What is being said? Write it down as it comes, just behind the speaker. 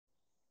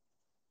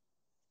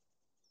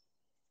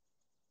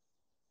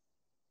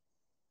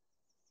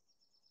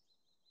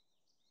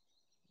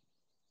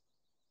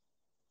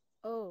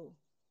Oh.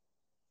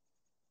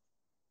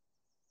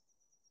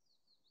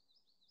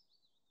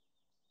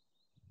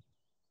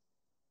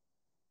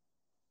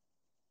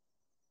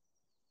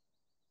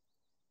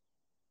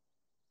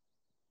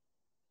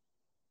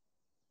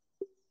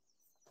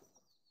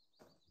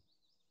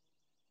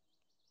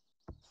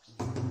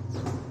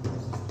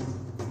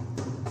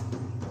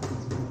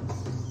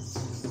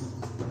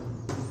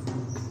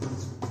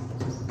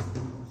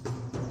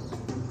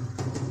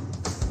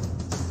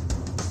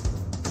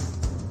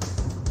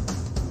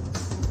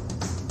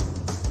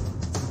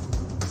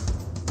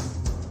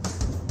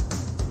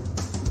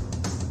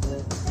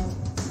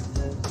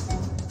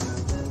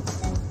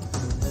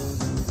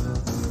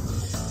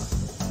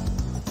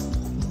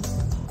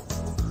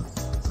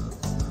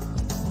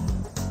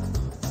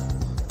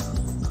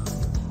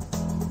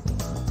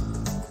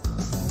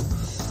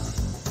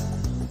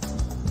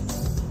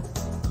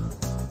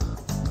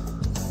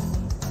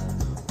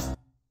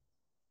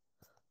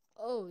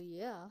 Oh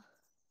yeah.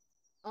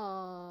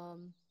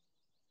 Um.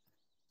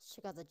 Let's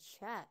check out the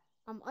chat.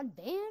 I'm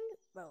unbanned,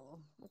 bro.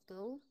 Let's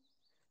go.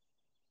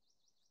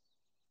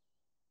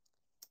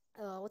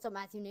 What's up,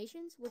 Matthew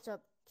Nations? What's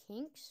up,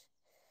 Kinks?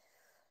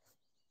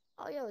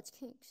 Oh, yo, it's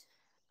Kinks.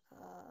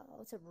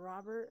 What's up,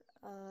 Robert?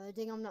 I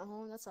think I'm not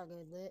home. That's all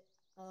good, lit.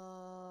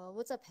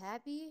 What's up,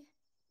 Happy?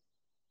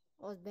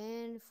 I was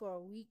banned for a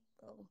week,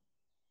 bro.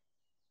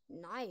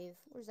 Knife?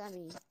 What does that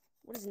mean?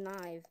 What is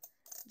knife?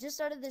 Just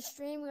started the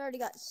stream. We already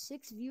got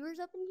 6 viewers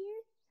up in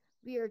here.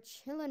 We are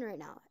chilling right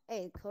now.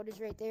 Hey, code is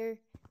right there.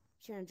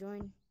 Trying to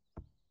join.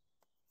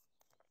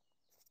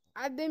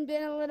 I've been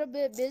a little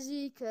bit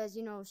busy because,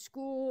 you know,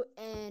 school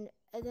and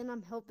then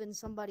I'm helping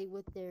somebody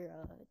with their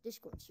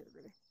Discord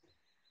server.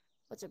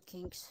 What's up,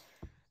 Kinks?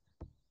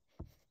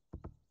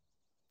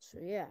 So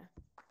yeah,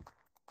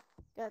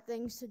 got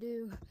things to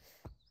do.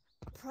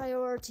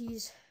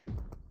 Priorities.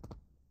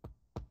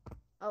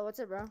 Oh, what's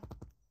up, bro?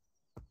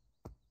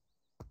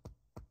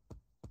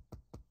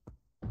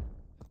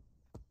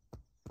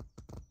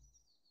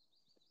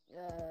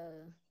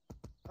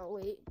 Oh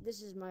wait,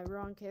 this is my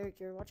wrong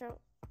character. Watch out.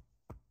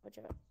 Watch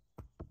out.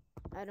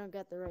 I don't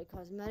got the right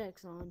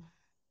cosmetics on.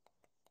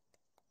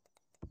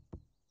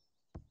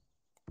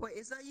 Wait,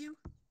 is that you?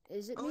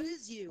 Is it me? me? It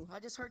is you. I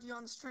just heard you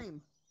on the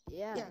stream.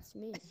 Yeah, it's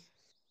me.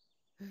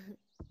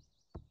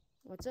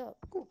 What's up?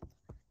 Cool.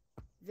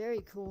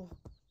 Very cool.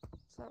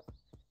 What's up?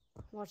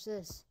 Watch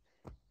this.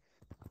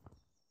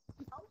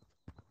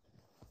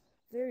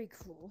 Very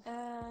cool.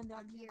 And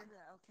I'm here.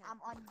 Okay. I'm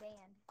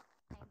unbanned.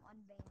 I am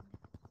unbanned.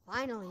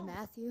 Finally,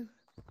 Matthew.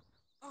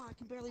 Oh, I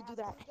can barely do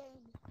that.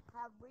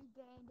 Have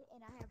regained,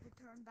 and I have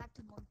returned back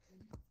to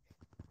monkey.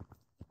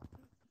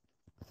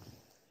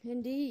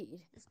 Indeed.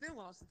 It's been a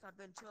while since I've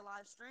been to a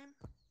live stream.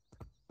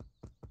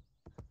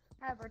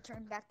 I have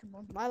returned back to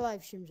monkey. My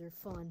live streams are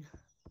fun.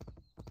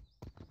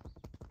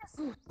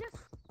 Yes,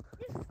 yes.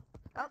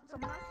 Oh,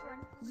 someone else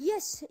joined.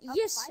 Yes, Oh,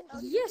 yes,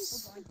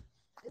 yes.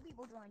 Two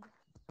people joined.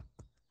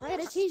 I had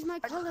to change my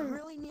I color.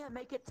 really need to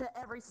make it to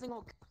every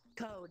single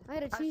code. I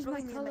had to change my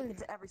need color. to make it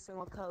to every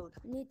single code.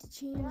 I need to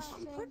change.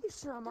 I'm pretty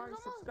sure I'm already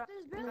subscribed.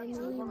 My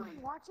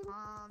name. Watching.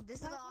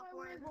 This is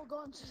awkward. We'll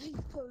go into the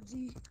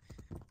Poji.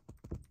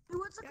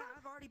 What's the Yeah,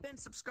 I've already been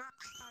subscribed.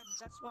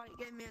 That's why it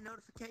gave me a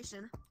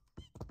notification.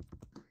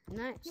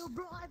 Nice. Yo,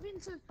 bro, I've been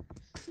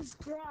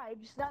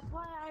subscribed. That's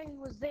why I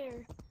was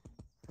there.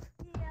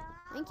 Yeah.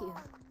 Thank you. Yo,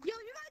 you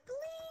got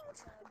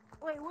gleamed.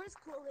 Wait, where's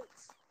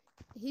Alex?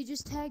 He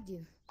just tagged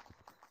you.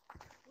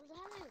 Where's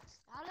Alex?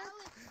 Alex?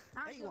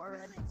 There you are,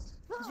 Red.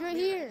 He's right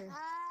here.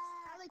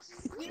 Alex,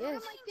 Yes. you're one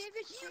of my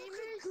favorite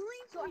streamers,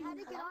 so I had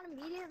to get on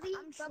immediately.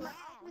 But my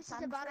office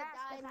is about to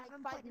die in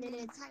like 5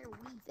 minutes.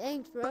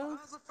 Thanks, Bro, bro. I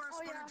was the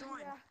first one to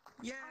join.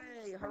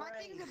 Yay, hooray. My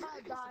thing's about to I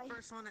was die. the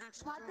first one to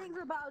actually My join.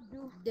 thing's about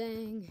to.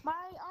 Dang.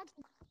 My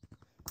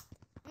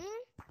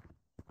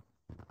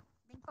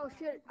Oh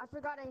shit! I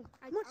forgot I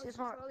Much was is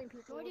hard. trolling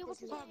people. What do you- with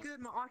this Oh, name. good.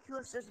 My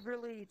Oculus is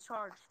really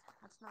charged.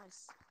 That's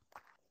nice.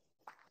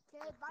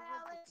 Okay, bye,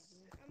 Alex.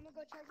 I'm gonna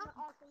go charge my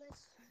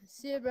Oculus.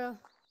 See ya, bro.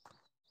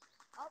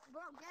 Oh,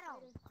 bro, get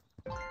him.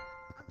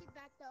 I'll get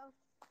back though.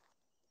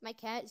 My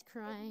cat is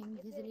crying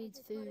because it needs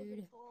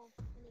food.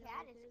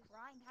 Cat is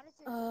crying. How does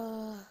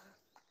it?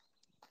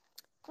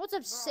 What's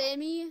up,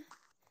 Sammy?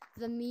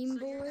 The meme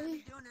So you're gonna boy.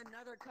 be doing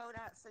another code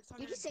at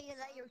 600. Did you say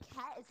that your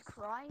cat is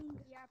crying?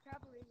 Yeah,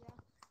 probably. Yeah.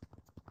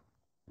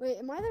 Wait,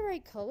 am I the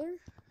right color?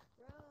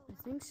 Bro. I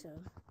think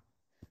so.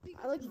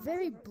 I look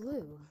very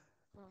blue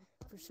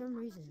for some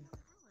reason.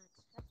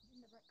 That's been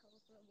the right color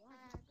for a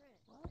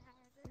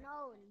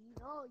while.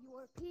 No, you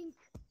were pink.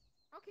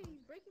 Okay,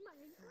 he's breaking my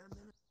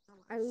hand.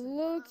 I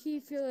low-key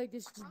feel like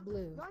this is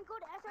blue. Join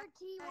code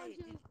SRT Hey,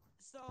 12.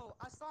 so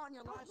I saw on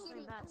your live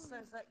stream that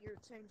says that you're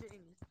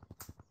changing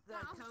the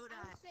code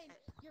I'm at saying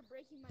you're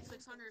breaking my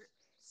 600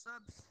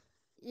 subs.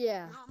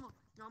 Yeah.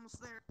 You're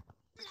almost there.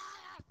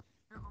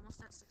 You're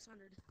almost at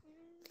 600.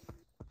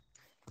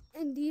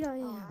 Indeed I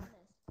am.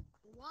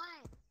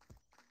 What?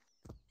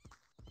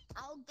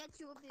 I'll get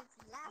you if it's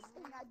the last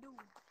thing I do.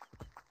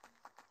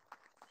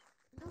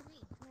 Do me.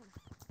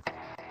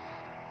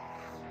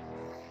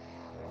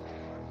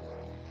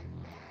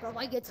 Bro,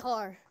 my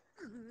guitar.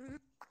 I'm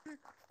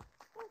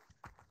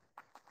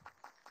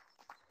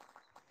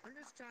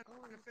just trying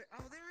to fit.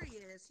 Oh, there he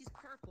is. He's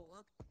purple.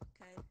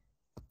 Okay.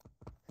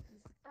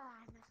 He's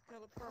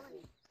color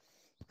purple.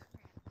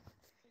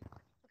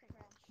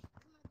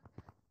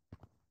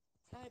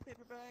 Hi,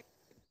 paperback.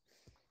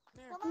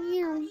 There. Come on,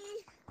 Yeah. buddy.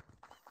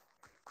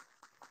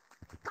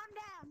 Calm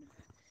down.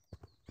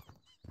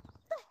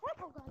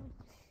 Oh, God.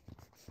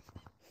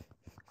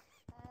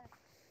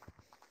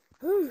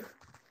 Whew.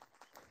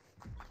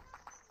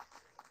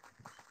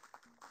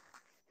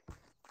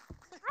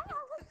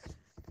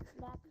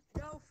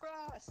 Go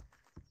Frost!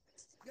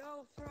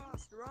 Go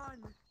Frost! Run!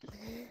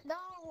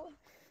 No.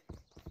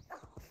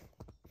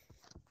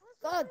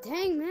 God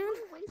dang, man.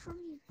 Away from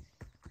me.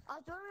 I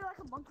was literally like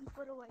a monkey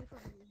foot away from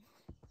you.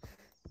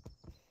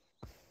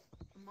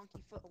 A monkey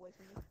foot away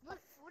from you. What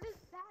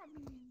does that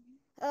mean?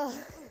 Ugh,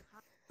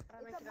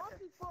 It's a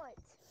monkey foot.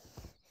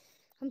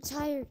 I'm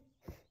tired.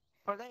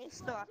 Are they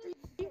still after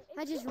you?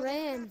 I just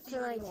ran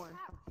for like Anymore.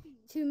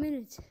 2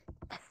 minutes.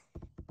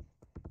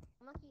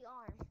 Monkey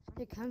arm.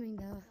 They're coming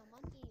though. No,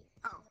 monkey.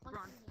 Oh, Monkey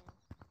run. hand.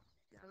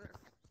 Yeah, there.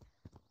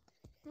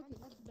 Okay,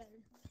 that's better.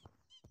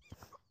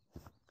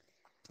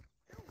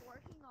 Still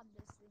working on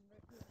this thing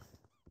right here.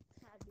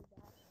 How to do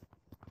that.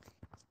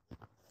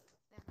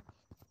 There.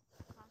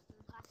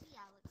 Classy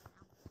Alex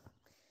now.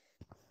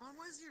 Mom,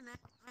 what is your name?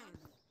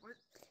 What?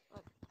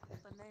 Oh,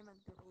 the name of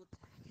the little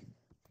tag.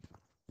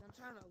 I'm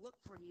trying to look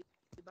for you,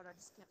 but I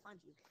just can't find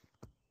you.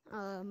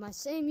 My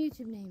same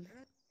YouTube name.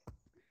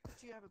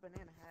 But you have a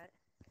banana hat.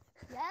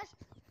 Yes?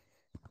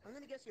 I'm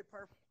gonna guess you're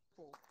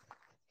purple.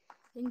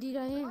 Indeed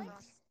I am.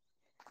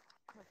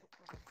 Purple.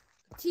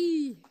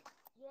 T.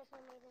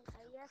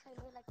 Yes, I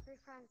made like 3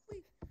 friends.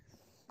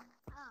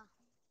 Ah.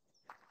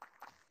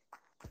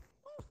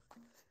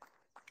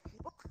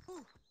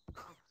 Ooh.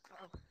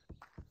 Uh-oh.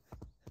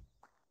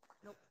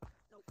 Nope.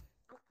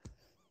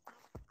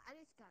 I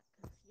just got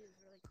confused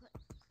really quick.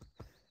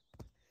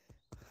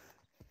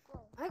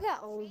 I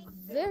got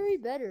very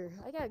better.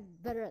 I got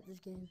better at this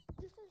game.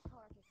 This is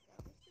hard to spell.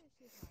 This is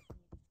too hard for me.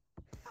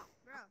 Oh,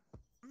 bro.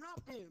 I'm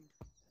not doomed.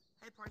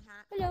 Hey, party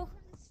hat. Hello.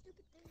 This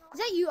stupid thing on Is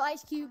that you,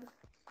 Ice Cube?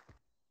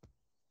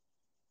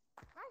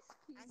 Ice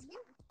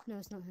Cube? No,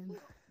 it's not him.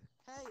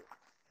 Hey,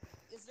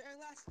 is there a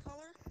last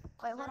color?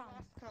 Wait, Is hold there a on.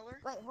 last color?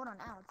 Wait, hold on,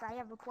 Alex. I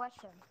have a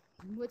question.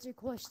 What's your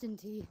question,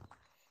 T?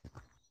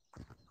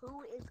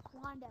 Who is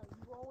Quandale?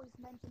 You always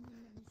mention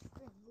him in the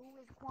stream. Who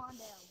is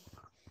Quandale?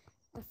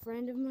 A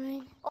friend of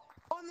mine? Oh,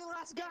 I'm the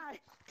last guy.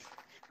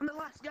 I'm the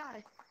last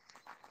guy.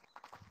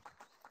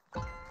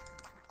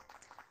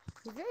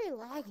 You're very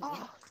laggy.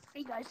 Oh,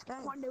 hey guys,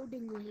 Quandale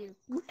Dingle here.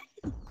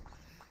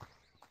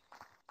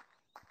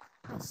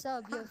 I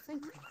sub, yo,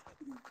 thank you.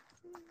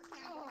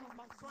 Oh,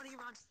 my funny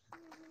run.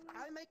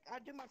 I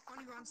do my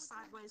funny run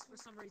sideways for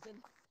some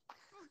reason.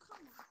 Oh,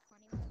 come on.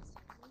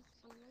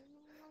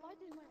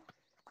 Funny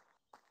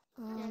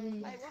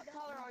Hey, what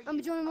color are you?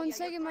 I'm joining Oh, one yeah,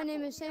 second. you're My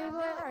name purple. is Sammy Boy.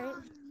 Alright.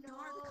 You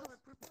are the color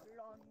purple.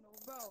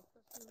 Bro,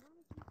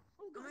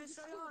 I'm gonna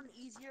show you an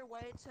easier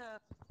way to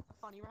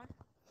funny run.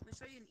 I'm gonna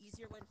show you an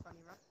easier way to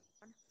funny run.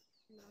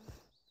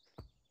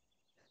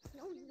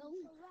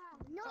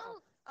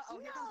 No. Uh-oh,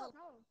 here comes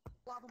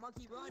a lava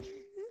monkey run.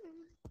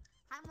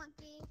 Hi,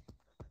 monkey.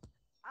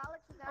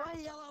 Alex is Oh,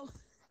 hey, Yellow.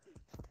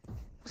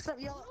 What's up,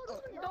 Yellow?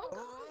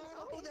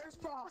 Oh, there's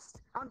Frost.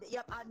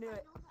 Yep, I knew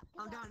it.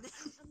 I'm done.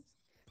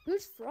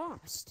 Who's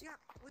Frost? Yeah,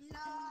 when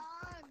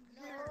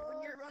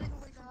you're running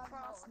away from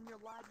Frost and your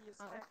laggy is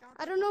back on.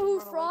 I don't know who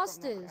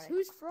Frost is.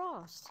 Who's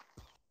Frost?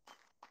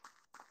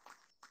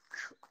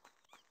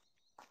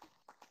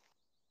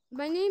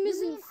 My name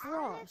isn't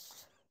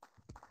Frost.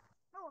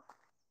 Oh,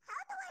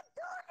 how do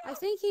I do I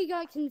think he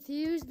got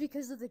confused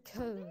because of the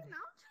code.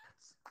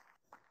 mountains?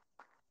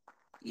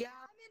 Yeah,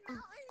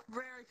 I'm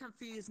very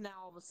confused now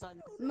all of a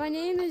sudden. My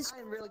name is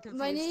I'm really confused.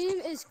 my name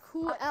is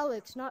Cool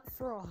Alex, not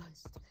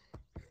Frost.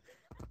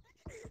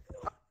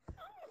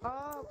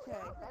 Okay,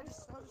 I'll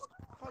just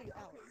call you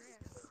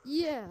Alex.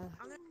 Yeah.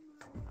 I'm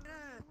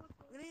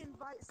gonna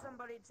invite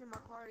somebody to my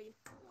party.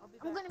 I'll be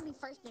back. I'm gonna be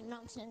first in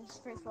mountains,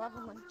 first lava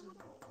monkey.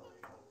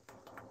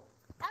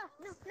 Ah,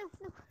 no.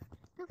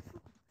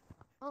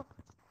 Oh.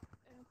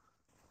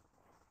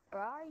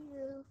 Where are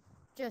you?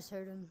 Just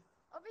heard him.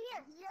 Over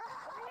here.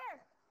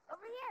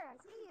 Over here. I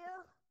see you.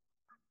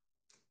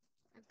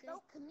 Okay. No,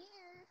 come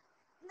here.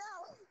 No,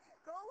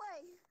 go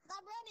away.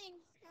 Stop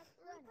running. Stop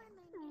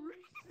running.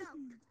 No.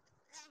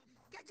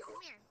 Get come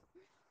here.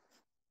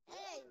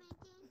 Hey.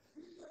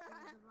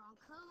 The wrong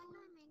code.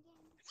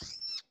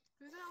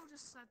 Who the hell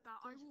just said that?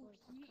 I will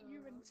eat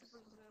you into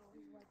Brazil.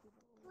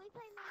 Can we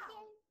play mini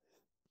game?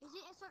 Is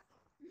it a sort?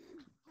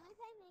 Can we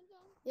play mini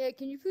game? Yeah,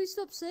 can you please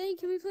stop saying,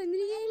 can we play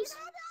mini games?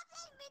 No, not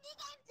playing mini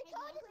games. The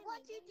code is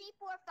 1, 2,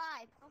 3, 4,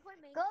 5. I'll play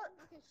mini Go. game.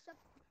 Okay, stop.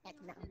 Heck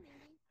no.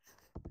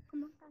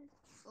 Come on, guys.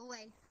 Go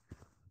away.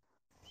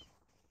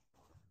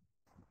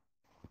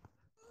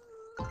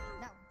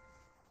 No.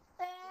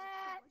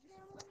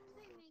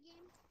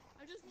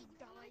 I just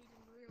died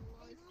in real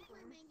life.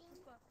 Play mini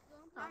game.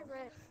 Hi,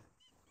 Rick.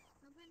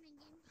 Play mini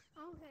game.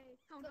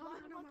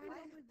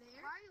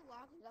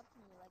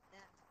 me like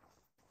that.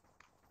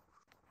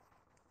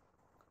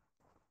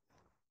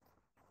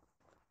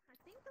 I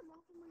think the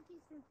waffle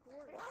monkey's in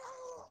forest.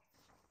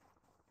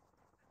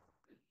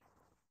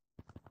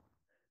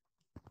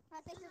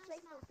 Stay still, stay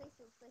still, stay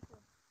still, stay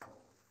still.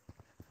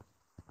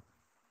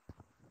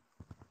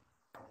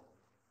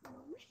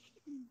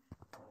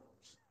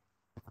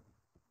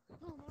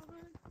 Oh my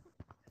god.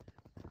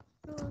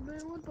 Oh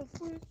man, what the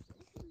frick?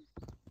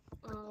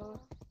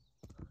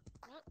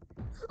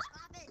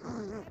 Stop it! I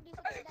do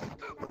something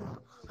that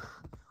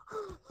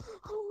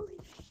Holy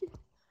shit.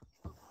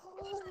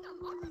 Holy cow.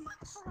 What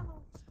the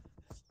hell?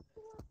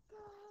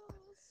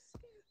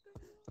 Scared the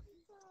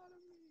life out of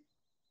me.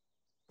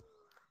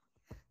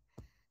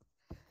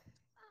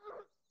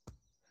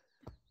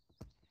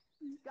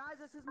 Guys,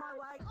 this is my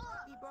laggy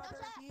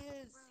brother.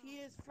 He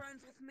is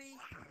friends with me.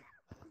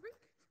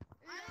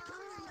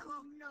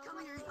 Come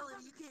here, Yellow.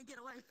 You can't get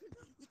away.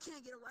 You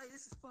can't get away.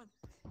 This is fun.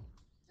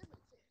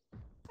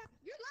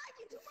 You're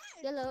lagging too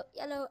much. Yellow.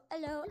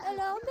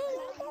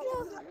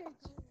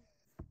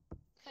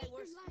 Hey,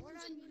 where's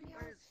Frizzy?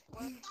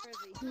 Where's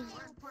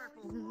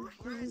Purple?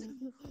 Where is he?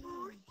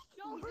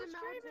 Yo, who's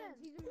streaming?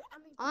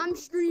 I'm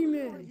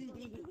streaming.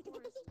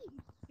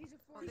 He's a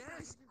Oh,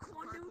 there's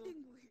Quando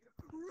Dingle here.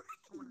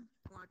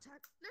 Wanna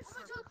attack? Let's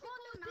go to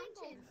Quando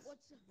Mountain.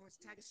 Let's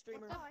attack a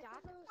streamer. What's up,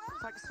 Doc?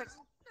 Attack a six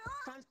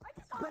times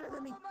better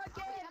than me.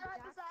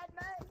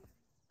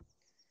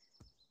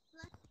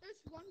 There's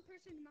one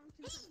person in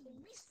Mountain. We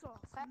saw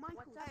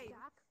What's that?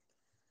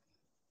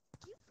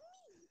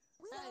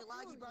 Hey,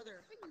 laggy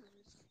brother.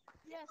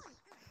 Yes.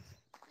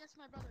 Yes,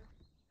 my brother.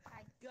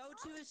 Go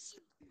to his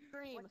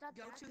stream.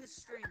 Go to his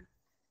stream.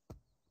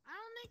 I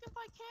don't think if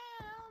I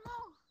can. I don't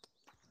know.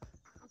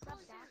 What's up,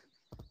 Dad?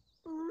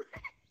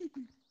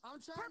 I'm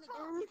trying to go.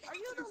 Are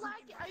you the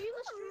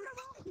streamer,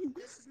 bro?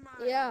 This is my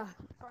Yeah.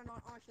 friend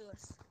on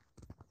Oculus.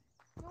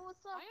 Bro,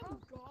 what's up, bro?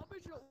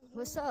 Garbage at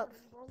What's up?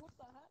 Bro, what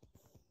the heck?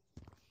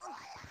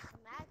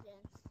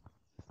 Imagine.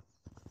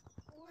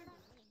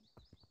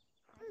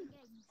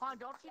 Huh,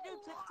 don't you do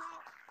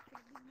TikTok?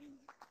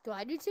 Do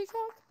I do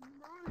TikTok?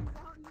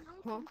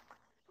 Huh?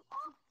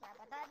 Yeah,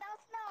 but that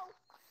don't snow.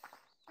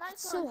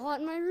 It's so hot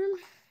in my room.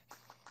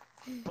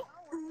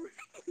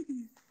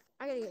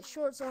 I gotta get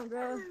shorts on,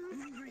 bro.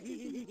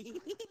 Ray!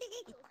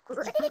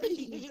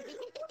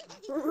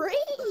 Man,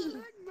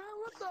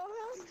 what the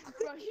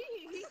hell?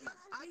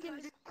 I can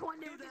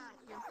do that.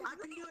 I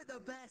can do it the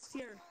best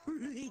here.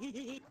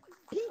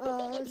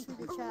 Let's read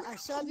the chat. I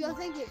sub y'all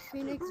think it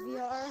Phoenix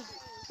VR.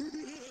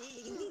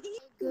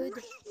 Good.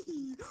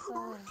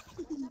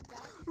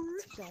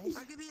 Guys.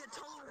 I could be a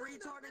total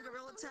retard in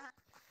Gorilla Tag.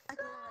 I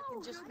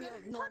can just be a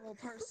normal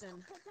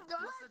person.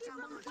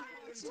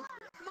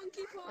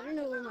 Monkey I don't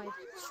know where my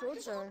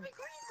shorts are.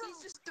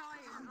 He's just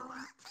dying.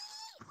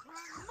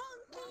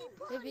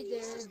 Maybe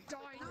they're in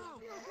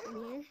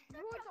here.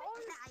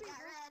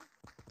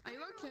 Are you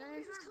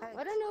okay?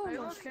 I don't know where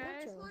my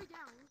okay? shorts are.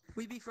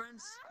 We be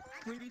friends.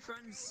 We be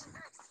friends.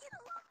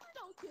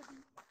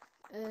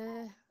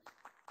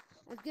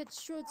 I've got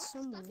shorts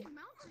somewhere. If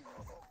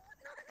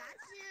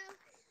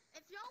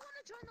y'all want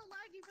to join the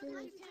laggy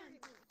brother, you can.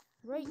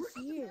 Right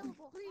here.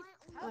 Please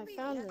I help me.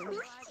 found them. Wait, Alex,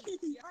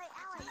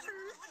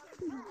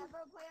 you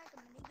ever play like a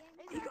minigame?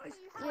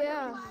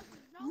 Yeah.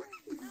 No, not I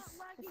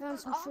laggy. found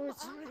some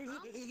shorts.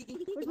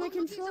 Where's my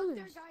Monkey's up controllers?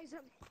 there, guys.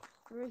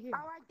 Right here.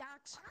 Alright,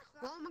 Dax.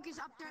 Well, monkey's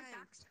up there,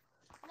 Dax.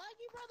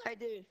 Laggy brother. Hey,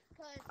 dude.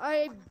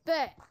 I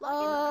bet.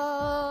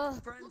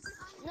 Friends.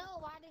 No,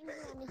 why didn't you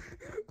let me?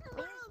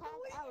 Bro, the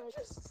way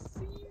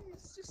you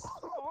just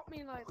caught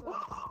me like that.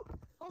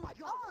 Oh my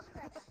god.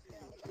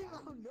 Came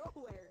out of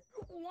nowhere.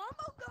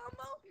 Wombo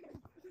gumbo.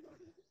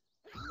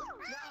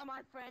 No,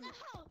 my friend.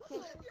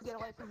 Get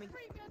away from me.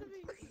 Freak out of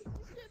me. Get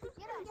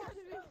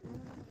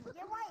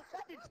white.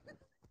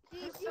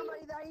 There's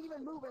somebody that ain't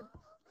even moving.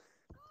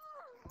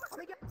 Let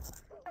me get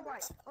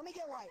white. Let me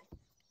get white.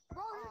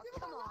 Bro,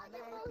 Come on,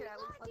 man. You could at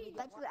least let me get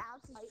That's white. what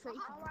Alex's trait.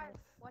 Alright,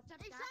 what's up,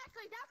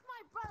 exactly, that's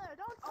my brother.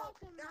 Don't talk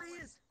to him. There he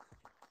is.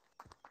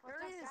 There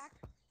he is.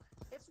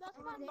 It's not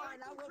mine.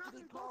 I want to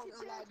be called a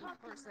laggy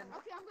person.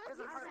 Okay, I'm going to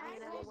Doesn't hurt me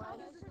in any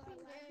way.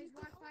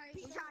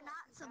 He shall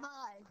not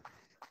survive.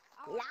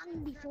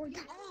 Long before you.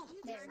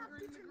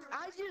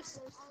 I just.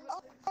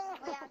 Oh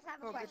yeah, I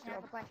have a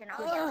question.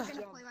 Oh, Ugh. yeah, we're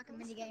gonna play like a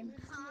minigame.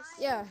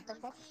 Yeah. The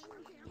fuck?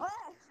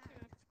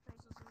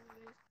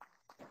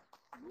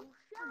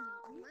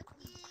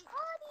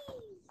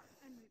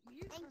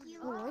 Thank you.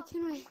 Oh, why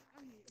can't I?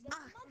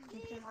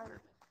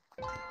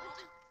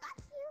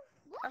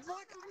 I feel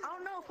like I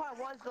don't know if I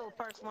was the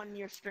first one in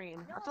your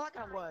stream. I feel like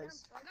I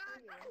was.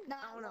 No, I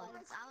don't know. I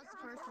was the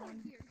first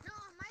one.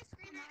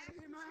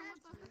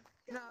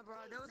 Nah, bro,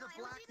 there was a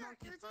black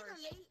monkey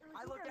first.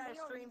 I looked at his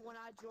stream when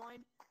I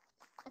joined.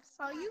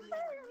 Oh, you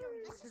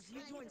Because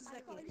you joined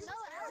second.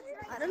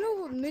 I don't know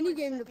what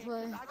minigame to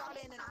play. I got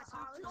in and I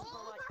talked to him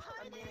for like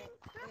a minute.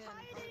 And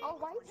Oh,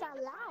 why is that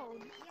loud?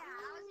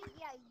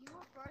 Yeah, you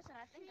were first, and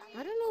I think I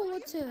don't know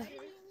what to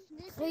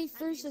play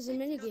first as a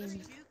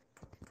minigame.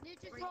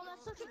 Bro,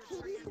 that's such a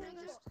kiddie thing.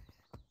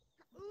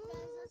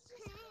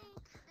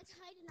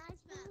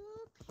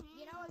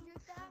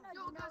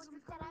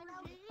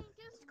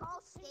 It's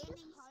called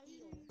standing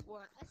still.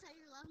 What? I saw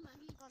your love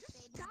money.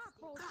 Stop,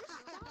 bro.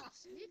 Stop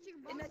snitching,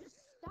 bro. And then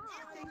Stop.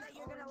 you think that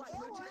you're gonna like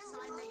move to the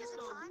side and make us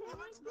go. It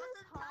works most of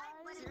the time,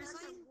 but it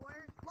Seriously? doesn't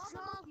work.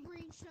 Shut up,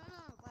 Green. Shut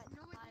up.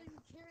 No one didn't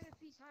care if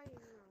he's higher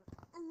or not.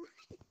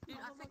 Dude,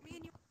 I think me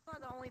and you are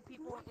the only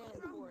people in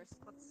force.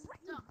 Oh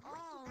Hey, no,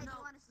 you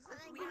want to see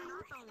something? we are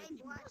not the only Hey,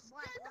 people. what?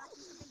 You want to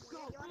see something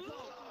weird? You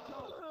want to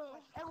see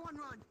something? Everyone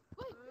run.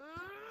 Wait.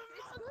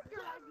 It's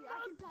quicker, Aggie. I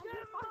can tell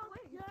you far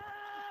away.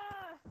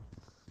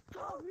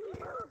 Come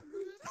here.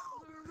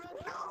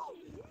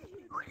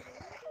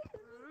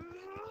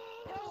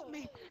 Help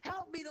me!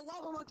 Help me! The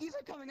lava monkeys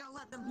are coming out.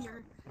 Let them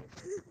here.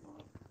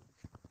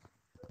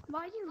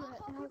 Why you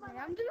let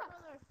I'm doing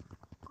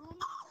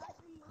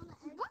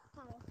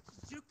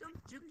Juked him.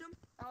 Juked him.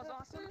 That was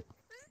awesome.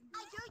 I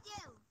juked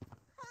you.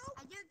 I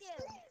juked you.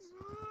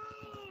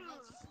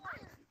 I'm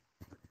short.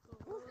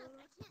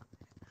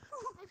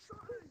 I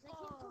can't go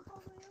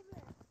all the way over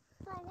there.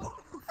 Bro, what?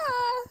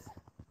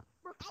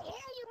 I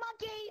hear you,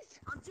 monkeys.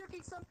 I'm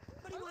jerking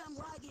somebody when I'm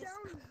lagging.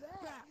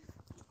 Crap.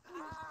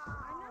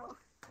 Ow.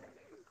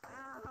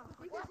 Ow.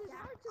 Because it's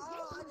hard to get Oh,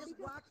 I just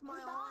whacked my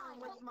arm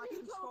with my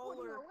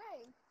controller.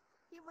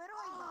 He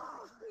literally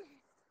died.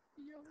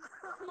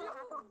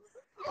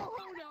 Oh,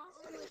 no.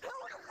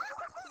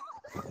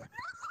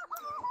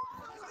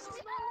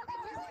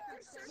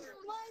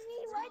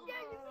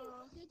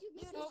 Did you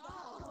get it?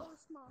 Oh,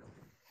 smart.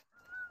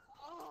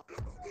 Oh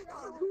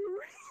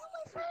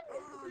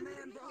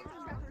man, bro.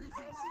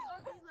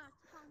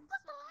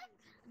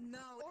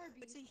 No,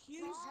 it's a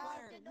huge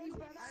flare. I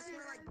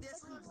swear like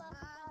this and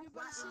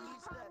flashing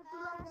use the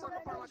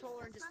circle power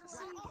controller and just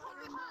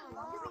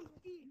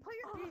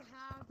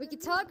We can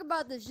talk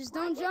about this, just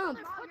don't jump.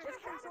 It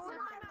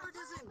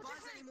doesn't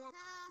buzz anymore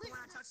when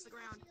I touch the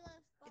ground.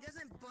 It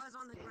doesn't buzz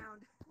on the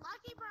ground.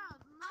 Lucky bro,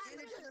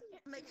 And it just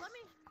makes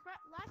Lucky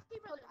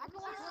brother, I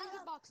can watch Lucky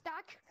Box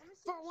Doc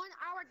for 1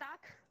 hour, Doc.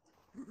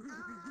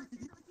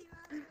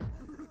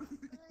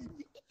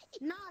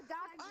 Nah,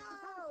 Doc.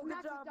 Oh,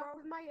 good job, bro.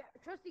 With my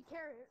trusty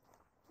carrot.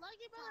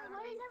 Lucky brother,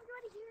 let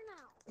everybody here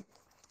now.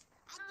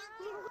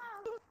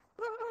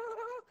 Oh,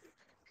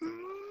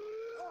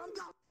 I'm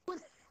going.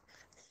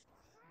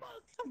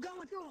 I'm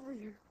going. Get over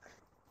here.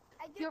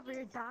 Get over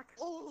here, Doc.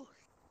 Oh.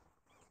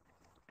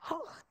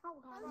 Oh. I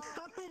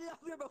made it up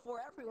here before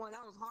everyone.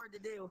 That was hard to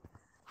do.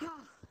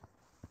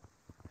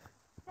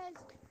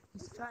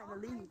 He's trying to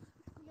leave.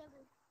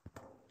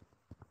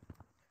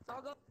 So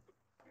I'll go.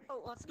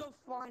 Oh, let's go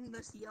find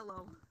this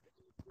yellow.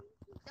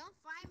 Don't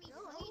find me,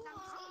 please. I'm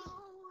tea.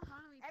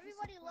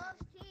 Everybody loves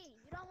tea.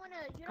 You don't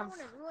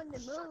wanna ruin the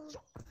mood.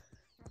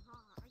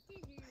 I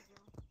can't hear you, bro.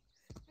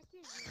 I can't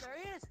hear you. There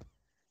he is.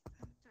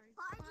 Sorry.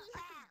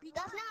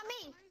 That's not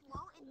me.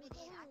 Won't admit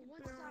it.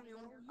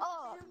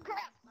 Oh,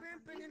 crap. You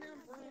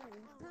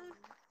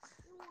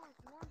want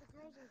one of the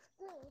girls in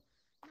school?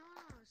 No,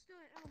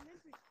 still in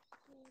elementary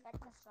school.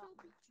 That's messed up.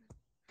 Still beat you.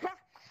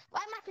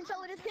 Why my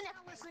controller disconnect?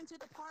 Now listen to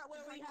the part where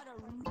we had a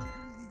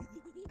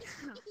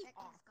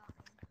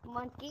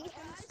Monkey.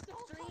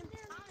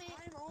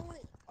 I'm only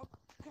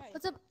okay.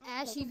 What's up,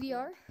 Ashy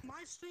VR?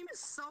 My stream is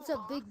so What's up,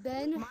 off. Big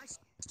Ben? My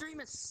stream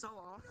is so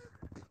off.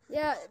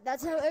 Yeah,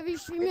 that's how every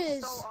stream It's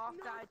is. so off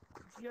that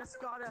I just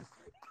gotta.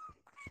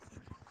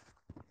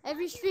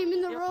 Every stream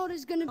in the world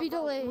is gonna be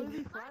delayed.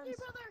 Lucky brother.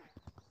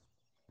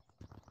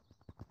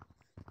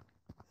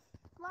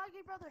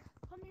 Lucky brother.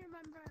 Come here,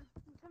 my brother.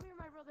 Come here,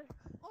 my brother.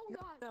 Oh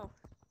God. No.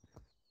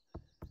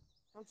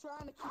 I'm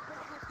trying to keep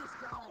up with this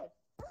guy.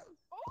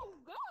 Oh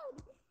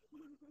God.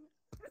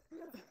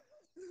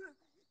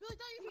 Really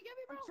thought you could get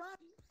me, bro? I'm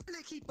trying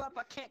to keep up.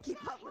 I can't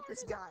keep up with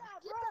this guy.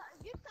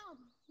 Get some.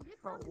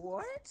 For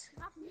what?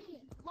 Not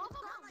me. Lava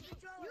monkey.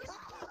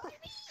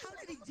 How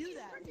did he do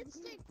that? Freaking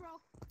stink,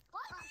 bro.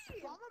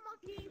 Lava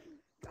monkey.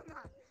 Come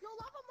on. No,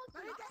 lava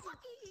monkey. Lava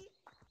monkey.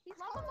 He's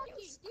lava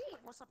monkey.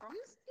 What's up, bro?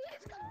 You stink.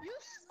 You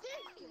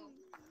stink.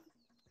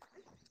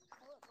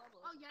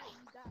 Oh yeah,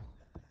 you died.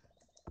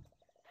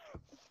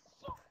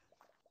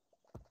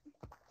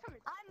 Come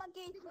here. Hi,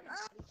 monkey.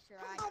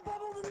 Oh,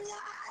 bubbles in the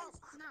eyes!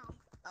 No.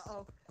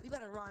 Uh-oh. We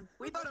better run.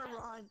 We better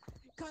run.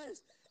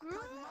 Cause my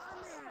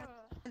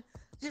man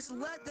just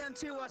led them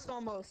to us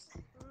almost.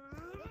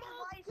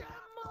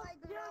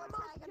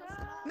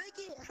 Make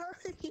it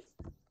hurry.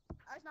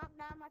 I was knocking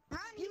down my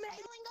You made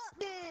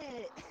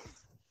it.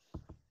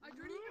 I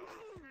drew you.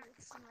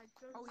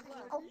 Oh, he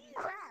left. Oh,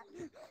 crap.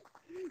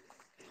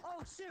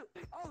 Oh, shoot.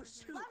 Oh,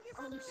 shoot.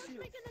 Oh, shoot.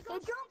 They're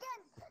drunken.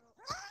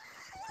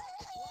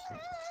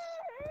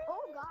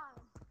 Oh, God.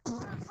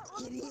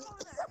 Idiot.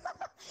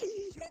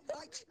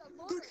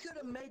 You could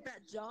have made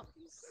that jump.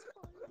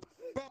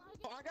 Bro,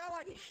 I got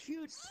like a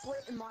huge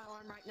split in my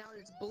arm right now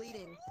that's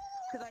bleeding.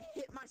 Because I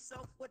hit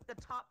myself with the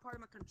top part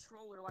of my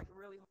controller like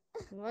really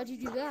hard. Why'd you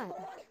do that?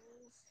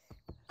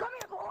 Come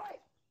here, boy!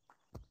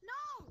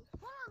 No!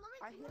 Hold on, let me.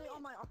 I hit it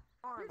on my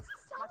arm. You're just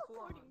My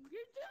forearm. teleporting.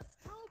 You're just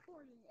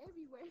teleporting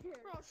everywhere.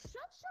 Bro,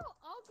 shut your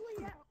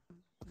ugly ass.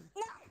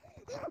 No!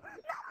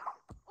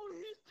 Oh,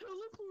 he's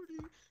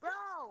teleporting. Bro.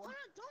 Hold on,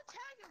 don't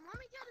tag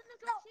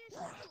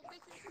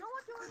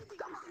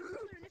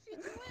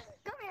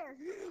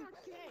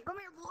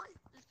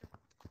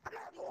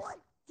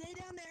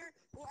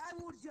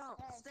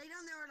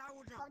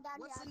down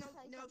What's here. the I'll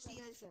tell you something.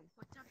 negotiation?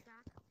 What's up,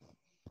 Doc?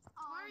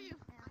 Where are you?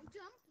 Yeah. I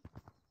jumped.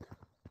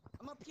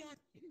 I'm up here on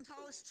the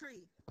tallest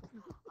tree.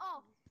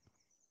 Oh.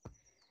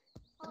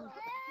 Hold on. Okay.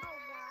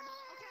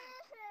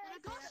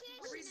 The I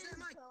negotiation reset is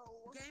my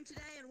game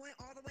today and went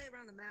all the way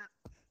around the map.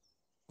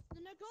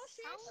 the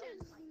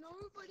negotiation.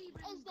 Nobody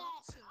Is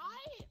that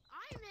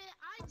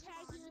I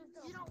tag you.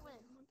 You don't win.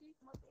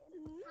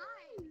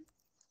 Hi.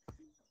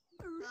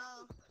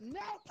 Oh.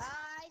 Next.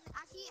 Guys,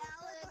 I see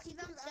Alex. He's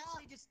on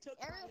Actually stuff. just took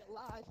Every- me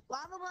alive.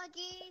 Lava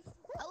monkeys.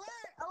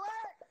 Alert!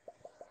 Alert!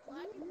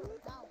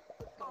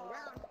 Go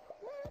around.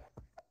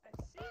 I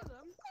see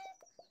them.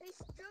 He's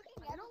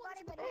stroking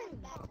everybody, but he has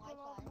bad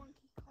Wi-Fi.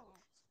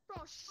 Bro,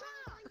 shut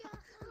up.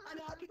 I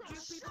know I can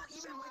juke people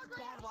even with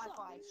bad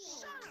Wi-Fi.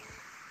 Shut up.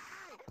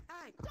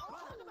 Hey, Don't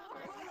talk about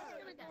my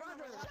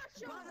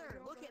brother,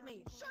 look at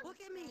me.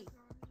 Look at me.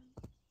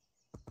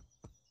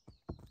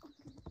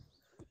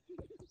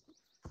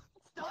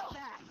 Stop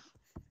that.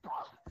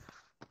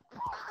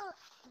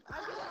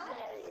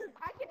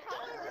 I can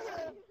help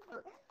it.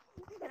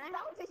 Can I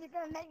help this? You're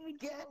gonna make me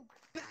Get joke.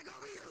 back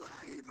over here,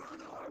 laggy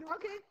brother.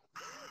 Okay.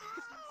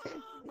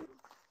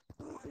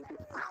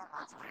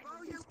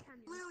 Bro, you're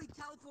literally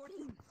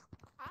teleporting.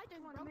 I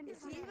didn't want to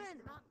Is he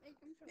even?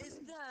 Is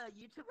the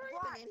YouTuber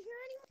What? even in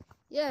here anymore?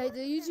 Yeah,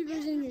 the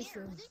YouTuber's in here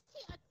still.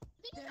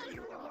 There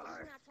you are.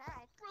 I'm not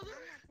tagged. I'm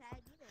not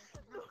tagged either.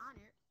 I'm not on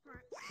it.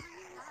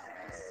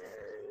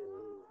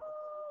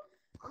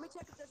 Let me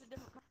check if there's a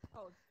different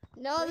code.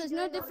 No, there's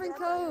no different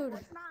code.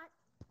 It's not.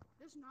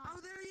 There's not.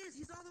 Oh, there he is.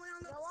 He's all the way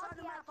on the You're side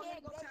of the lucky I map. I'm gonna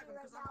can't go get tag you him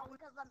right because now I've always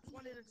because I'm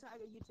wanted eating. to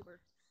tag a YouTuber.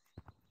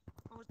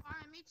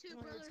 Alright, me too,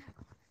 Wanted to brother. tag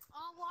him.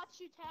 I'll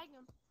watch you tag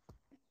him.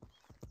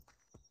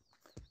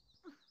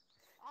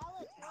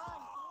 Alex,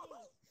 run,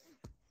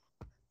 please.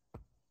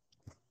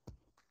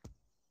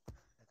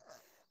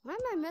 Why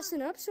am I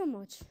messing up so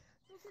much?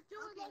 What's it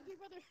doing, lucky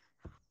brother?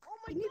 Oh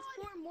my He needs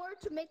god! 4 more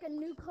to make a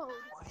new code.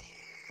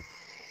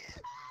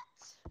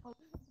 Oh,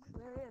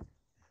 there he is.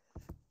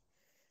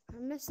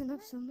 I'm messing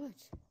up so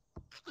much.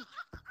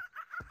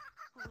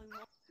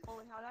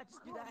 Holy, how did I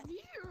just do that? Here.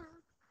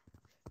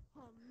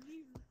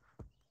 Here.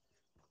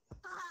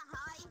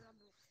 Hi.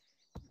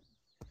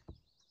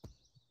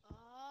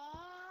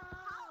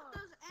 How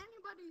does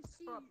anybody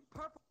see?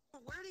 Purple,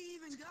 where did he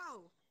even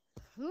go?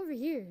 I'm over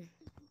here.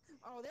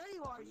 Oh, there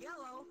you are,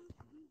 yellow.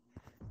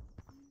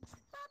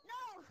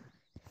 No.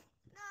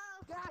 No.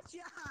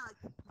 Gotcha.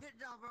 Good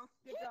job, bro.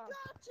 Good He job.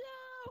 got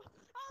you!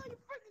 Oh, you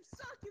freaking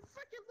suck! You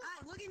freaking Hey,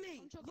 look at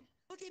me. I'm joking.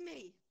 Look at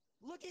me.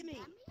 Look at me.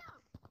 Damn me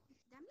out.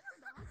 Damn me out,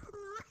 dog.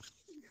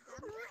 Damn me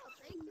out.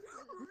 Thank you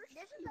for this.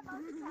 This is the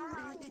most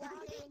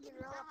challenging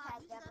gorilla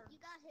tag ever. You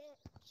got hit.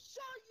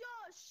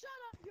 Shut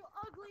up, you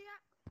ugly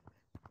ass.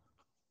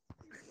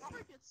 You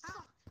freaking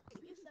suck.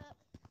 You suck.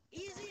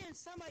 Easy in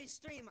somebody's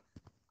stream.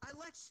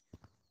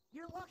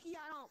 You're lucky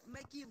I don't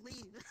make you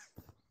leave.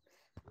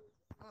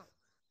 Oh.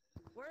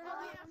 Where did Oh,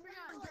 I yeah,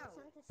 I forgot.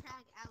 go? To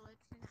tag Alex.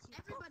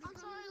 Everybody, I'm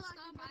sorry,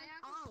 Lucky, but I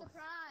am Oh.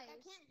 Surprise.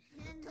 I can't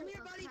handle Come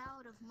here, a buddy.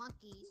 crowd of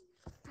monkeys.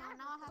 So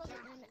now I have to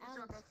end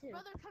Alex too.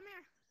 Brother, come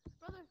here.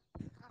 Brother.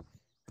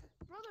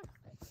 Brother.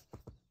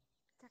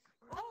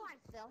 Oh, I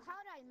fell. How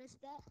did I miss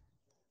that?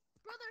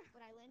 Brother.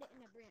 But I landed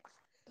in a branch.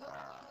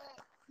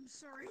 I'm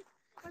sorry.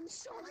 I'm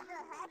sorry. With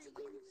the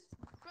hatchikins.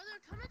 Brother,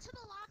 come into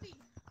the lobby.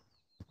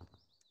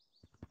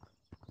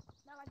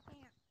 No, I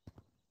can't.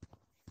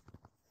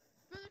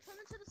 Brother, come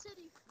into the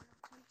city.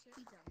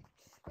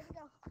 Where'd he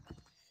go?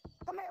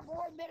 Come here,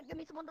 boy. You better give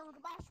me some of those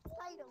mashed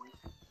potatoes.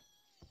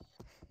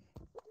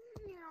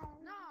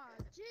 Nah,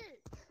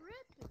 Jit,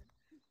 tripping.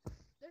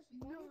 There's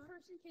one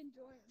person can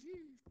join.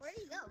 Where'd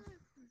he go?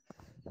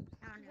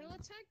 Well,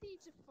 attack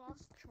needs to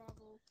fast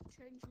travel.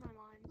 Change my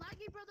mind.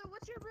 Laggy brother,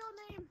 what's your real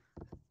name?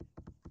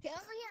 Get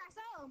over here. I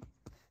saw him.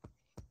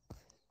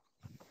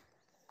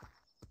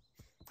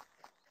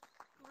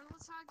 Well,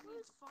 attack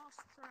needs fast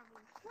travel.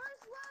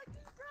 Where's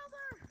Laggy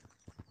brother?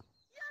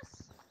 Yes,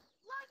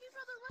 Laggy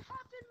brother. What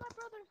happened, my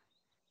brother?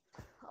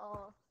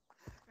 Oh.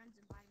 Friends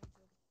invite me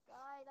to.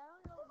 Guys, I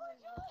don't know if my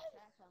you know God.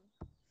 attack him.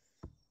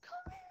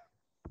 Come here.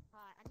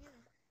 Hi, I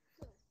need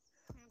to.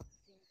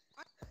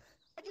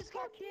 I just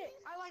got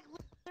kicked. I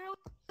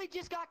literally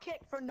just got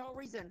kicked for no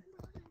reason.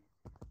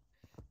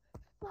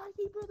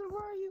 Laggy brother,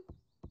 where are you?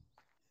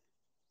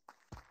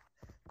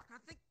 I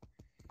think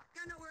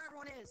I know where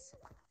everyone is.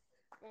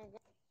 Or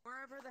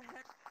wherever the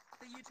heck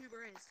the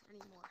YouTuber is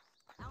anymore.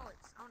 Alex.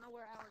 I don't know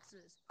where Alex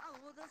is. Oh,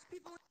 well, those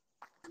people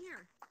in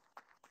here.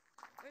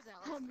 Where's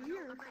Alex? I'm I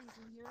here. know he's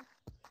in here.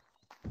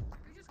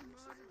 You're just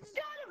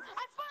Got him!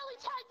 I finally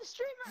tagged the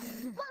streamer.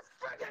 Let's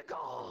freaking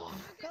go!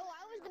 Go,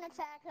 I was gonna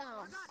attack him.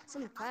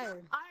 I'm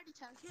tired. I already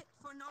tagged. kicked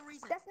for no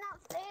reason. That's not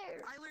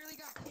fair. I literally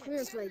got kicked. We're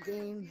gonna play a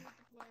game.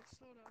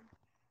 Hold on.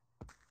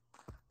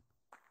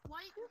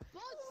 White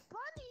Bugs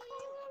Bunny!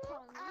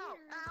 Come Ow,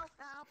 here. ow,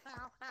 ow,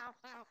 ow, ow, ow,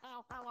 ow,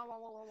 ow, ow, ow, ow,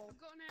 ow.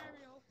 Go an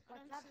aerial.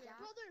 What's up, Doc?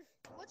 Brother,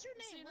 what's your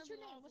name? What's your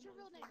name? What's your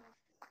real name?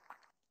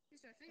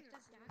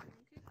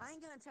 I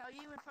ain't gonna tell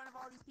you in front of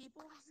all these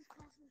people.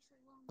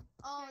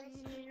 Oh,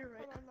 yeah, you're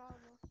right.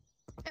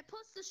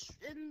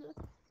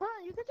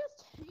 You could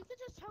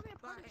just tell me a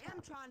But party I am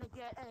trying to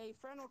get a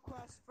friend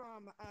request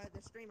from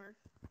the streamer.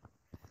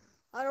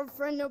 I don't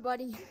friend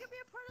nobody. You could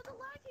be a part of the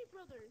Laggy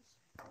Brothers.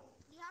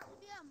 You have to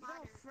be a You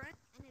modder. don't friend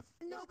And it's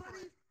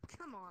nobody?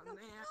 Come on,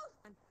 man.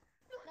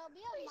 No,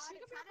 be a Please, mod. you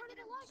could be Try a to part get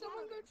of a the Laggy.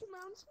 Someone go to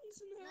mountains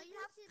and No, you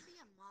have to be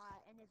a mod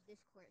in his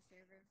Discord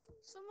server.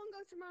 Someone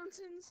go to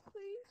mountains,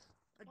 please.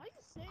 Why are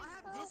you saying I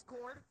have that?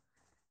 Discord.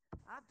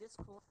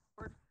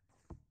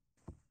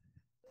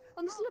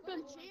 I'm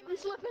slipping. I'm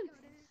slipping.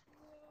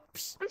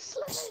 I'm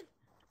slipping.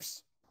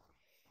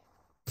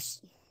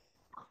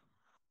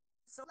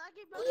 So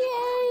Laggy Brothers.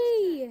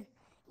 Yay! Laggy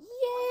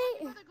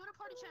Yay! Brother, go to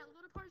party chat.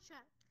 Go to party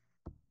chat.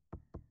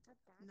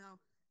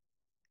 no.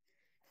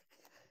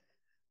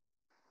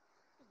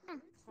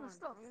 Fine. I'm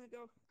gonna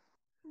go.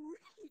 No,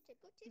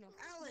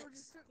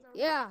 Alex.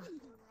 Yeah.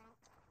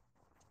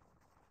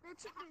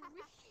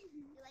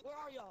 Where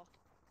are y'all?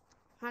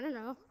 I don't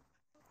know.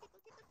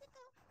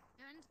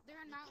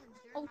 They're in mountains.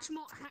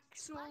 Ultimate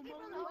hacksaw I ain't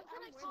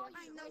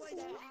no way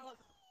that Alex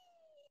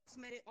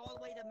made it all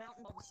the way to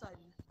mountain all of a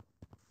sudden.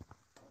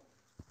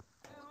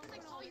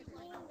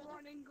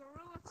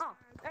 Oh,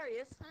 there he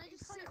is. Okay,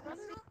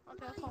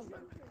 I'll call him.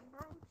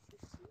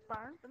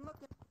 Fire. Been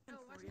looking for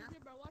you.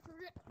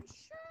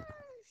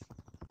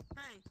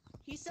 Hey,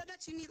 he said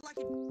that you need like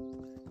a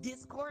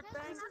Discord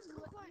thing.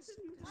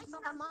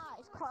 A mod.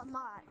 It's called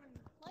mod.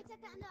 Let's check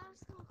out the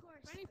obstacle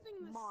course.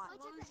 Mod.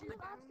 Let's check out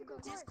the obstacle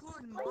course.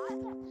 Discord mod?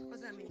 What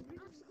does that mean?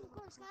 Obstacle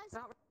course, guys. I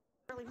don't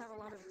really have a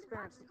lot of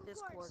experience with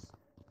Discord.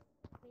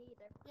 Me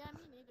either. Yeah,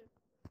 me neither.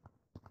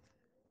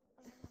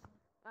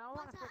 I want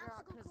What's to the figure out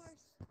obstacle because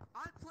course?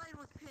 I've played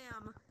with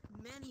him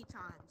many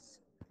times.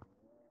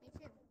 Me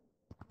too.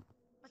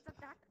 What's up,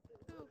 Doc?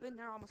 Been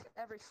there almost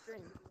every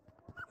stream.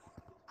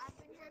 I've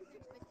been here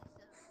since 57.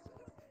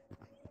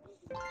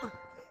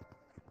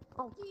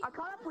 Oh, I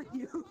caught up with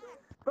you.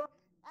 Bro,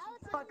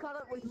 Alex, I caught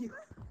up with you.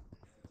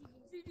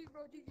 GG's,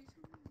 bro, GG's.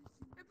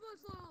 Hey, plus,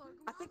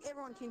 I think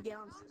everyone can get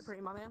on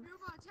stream, my man. you're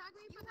gonna tag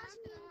me for that? are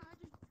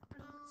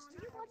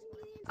you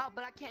watching me the Oh,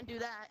 but I can't do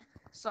that.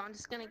 So I'm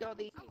just gonna go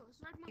the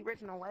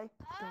original way.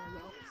 There we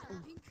go.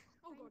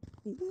 Oh, God.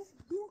 Lucky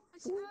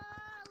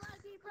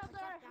What's brother.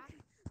 up, Doc?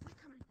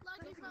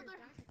 Lucky brother.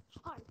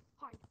 Hide.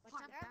 What's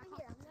up, Doc? I'm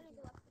gonna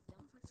go up with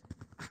them.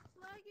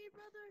 Lucky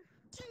brother.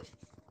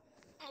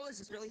 Oh, this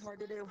is really hard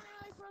to do.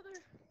 Hi, brother.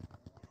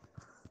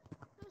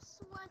 No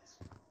sweat.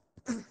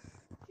 I know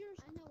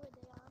where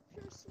they are.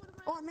 Pure sweat of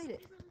my Oh, I made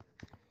it. brother.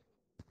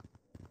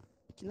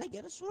 Can they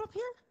get us from up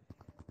here?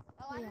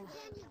 Oh, I know Yeah.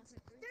 canyons.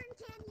 They're in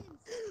canyons.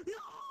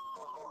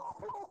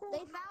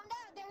 They found out.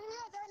 They're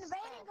here. They're in the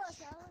rain. Go, Alex.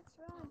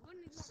 Run.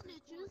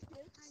 Snitches.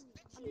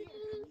 I'm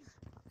here.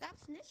 Stop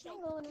snitching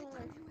on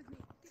her.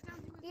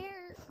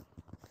 Here.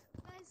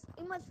 Guys,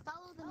 we must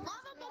follow them.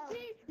 Lava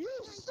monkey, you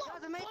suck,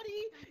 Guys, I made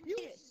buddy. You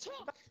it.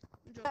 suck.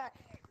 Back.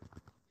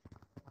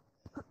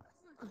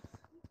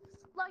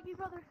 Lucky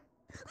brother.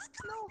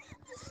 No.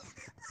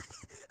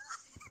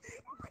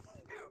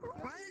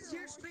 Why is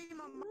your stream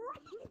on my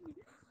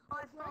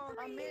phone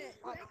a minute?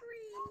 Like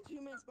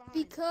 2 minutes behind.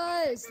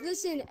 Because,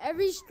 listen,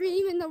 every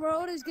stream in the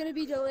world is gonna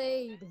be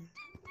delayed.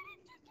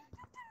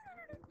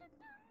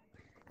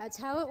 That's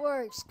how it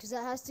works, because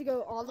it has to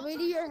go all the way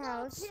to your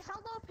house.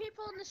 Hello,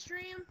 people in the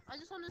stream. I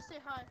just want to say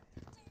hi.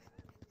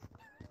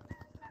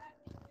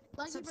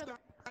 Lucky brother.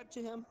 Subscribe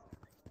to him.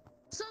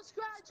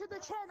 Subscribe to the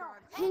channel.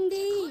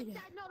 Indeed. Click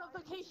that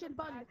notification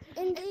button.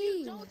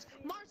 Indeed. Don't,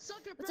 Mark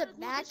Zuckerberg What's up, will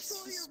Max?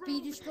 destroy your Speed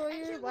room, Destroyer,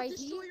 and he will Whitey?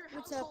 destroy your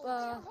What's household,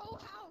 up, your whole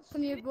house.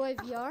 From your boy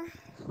VR.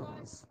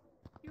 Guys,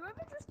 you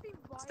ever just be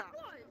violent? Stop.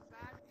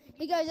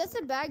 Hey guys, that's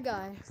a bad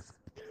guy.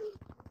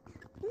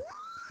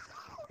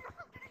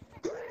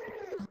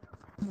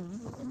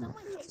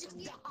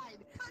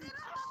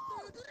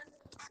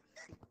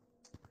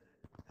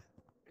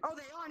 Oh,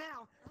 they are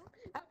now.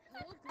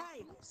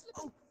 Hey.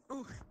 Oh,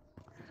 oh,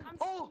 I'm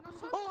oh,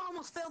 I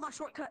almost failed my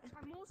shortcut.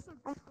 I'm also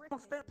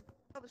Almost failed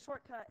the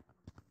shortcut.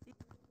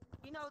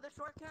 You know the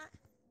shortcut?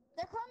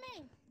 They're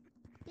coming.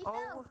 He Oh,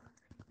 fell.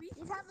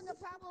 He's having a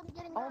problem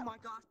getting oh up. my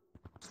gosh.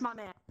 It's my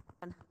man.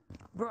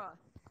 Bruh.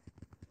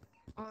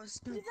 Oh, it's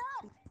He's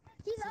up.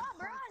 He's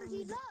up, run.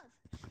 He's up.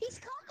 He's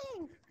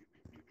coming.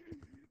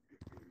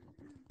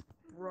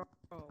 Bro.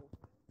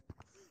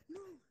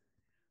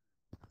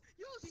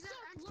 You suck,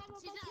 lava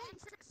monkey.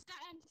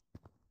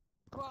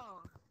 Bro.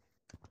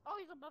 Oh,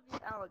 he's above you.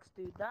 Alex,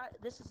 dude,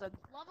 this is a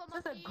Lava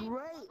this is monkey. a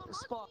great Lava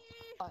spot.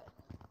 monkey.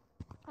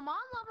 Come on,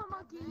 lava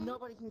monkey.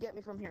 Nobody can get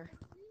me from here.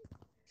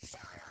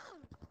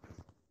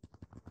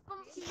 Lava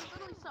monkey, you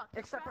literally suck.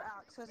 Except for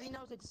Alex, because he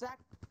knows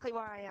exactly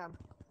where I am.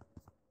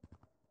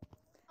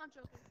 I'm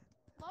joking.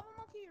 Lava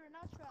monkey, you're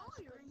not trash. Oh,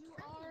 you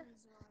are.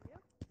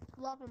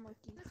 Lava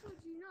monkey. This is what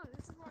you know.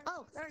 This is why.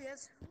 Oh, there he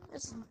is.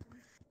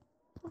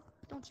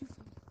 Don't you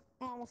fall.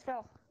 Oh, I almost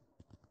fell.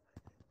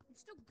 You're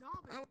still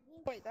garbage. Oh,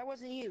 wait, that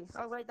wasn't you.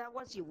 Oh, wait, that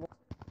was you.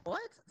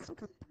 What? I'm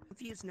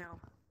confused now.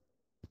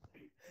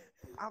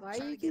 Why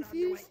are you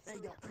confused? There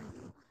you go.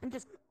 I'm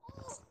just...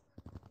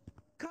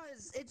 Because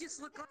does. It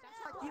just looked like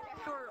you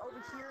were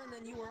over here and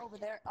then you were over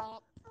there.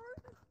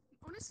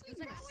 Honestly, It's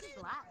like a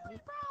slap,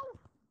 dude.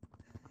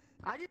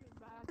 I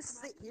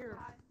just sit here.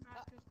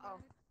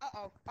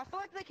 Uh-oh. I feel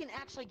like they can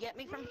actually get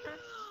me from here.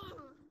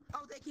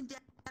 Oh, they can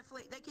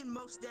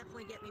most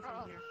definitely get me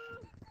from here.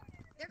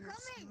 They're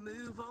Let's coming.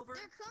 move over.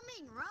 They're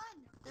coming. Run.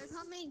 They're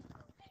coming.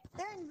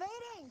 They're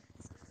invading.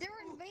 They're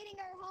invading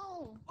our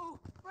home. Oh,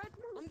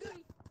 I'm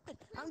good.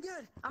 I'm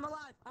good. I'm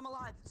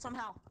alive.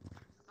 Somehow.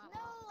 No,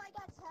 I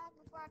got tagged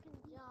before I can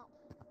jump.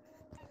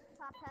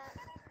 Top hat.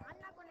 I'm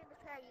not going to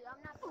betray you.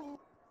 I'm not going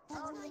to.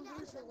 Oh, my God.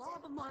 There's a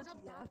lava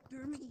monkey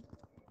after me.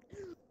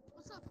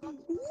 What's up, Run!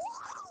 What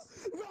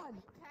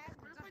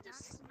if I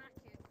just smack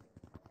it?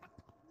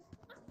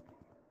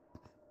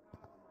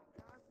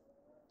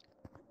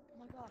 Oh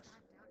my gosh.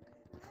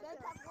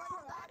 That's one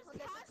shot for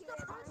the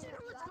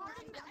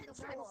security. That is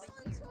a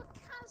legend.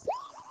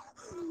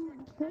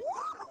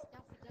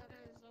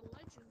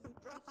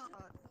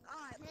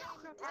 Alright,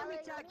 let me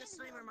tag the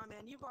streamer, my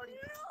man. You've already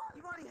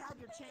had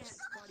your chance,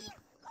 buddy.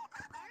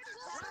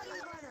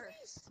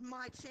 It's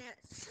my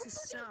chance to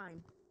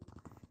shine.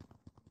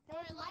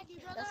 Hey, Lucky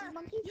brother,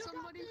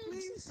 somebody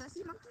please.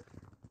 Sassy monkey?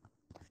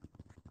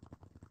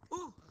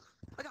 Ooh,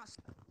 I got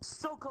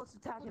so close to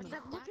tagging me.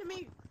 Look at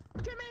me.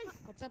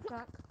 What's up,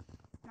 Doc?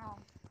 No.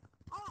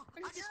 Oh, I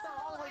just fell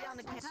all the way down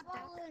the canyon.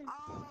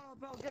 Oh,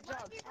 bro, good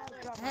job.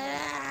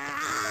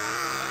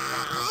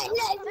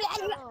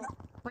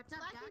 What's up,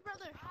 Lucky Doc?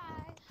 brother.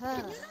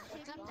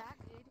 What's up, Doc?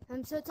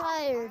 I'm so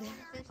tired.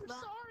 I'm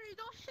sorry,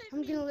 don't hit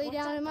I'm me. gonna lay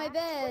down in my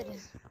bed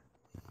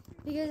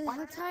because of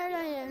how tired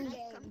I am.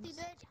 Comfy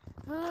bitch.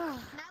 Ah.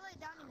 Can I lay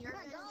down in your bed?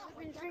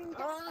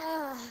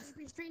 Ah.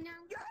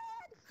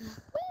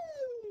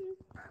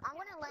 I'm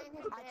gonna lay in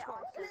his bed.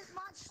 This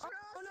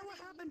monstrosity. Oh no, what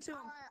happened to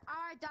him?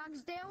 Alright, Doc,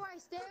 stay away.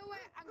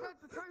 I'm going to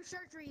perform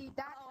surgery,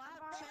 Doc. Oh, I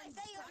have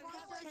 10%.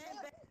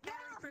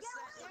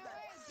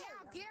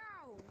 Get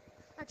out!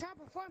 I'm trying to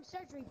perform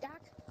surgery,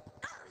 Doc.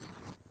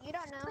 You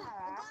don't know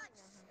how.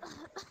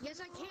 Yes,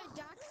 I can,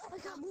 Doc.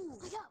 Move.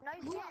 No,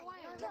 you can't. Move You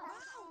away. don't know.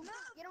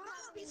 You don't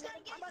have. He's gonna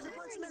get I'm about to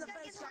punch him in the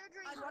face.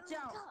 Guys, watch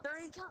out.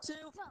 3,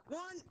 2,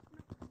 1.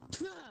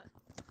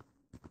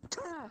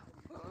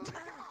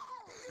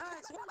 Alright,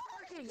 it's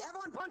working.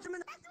 Everyone punch him in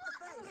the face.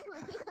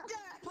 Yeah,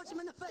 punch him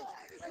in the face.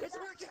 It's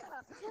working.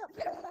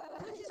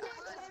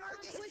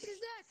 Push his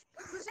neck.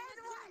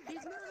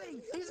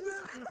 He's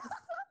moving.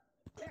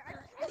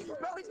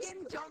 Bro, he's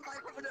getting jumped by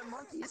over the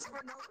monkeys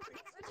for no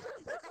reason.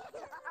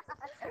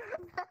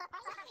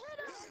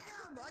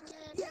 I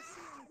can't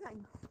see anything.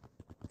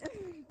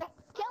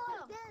 Kill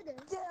him.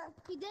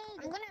 He did.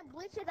 I'm gonna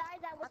bleach his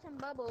eyes out with some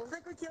bubbles. I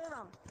think we killed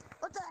him.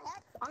 What the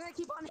heck? I'm gonna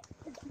keep on.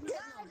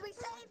 Guys, we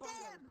saved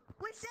him.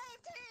 We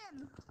saved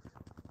him.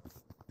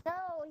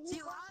 No, Is he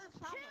alive?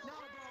 No,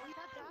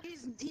 bro.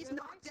 He's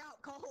knocked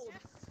out cold.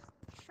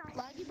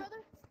 Laggy,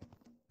 brother?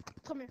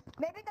 Come here.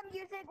 Maybe the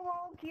music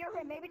will cure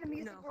him. Maybe the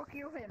music will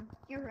cure him.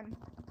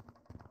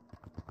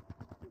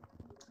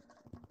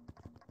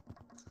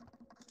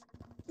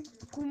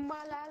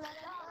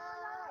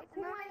 It's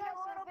moving a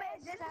little bit.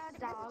 This is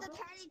the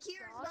tiny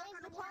cure. It's not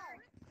gonna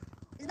work.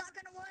 It's not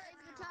gonna work.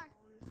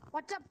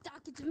 What's up,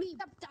 Doc? It's me.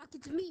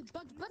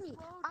 Bugs Bunny.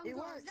 It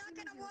works. It's not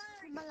gonna work.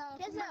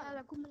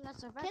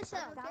 Kiss him.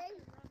 Okay?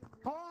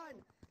 Hold on.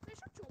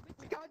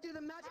 We gotta do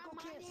the magical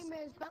My kiss. name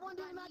is Everyone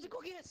do the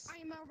magical kiss.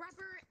 I'm a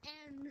rapper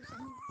and I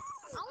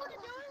wanna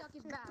do it. Doc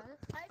is bad.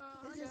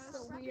 This is so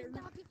weird.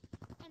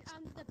 And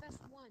I'm the best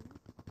one.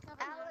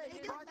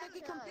 Alex, Bro, I think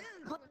he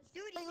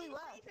completely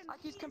left.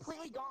 Like he's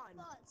completely gone.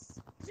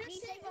 Can you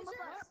save him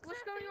with us?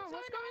 What's going on?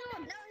 What's going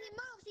on? No,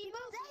 he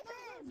moves.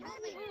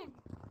 Save him.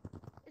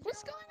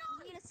 What's going on?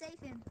 We need to save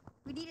him.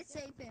 We need to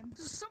save him.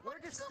 Does someone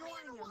We're fill me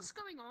in destroying on him. what's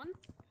going on?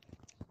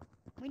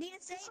 We need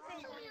to save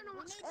him. Oh, you know We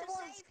what's need to going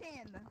on? save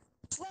him.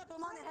 Slap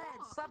him on the head.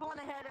 Slap him on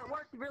the head. It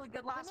worked really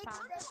good last time.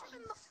 Punch him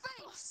in the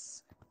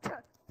face!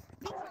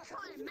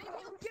 Maybe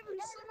I'll give him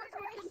so much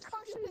of a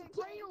concussion his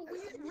brain will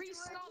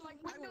restart like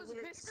Windows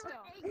Vista.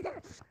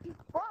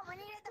 What? We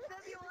need a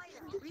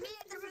defibrillator. We need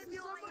a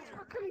defibrillator.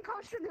 A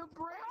concussion, his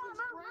brain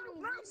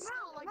will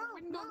restart like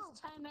Windows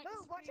 10 XP.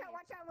 Move. Watch out.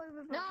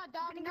 Move. No,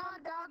 dog. I'm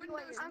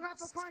gonna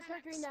perform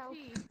surgery now.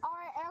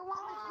 Alright,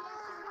 everyone,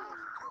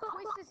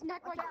 twist his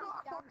neck like this,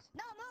 dog.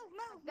 No, move.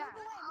 Move That.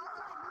 away.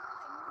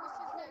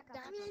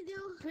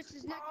 Twist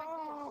his neck like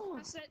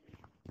this. That's it.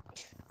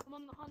 I'm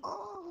on the hunt.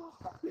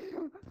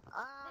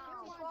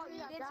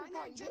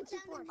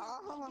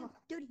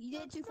 Dude, you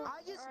did too far.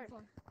 I just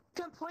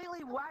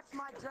completely whacked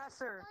my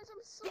dresser. Guys,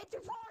 I'm so... Did too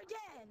far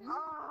again.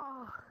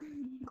 Oh.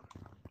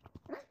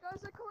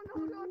 Guys, I can't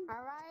hold on.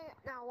 Alright,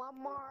 now one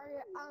more,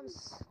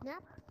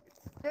 snap.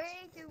 3,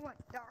 2, 1.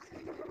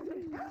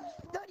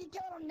 Dude, you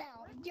killed him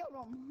now. You killed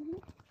him.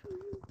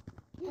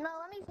 No,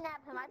 let me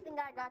snap him. I think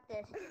I got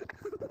this.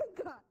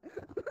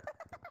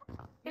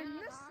 Guys,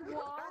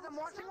 I'm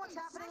watching what's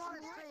happening on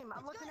the stream.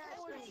 I'm looking at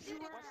it.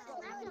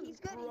 He's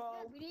good.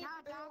 Bro. We need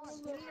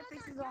to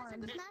fix his arm.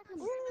 Okay, I'm tapping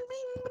his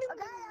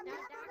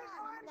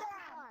arm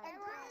down.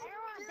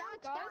 Everyone, dog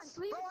guys.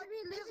 Leave it to me.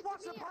 Leave it to me. Just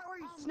watch the part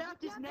where he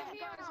snapped his neck.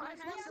 I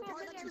Watch the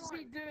part that you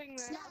be doing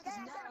this. snapped his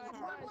neck.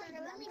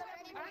 Let me try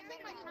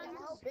to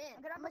help in.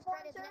 I'm gonna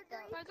spread his neck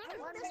out.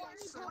 1,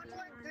 2,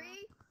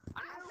 3.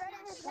 I'm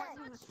spreading his neck.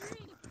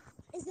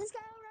 Is this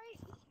guy alright?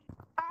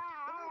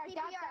 Alright,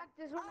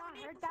 this will not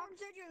hurt. Perform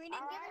surgery. We need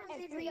to give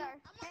him CPR.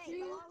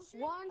 Hey,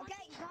 2, 1.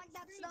 okay, he's like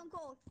that stone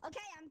cold.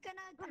 Okay, I'm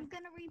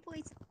gonna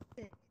replace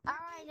it.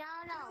 Alright,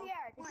 no.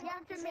 You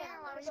have to me.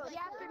 You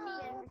have to me.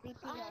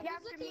 You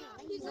have to me.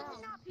 He's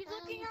looking up. He's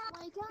looking up.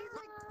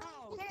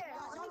 Oh,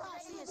 y'all gotta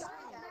see his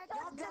screen.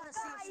 Y'all gotta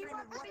see his screen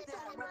and what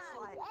that looks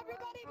like.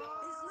 Everybody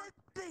He's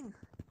living.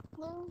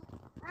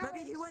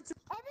 Maybe he went to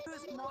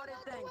his modded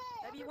thing.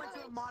 Maybe he went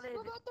to a modded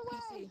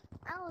PC.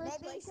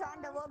 Maybe he's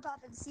trying to look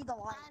up and see the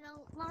light. I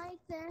don't like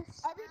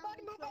this.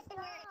 Everybody move up the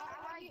way.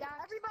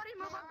 Everybody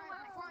move up the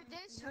way for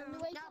this.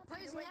 Now put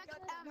his neck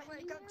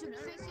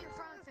face in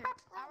front of him.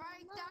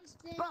 Alright, Dax.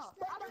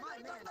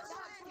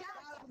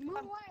 Move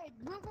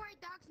away,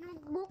 Dax.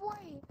 Move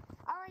away.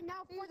 Alright,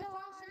 now for the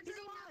phone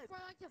surgery.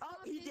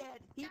 Oh, he dead.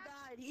 He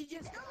died. He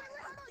just died.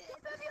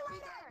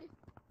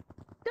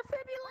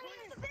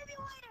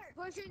 Defibrillator.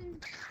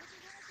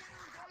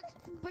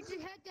 Put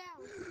your head down.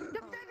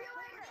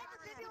 Defibrillator.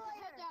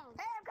 Head down.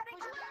 Hey, I'm gonna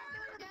come down to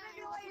the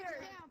defibrillator.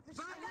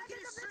 Fine, look at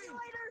his stream.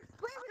 Wait,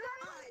 we got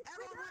Alright,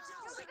 everyone watch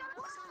out.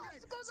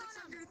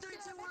 600, 3,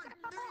 2, 1.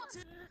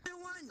 3, 2,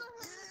 1.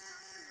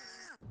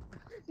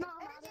 No.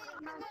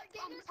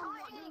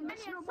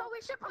 So we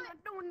should put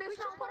doing this. We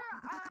should put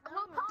our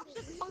little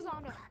popsicles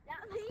on it.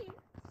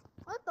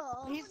 What the?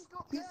 Are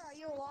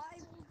you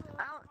alive?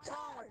 What's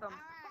wrong with him?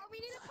 We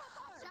need to put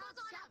popsicles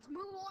on it.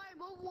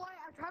 Move away.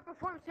 I'm trying to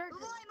perform surgery.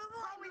 Move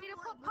away. We need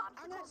to put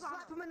I'm gonna popsicles on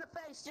slap him in the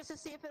face just to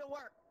see if it'll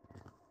work.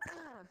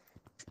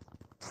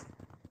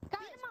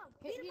 Beat him up.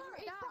 It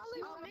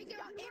probably will make it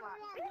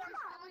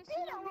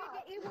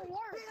even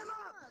worse.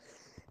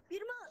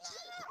 Even worse.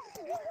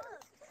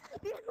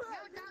 Beat him up.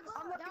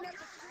 I'm looking at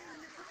the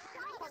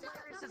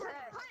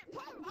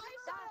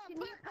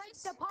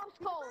the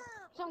popsicle.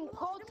 Some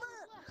cold,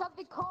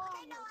 something cold.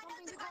 I know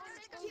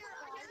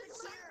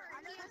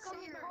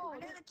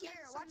the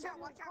cure. Watch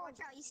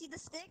out. You see the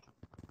stick?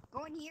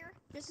 Go in here.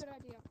 Just good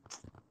idea.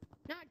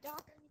 No,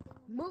 Doc.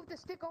 Move the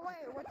stick away.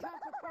 We're trying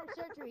to perform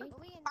surgery.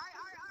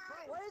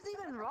 Alright. What is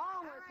even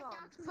wrong with him?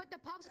 Doc, put the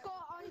popsicle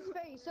on his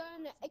face so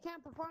it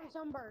can't perform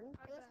sunburn.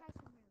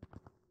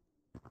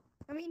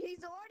 I mean,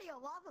 he's already a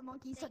lava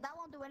monkey, so that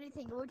won't do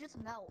anything. It will just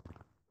melt.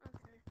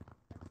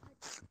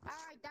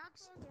 Alright, Doc.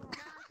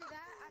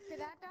 After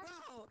that, Doc.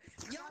 Bro,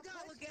 y'all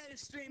gotta look at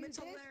his stream. It's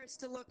hilarious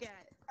to look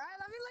at. Alright,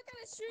 let me look at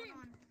his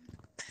stream.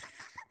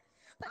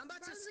 I'm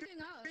about to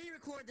screen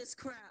record this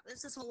crap.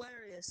 This is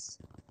hilarious.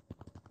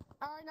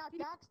 Alright, now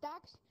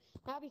Dax.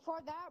 Now before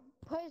that,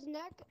 put his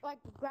neck, like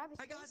grab his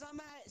Hi guys, I'm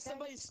at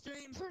somebody's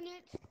stream. turn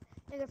it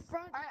in the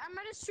front. Alright, I'm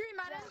at a stream,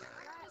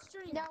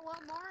 Now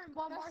one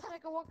more so I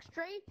can walk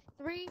straight.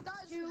 3,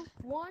 2,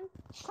 1.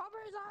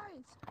 Cover his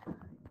eyes.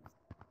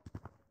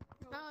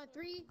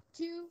 3,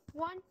 2,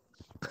 1.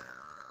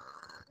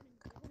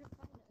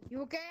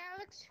 You okay,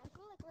 Alex? I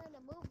feel like we're in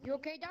a movie. You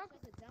okay, Doc?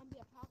 Like a zombie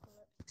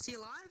apocalypse. Is he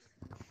alive?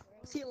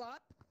 Is he alive?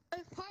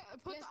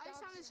 Put the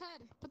ice on his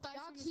head.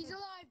 Doc, he's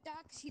alive,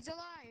 Doc. He's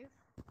alive.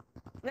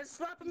 Let's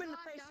slap him in the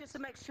face just to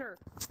make sure.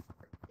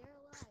 They're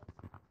alive.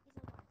 He's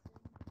alive.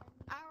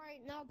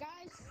 Alright, now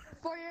guys,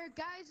 for your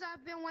guys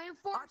I've been waiting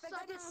for. I think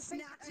I just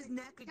snapped his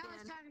neck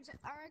again.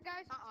 Alright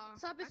guys,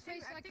 slap his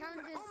face like how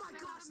it is. Oh my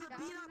gosh, the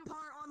beat up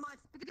part on my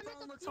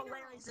phone looks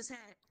hilarious as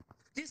heck.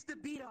 Just the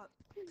beat up.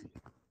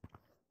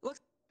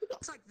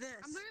 Looks like this.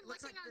 I'm literally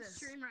looks looking like on this.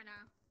 stream right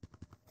now.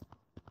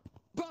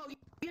 Bro,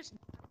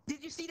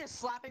 did you see the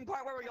slapping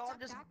part where we all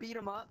just beat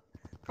him up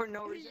for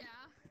no reason? Yeah.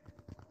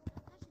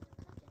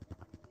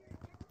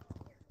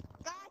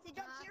 Guys, did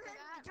y'all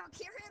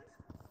hear him?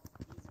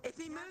 If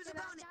he moves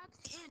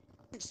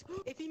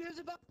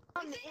about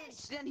an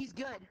inch, then he's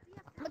good.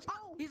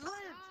 Oh, He's lived.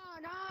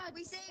 No,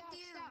 we saved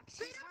you.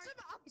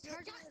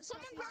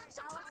 Someone grab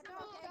some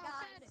popsicle.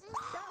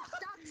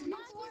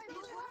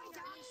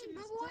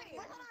 Move away.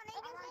 I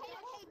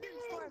need to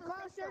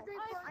grab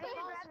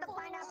the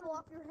pineapple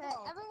off your head.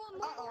 Everyone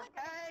move away.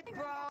 Hey,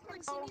 bro.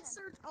 She needs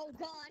search. Oh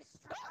god.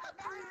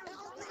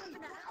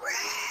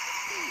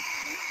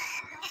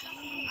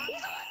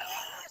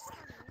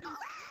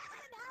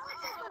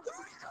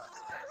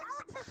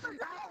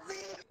 Help me!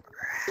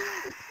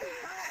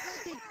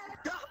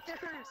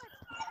 Doctors!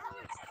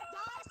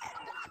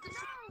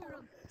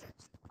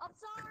 I'm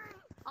sorry.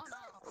 Oh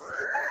no.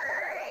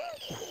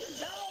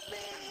 Help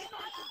me!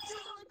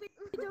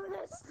 Do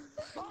this.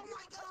 Oh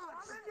my god!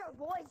 Remove your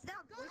voice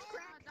now. Voice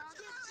crack.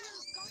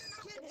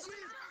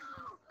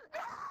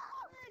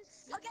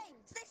 Okay,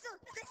 stay still.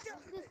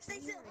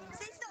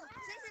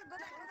 Go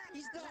back.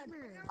 He's done.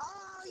 Oh,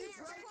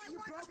 you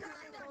broke your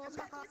ankle.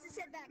 Twist his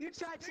head back. You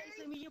tried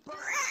chasing me, you broke.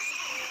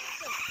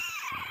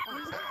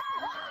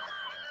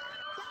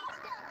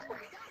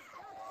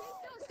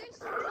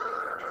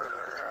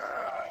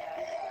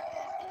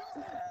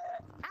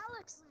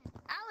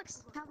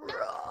 Alex,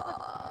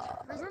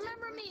 remember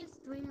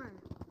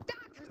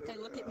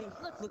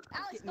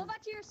Alex, go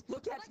back to your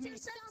Look go at back to me. your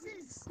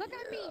senses. Look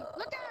at me.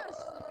 Look at us.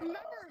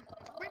 Remember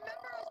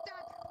us,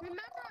 Dad.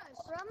 Remember us.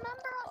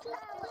 Remember us,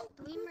 Alex.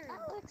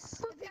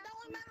 Alex. If you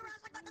don't remember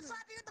us, I'm gonna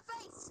slap you in the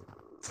face.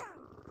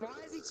 Why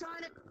is he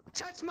trying to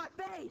touch my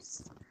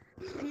face?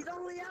 He's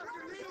only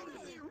after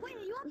me. Wait,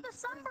 you have the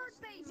sunburn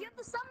face. You have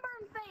the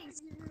sunburn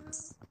face.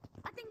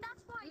 I think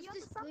that's why you have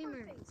the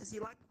sunburn face. Does he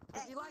like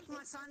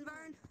my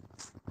sunburn?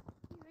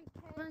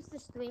 Where's the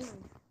streamer?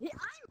 Yeah,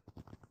 I'm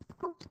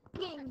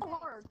fucking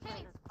hard.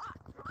 Hey,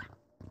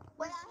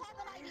 wait, I have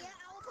an idea.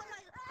 I will put my.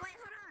 Wait,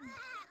 hold on.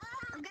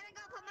 I'm gonna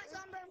go put my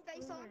sunburn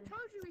face on. I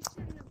told you we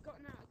shouldn't have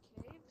gotten out of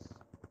caves.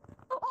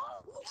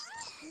 Oh!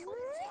 He was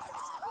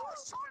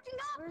charging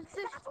up.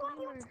 That's why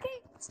he was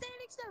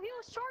standing still. He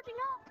was charging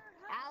up.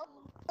 Out.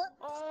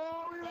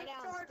 Oh, Stay he's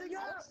down. charging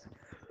up.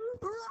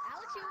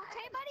 Alex, you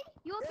okay, buddy?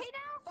 You okay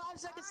now? 5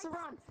 seconds to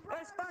run.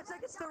 There's 5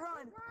 seconds to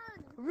run.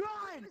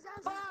 Run.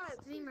 5,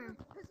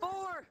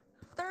 4,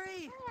 3,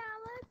 Hey,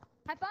 Alex.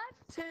 High five.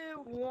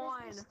 2,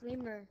 1.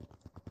 Streamer.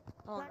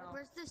 Oh no.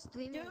 Where's the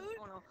streamer? Dude.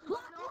 Oh no.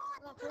 Run!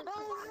 Oh no.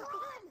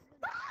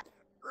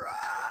 Run!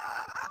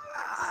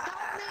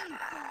 Help me!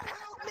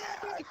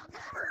 Help me!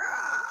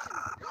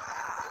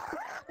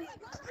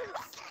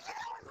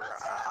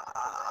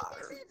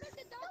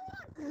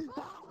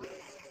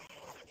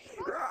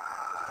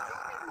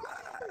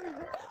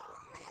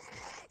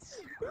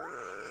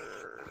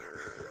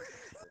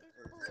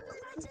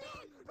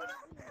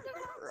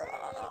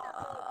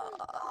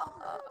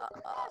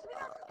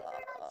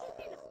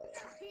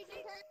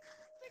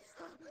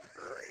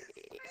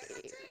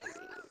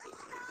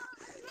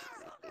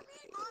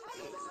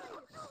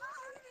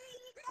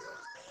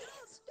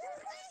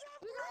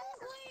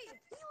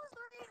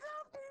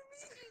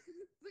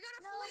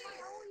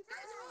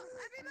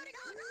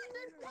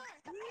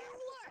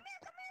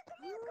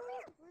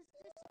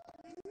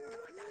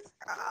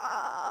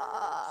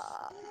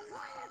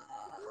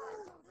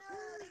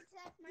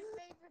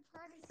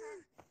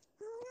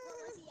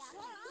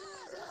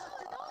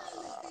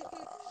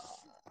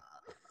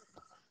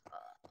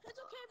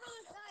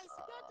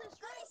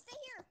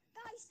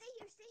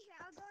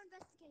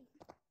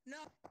 No,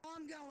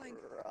 I'm going.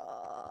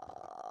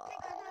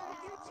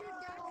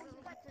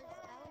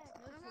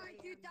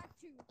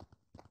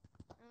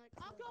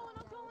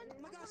 I'm going. Oh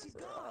my gosh, he's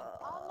gone.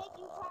 I'll make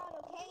you proud,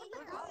 okay?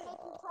 I'll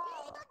make you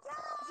proud.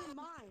 He's in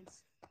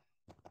mines.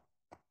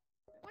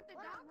 What the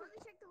Hold dog? on, let me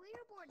check the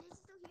leaderboard. Is he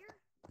still here?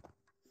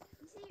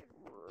 He's here.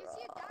 Is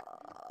he a dog?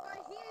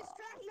 He is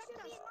trying to He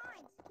should affect be us. in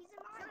mines. He's in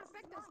mines. Trying to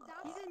affect us,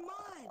 dog. He's in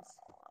mines.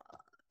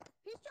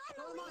 He's trying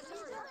to Oh my leave God.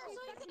 each other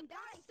so he can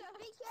die.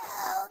 Be careful.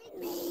 Help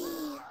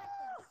me.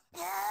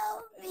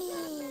 Help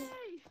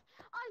me.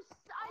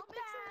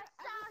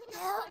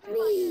 Help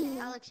me.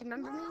 Alex, you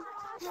remember me?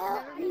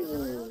 Help me.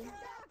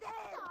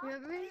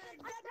 Remember me?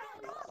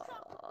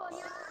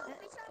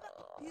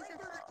 He's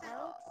infected.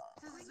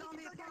 This is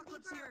zombie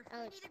apocalypse here.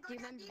 Alex, do you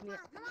remember me? We're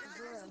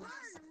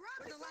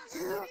the last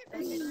Help 3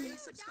 me.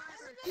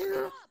 subscribers.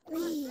 Help We're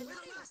me. the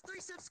last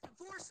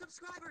 4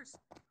 subscribers.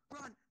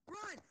 Run,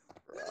 run.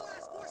 We're the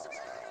last 4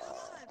 subscribers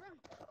alive.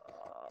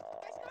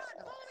 Guys, come on,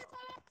 follow me.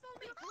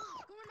 Go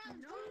on,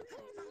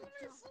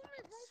 mountains.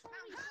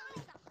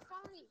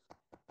 Follow me.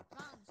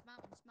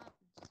 Mountains.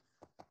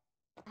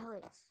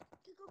 Alex.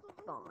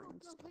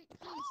 Bonds. No, wait,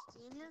 please.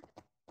 You in here?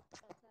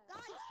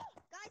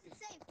 Guys, it's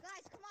safe.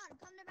 Guys, come on.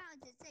 Come to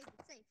mountains. It's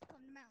safe. Come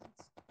to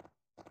mountains.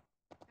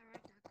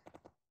 Alright, Doc.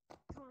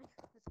 Come on,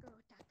 let's go,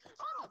 Doc.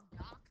 Oh,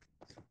 Doc.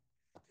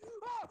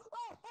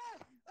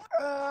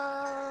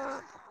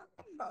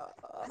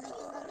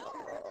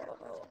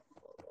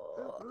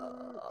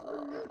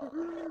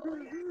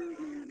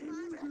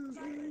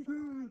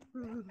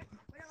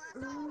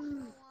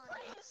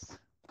 Please.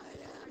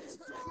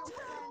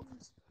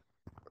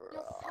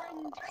 Your friend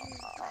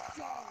is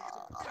dead.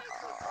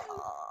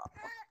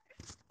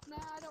 Nah,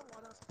 I don't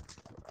wanna.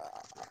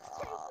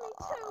 Take me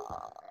too.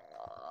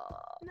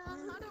 Nah,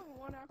 I don't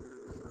wanna.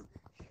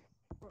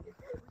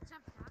 What's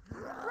up, Doc?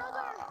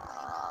 Brother!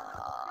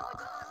 No,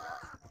 it's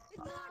not. It's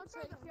not, I'll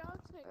take you.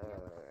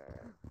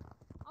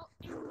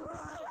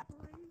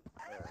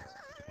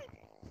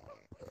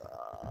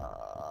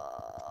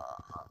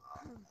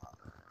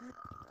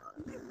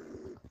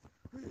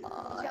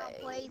 Shall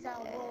praise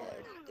our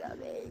Lord.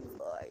 Coming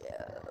for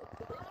you.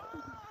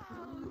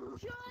 Oh,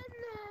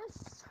 goodness.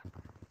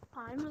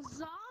 I'm a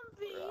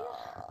zombie.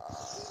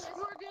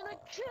 We're gonna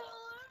kill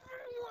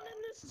everyone in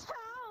this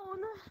town.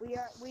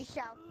 We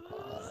shall.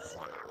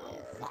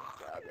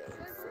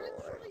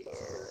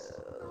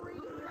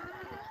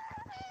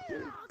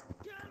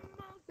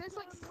 There's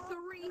like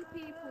 3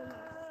 people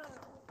now.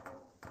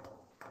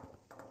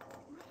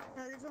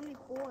 No, there's only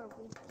 4.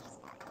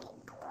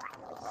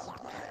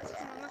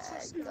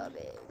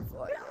 Coming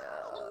for you.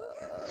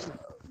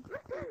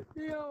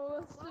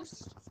 Yo, that's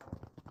just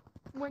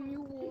when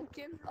you walk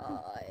in.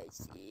 I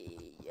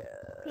see you.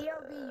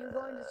 POV, you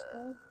going to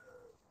school?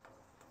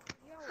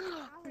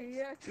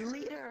 Yeah,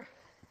 Leader.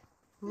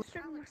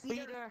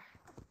 Leader.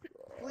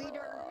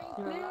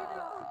 Leader.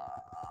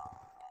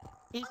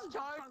 He's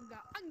charged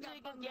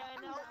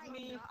again, help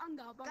me.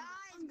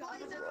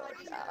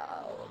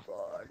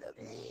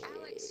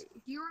 Alex,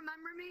 do you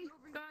remember me?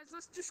 Guys,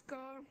 let's just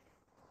go.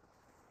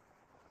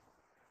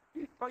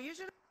 Bro, you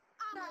should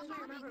I'm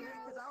actually remember me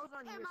because I was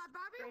on your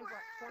stream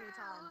like 20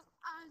 times.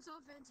 I'm so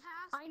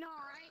fantastic. I know,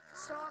 right?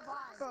 So have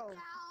I. Bro.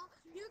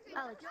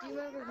 Alex, do you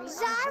remember me?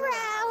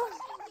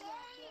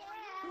 Zaro!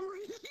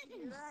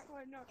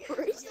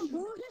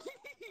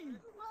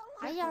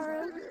 Hi,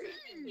 Yaro.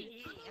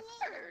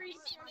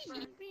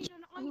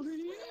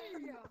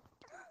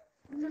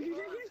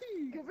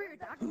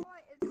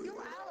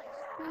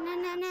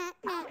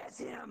 That's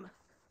him.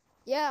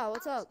 Yeah,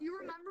 what's up? You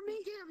remember me?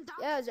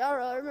 Yeah,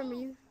 Zaro, I remember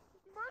you.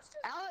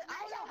 I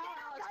don't know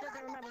how Alex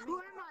doesn't remember me. Who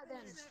am I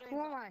then? Who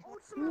am I?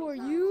 Who are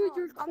you?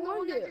 You're I'm the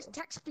one that Quando. just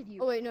texted you.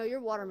 Oh wait, no, you're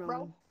Watermelon.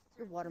 Bro.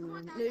 You're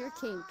Watermelon. No, you're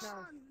Kinks.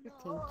 You're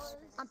Kinks.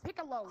 I'm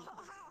Piccolo.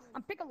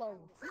 I'm Piccolo.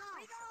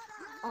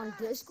 On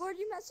Discord,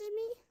 you messaged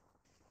me?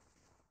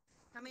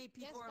 How many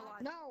people are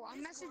alive? No, I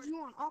messaged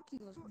you on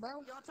Oculus, bro.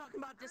 Y'all talking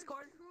about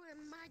Discord?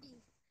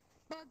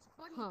 Bugs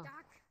Bunny, Huh.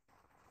 Doc.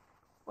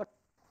 What?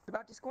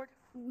 About Discord?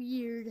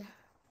 Weird.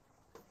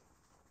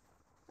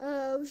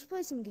 We should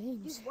play some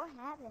games. Dude, what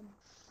happened?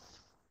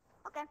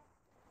 Okay.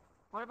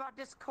 What about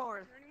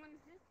Discord?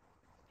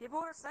 People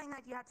are saying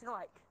that you have to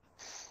like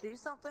do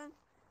something.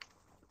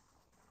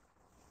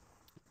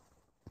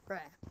 Bruh.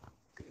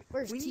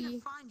 Where's We need T?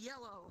 to find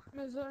yellow.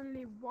 There's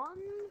only one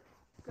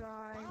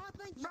guy.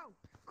 Bro,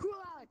 cool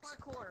Alex.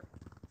 Parkour.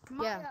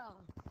 Yeah.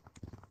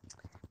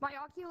 My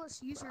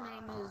Oculus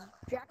username is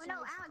Jackson. No,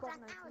 Alex,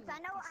 I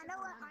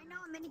know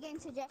a minigame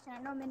suggestion.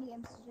 I know a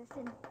minigame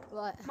suggestion.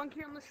 What?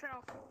 Monkey on the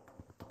shelf.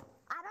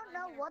 I don't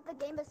know what the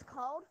game is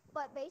called,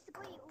 but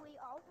basically we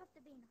all have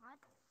to be in hot.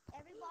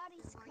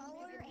 Everybody's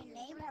color and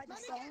name are the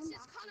same,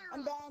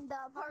 and then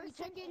the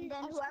person, and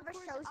then whoever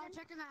shows it,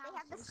 they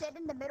have to sit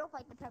in the middle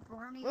like the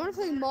pepperoni. I wanna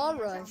play Mall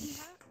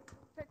Rush.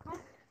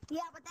 Yeah,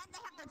 but then they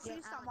have to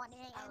choose someone,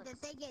 and if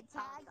they get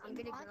tagged, I'm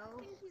gonna hot,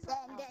 go.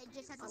 then they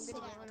just have to sit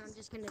And out. I'm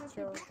just gonna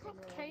chill.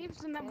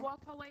 Caves and then walk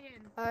our way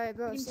in. Alright,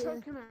 bro. You See can ya.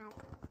 choke him out.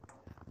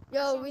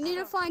 Yo, we need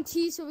to find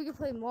T so we can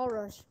play Mall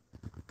Rush.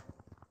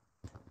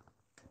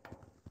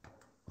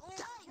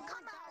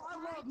 I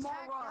love Mall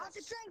Rush.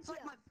 It's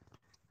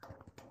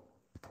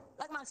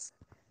like my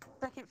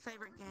second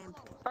favorite game.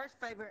 First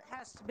favorite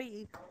has to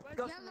be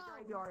Ghost in the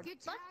Graveyard.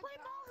 Let's play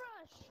Mall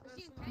Rush.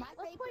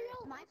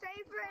 My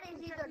favorite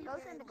is either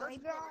Ghost in the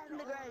Graveyard In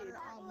the grave.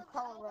 or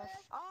Call Rush.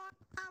 Oh,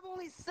 I have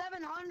only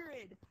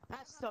 700.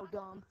 That's so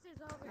dumb.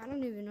 I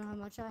don't even know how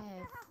much I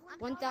have.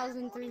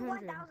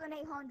 1,300.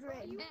 1,800.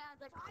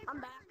 I'm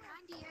back.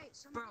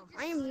 Bro,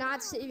 I am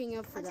not saving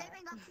up for I'm that.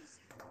 saving up these.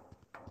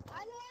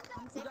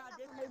 I'm you saving got up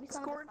for maybe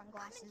some of Discord? the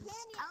sunglasses.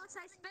 Alex,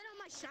 I spent all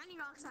my shiny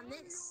rocks on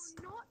this.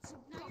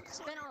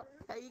 Spin up.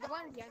 Hey, you got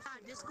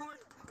Discord?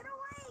 Get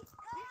away!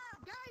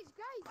 Guys.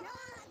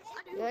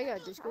 Yeah, I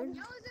got Discord.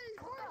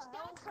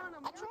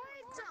 I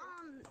tried to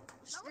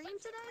stream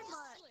today,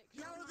 but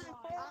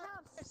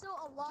There's still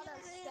a lot of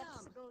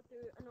steps to go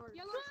through in order.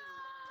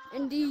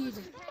 Indeed.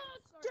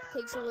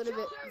 Takes a little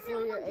bit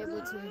before you're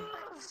able to.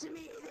 To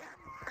me,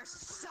 they're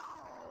so.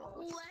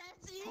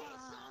 Let's eat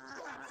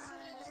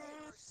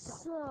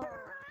So.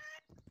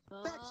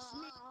 Guys,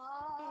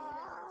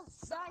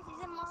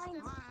 he's in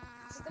mine.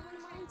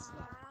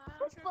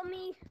 Push for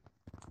me.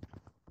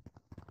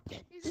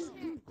 He's in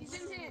here. He's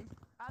in here.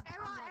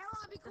 Ella,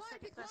 Be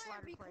quiet. I'm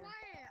trying to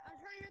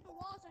hear the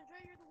walls.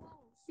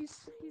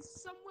 He's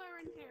somewhere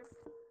in here.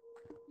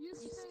 You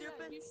stay stupid.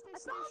 there. You stay I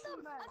found stationed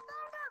him! there. I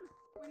found him!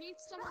 We need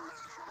someone to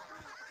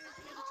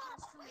check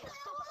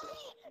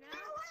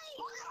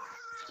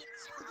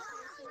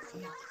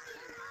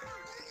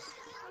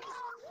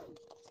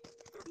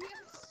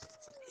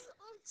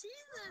Oh,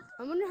 Jesus!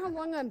 I wonder how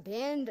long I'm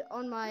banned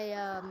on my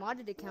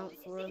modded account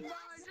for. Hurry!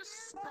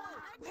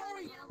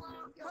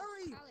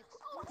 Hurry!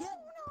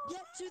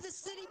 Get to the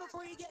city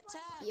before you get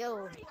tagged.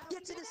 Yo,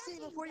 Get to the city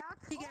before you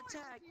get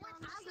tagged.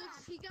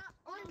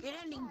 Get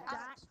ending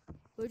that.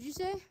 what'd you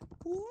say?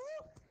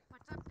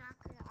 What's up, Doc?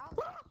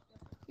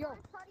 Yo, did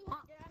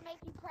I make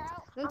you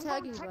proud? Don't I'm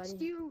tag gonna text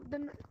anybody.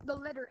 you the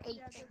letter H.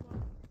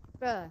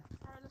 Bruh,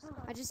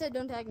 I just said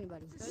don't tag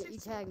anybody. But you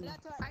tag me.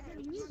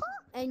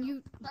 And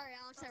you, Sorry,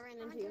 Alex, I ran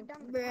into you.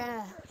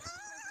 bruh.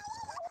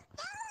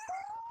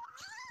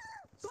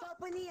 Stop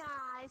in the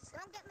eyes.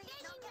 Don't get me.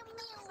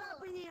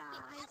 Stop in the eyes.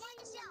 I'm on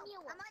the shelf.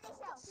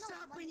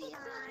 Stop in the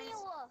eyes.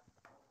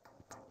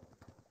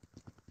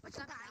 What's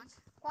up, guys?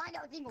 Find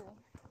out jingle.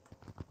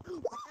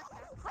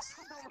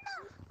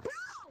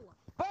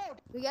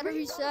 We gotta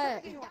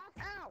reset. You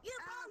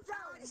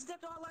I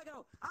stepped on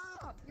Lego.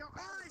 I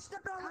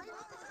stepped on Lego.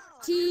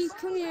 T,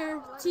 come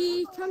here.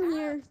 T, come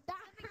here.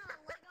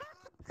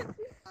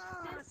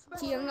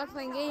 T, I'm not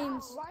playing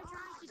games. Why are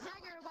you trying to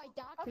tag everybody,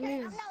 Doc? Come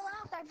here. I'm not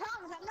last. I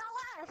promise. I'm not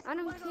last. I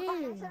don't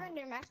care.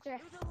 Surrender, master.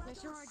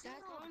 That's your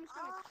Doc. Mom's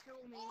gonna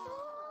kill me.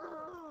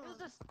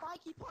 There's a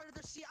spiky part of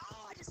the shit.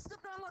 Oh, I just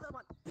stepped on another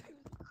one.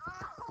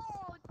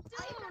 Oh,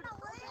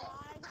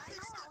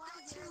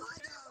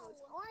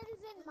 Orange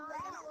is in mine.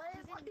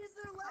 Why is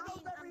there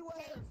Legos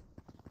everywhere?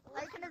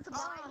 Like in his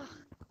mind.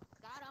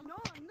 Got him. No,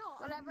 I'm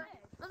not. Whatever.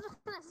 I'm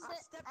just gonna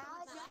sit.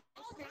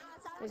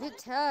 I get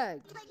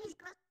tagged.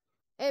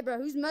 Hey, bro,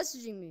 who's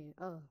messaging me?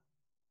 Oh.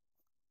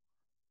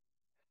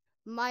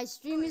 My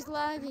stream is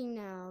lagging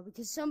now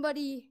because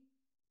somebody...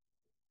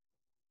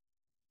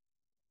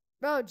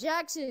 Bro,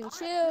 Jackson,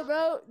 chill,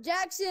 bro.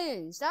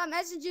 Jackson, stop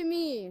messaging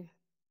me.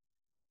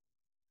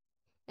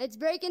 It's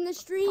breaking the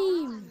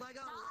stream.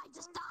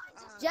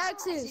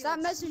 Jackson, stop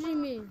messaging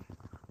me.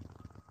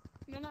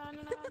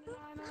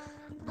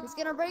 It's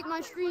gonna break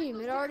my stream.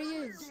 It already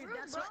is. Dude,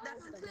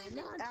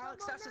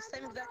 Alex, that's the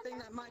same exact thing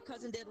that my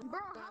cousin did when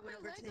I went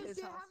over to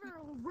his house.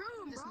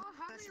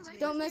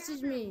 Don't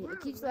message me.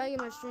 It keeps lagging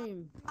my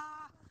stream.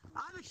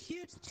 I have a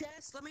huge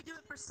chest. Let me do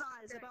it for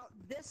size. About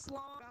this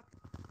long,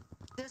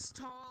 this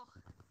tall.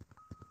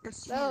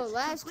 Bro,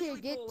 last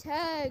kid, get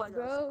tagged,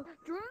 bro.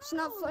 It's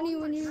not funny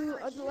when you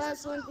are the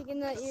last one thinking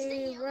that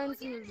you run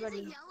from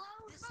everybody.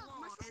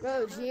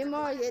 Bro,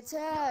 GMR, get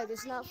tagged.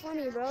 It's not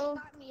funny, bro.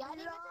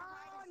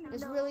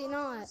 It's really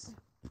not.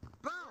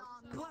 Bro,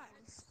 what?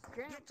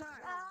 Get tired.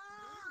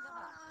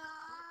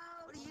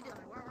 What are you doing?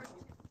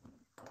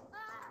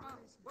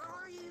 Where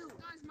are you?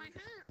 Guys, my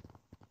hair.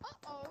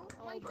 Uh-oh.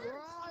 My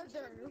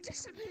brother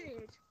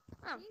disappeared.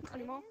 Oh,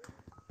 anymore.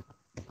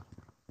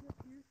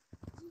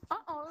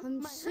 Uh-oh.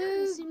 I'm My so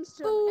hand seems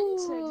to have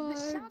entered the bored.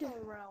 shadow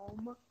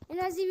realm. It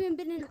hasn't even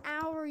been an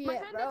hour My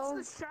yet, hand bro.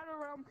 is the shadow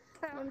realm.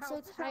 I'm so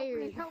Help me,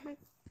 tired. help me.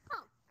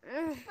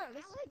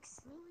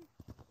 Alex,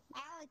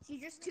 you're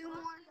just two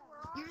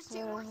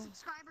more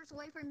subscribers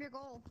away from your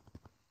goal.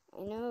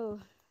 I know.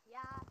 Yeah.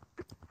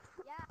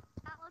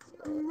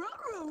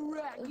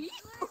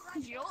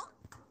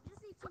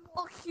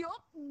 Let's do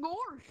it.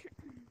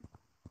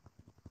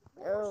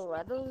 Bro,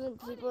 I don't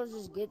think people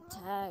just get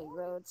tagged,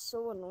 bro. It's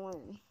so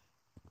annoying.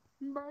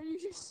 Bro, you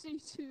just see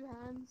two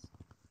hands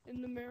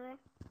in the mirror.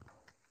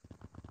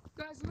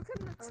 Guys, look at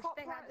the top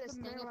They right have of this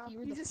the thing mirror. if you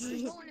were You the just first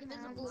see one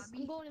invisible.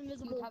 hands. Going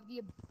invisible. You have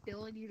the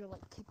ability to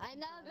like kick. I'm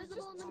not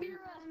visible in the mirror.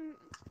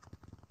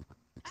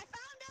 I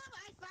found him!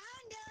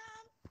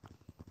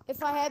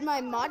 If I had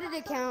my modded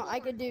account, I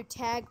could do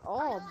tag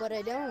all, but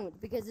I don't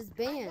because it's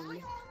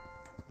banned.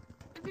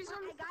 If he's on,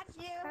 I got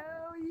you.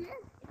 hell yeah.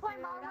 Play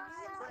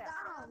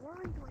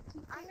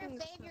I'm your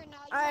savior now.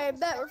 Alright,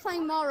 bet we're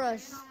playing Mall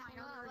Rush.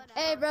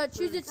 Hey, bro,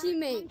 choose a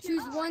teammate.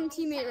 Choose one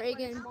teammate,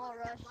 Reagan.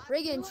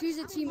 Reagan, choose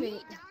a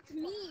teammate.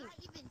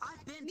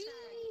 I've been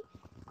tagged.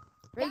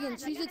 Reagan,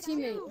 choose a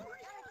teammate.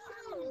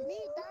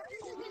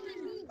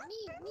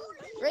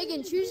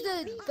 Reagan, choose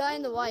the guy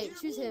in the white.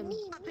 Choose him.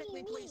 Pick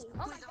me, please.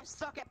 Please, I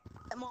suck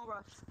at Mall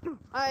Rush.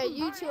 Alright,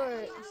 you two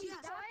are...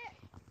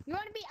 You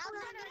want to be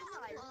outside or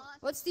inside?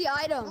 What's the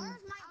item? Where's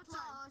my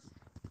applause?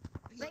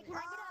 Wait, can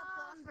I get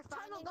applause for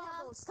finding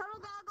goggles?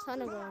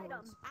 Ton of is an goggles.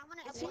 item. I want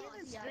to Is he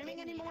even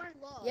streaming anymore?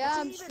 Yeah,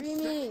 I'm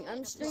streaming.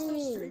 I'm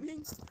streaming.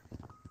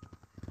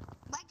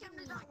 When can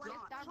we go?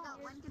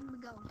 When can we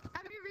go?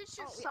 Have you reached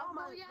your Oh sub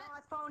my goal yet? god,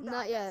 my phone died.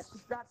 Not yet.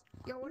 That's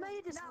you may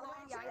have just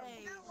lost a...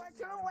 We're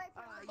too away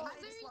from the you goal. may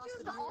have just lost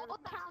Use a all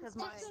viewer accounts because to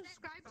my...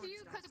 subscribe to you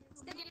because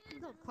the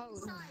game's a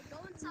code.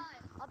 Go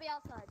inside. I'll be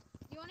outside.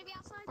 You want to be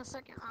outside? A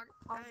second,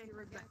 I'll Hey, be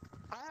right back.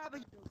 I have a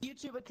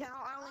YouTube account.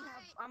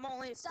 I'm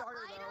only a starter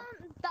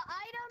though. The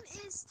item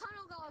is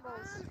tunnel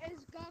goggles.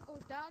 Is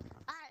goggles, Dad.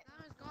 Alright,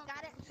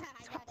 got it.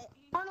 I got it.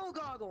 Tunnel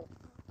goggles.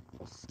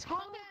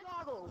 Tunnel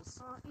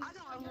goggles. I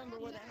don't remember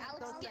where the heck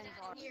those things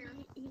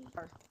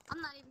are.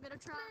 I'm not even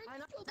gonna try. I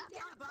know, but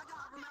I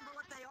don't remember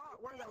what they are.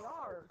 Where they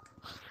are.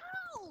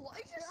 How?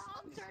 I just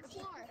on third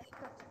floor.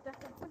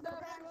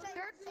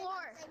 Third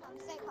floor. I'm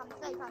safe. I'm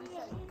safe.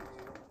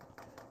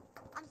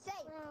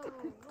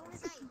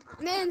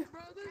 Man,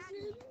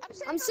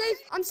 I'm safe.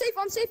 I'm safe.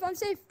 I'm safe. I'm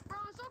safe. Bro,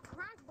 it's all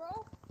cracked,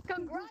 bro.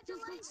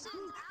 Congratulations,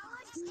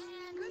 Alex,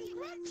 and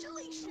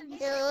congratulations.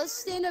 Here, let's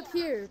stand up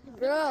here.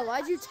 Bro,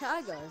 why'd you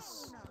tag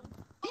us?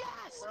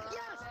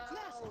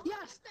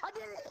 Yes! I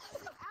did it!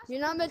 You're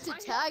not meant to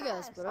tag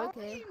us, but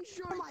okay.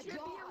 Oh my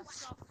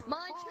gosh!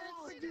 My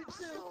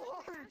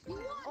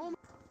Oh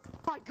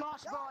my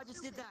gosh, bro, I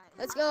just did that.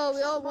 Let's go.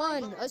 We all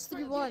won. Us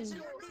 3 won. These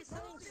things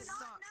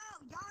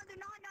Y'all do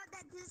not know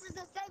that this is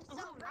a safe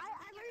zone. I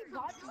already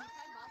got you.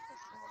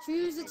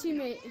 Choose a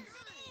teammate.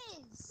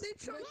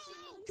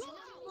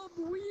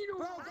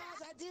 Bro, guys,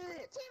 I did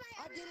it!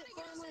 I did it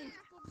finally!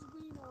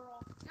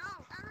 Yo,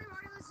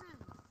 everybody listen.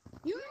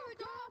 You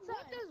don't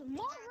want this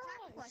more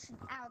rush.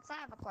 Alex, I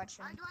have a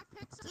question. Do I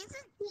pick some? Isn't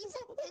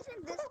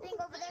this thing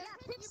over there?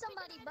 Pick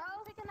somebody, bro.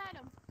 Pick an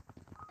item.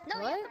 No,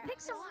 you What? have to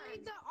pick someone.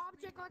 The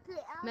object like they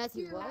ask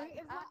Matthew, you. what?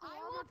 Like, if I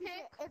will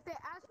pick. If they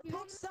ask you,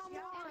 Pick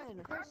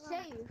someone! they're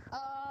safe.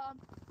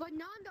 But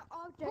not the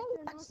object.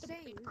 They're not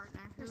safe.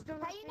 They're still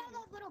not Hey, you know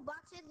safe. those little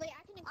boxes? Like,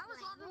 I can explain. I was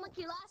laughing like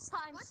you last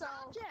time, What's so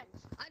the object?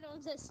 I don't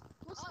exist.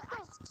 What's the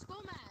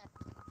Skull Mat.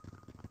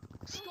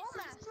 Jesus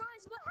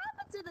Christ, what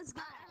happened to this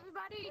guy?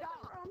 Everybody,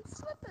 I'm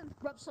slipping.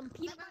 Rub some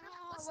peanut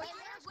butter.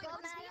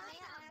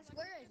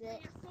 Where is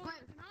it?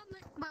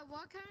 But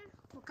what kind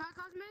of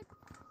cosmic?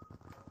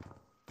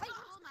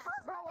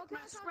 Bro, what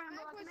kind of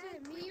cosmic was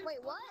it? Me?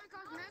 Wait, what?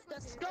 The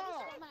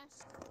skull.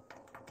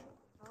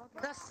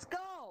 The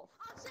skull.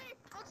 I'm safe.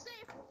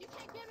 You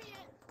can't get me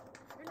it.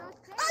 You're not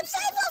safe. I'm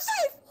safe. I'm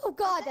safe. Oh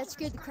God, that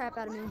scared the crap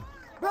out of me.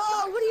 Bro,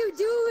 what are you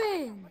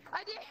doing?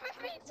 I did.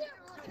 Me too.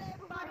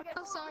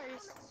 I'm sorry.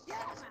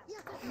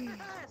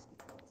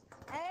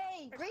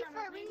 Hey, great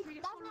for me.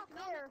 That's not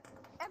fair.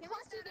 And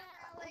plus, you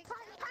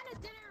kind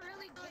of didn't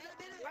really get it.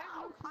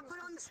 I put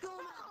on the skull.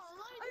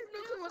 I have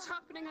no clue what's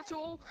happening at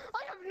all.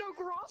 I have no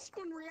grasp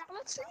on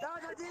reality. No,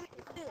 I did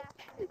it.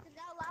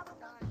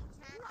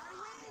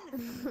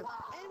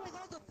 Anyways,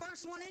 that was the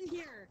first one in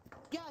here.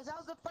 Guys, that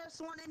was the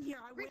first one in here.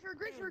 I went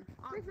Grayford.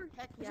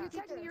 Heck If yeah. you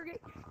text me, you're gay.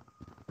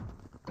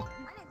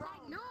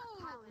 No.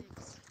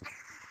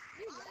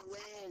 I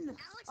win.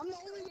 I'm the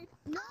only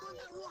one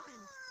that won.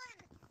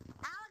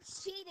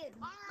 Alex cheated.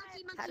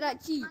 How did I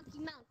cheat?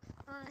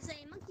 I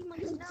say monkey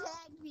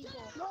tag people.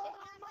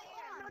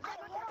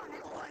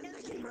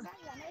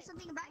 There's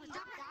something about you.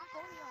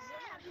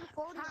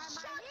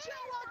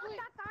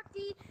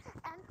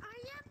 And I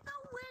am the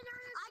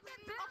winner.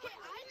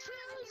 I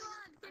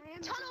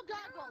choose tunnel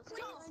goggles.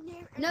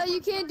 No,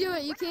 you can't do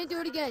it. You can't do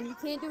it again. You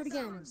can't do it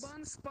again.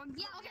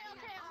 Yeah, okay.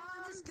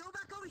 Just go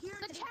back over here.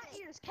 The cat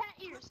ears.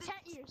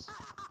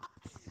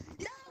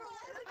 No,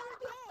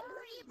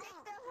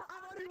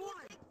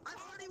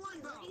 I've already won,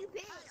 bro.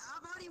 Hey,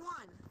 I've already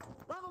won.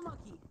 Lava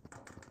monkey.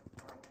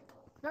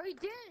 No, he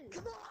didn't.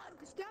 Come on.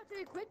 You still have to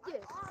equip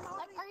it.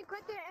 I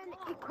equipped it and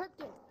equipped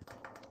it.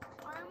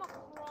 I'm a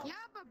pro. Yeah,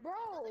 but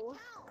bro.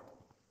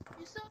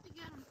 You still have to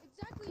get him.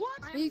 Exactly.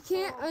 What? You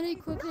can't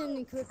unequip it and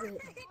equip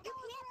it.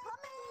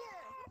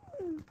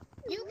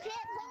 You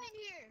can't come in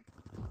here.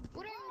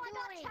 What are you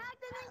doing? I got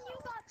tagged and then you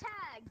got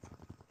tagged.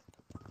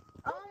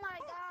 Oh my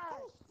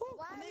gosh.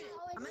 Why are you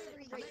always I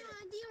made it.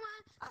 Do you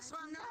want? I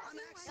swear I'm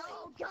actually.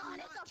 Oh God, I'm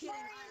it's not a kidding.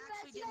 fairy I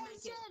actually didn't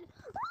make it. investigation.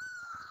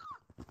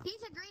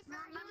 He's a great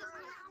friend.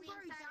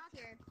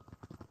 Here.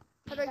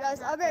 Alright,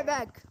 guys, I'll be right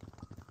back.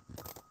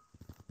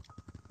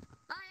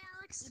 Bye,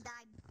 Alex. He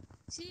died.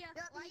 See ya.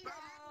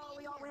 Oh,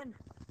 we all win.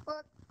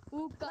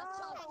 Ooga No,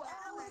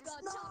 Alex,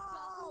 no.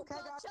 Okay,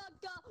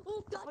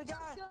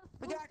 guys.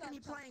 We got Kenny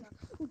playing.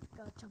 Where's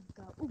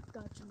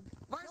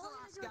the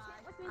last guy?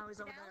 I was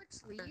over there.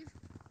 Alex, leave.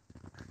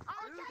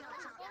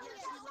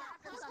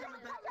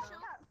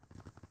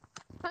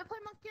 Can I play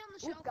monkey on the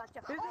show?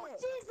 Oh,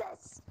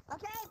 Jesus.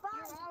 Okay,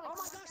 fine. Oh my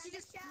gosh, he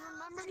just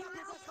remember he got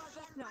possessed by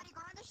Vecna. Everybody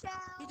go on the show.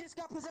 He just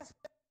got possessed.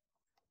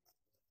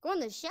 Go on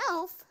the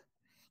shelf.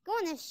 Go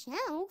on the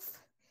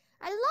shelf.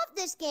 I love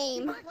this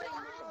game. Play monkey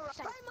on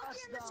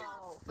the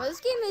shelf. Well, this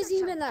game isn't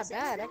even that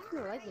bad. I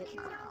kind of like it.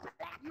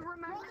 You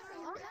remember?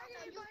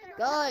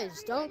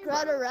 Guys, don't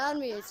crowd around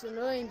me. It's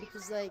annoying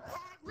because, like,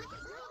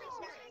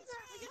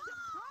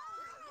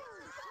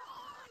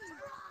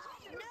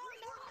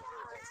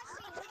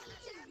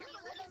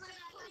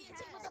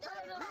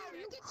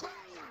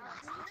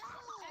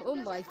 oh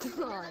my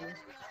God.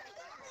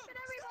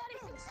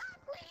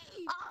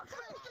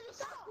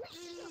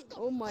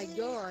 Oh my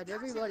God,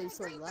 everybody's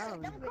so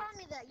loud. Don't call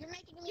me that. You're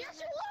making me. Yes,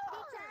 you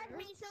are.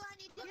 Me, so I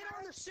need to. Get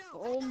on the show.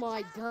 Oh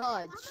my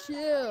God,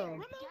 chill.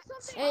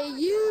 Hey,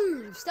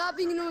 you, stop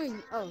being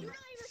annoying. Oh,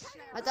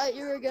 I thought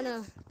you were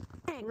gonna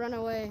run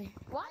away.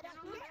 What?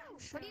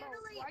 What do you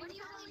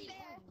delete?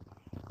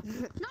 No,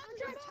 I'm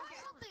trying to try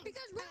something.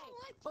 Because we don't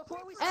like.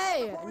 Before we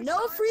Hey, before we no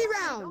start- free hey,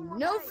 round. don't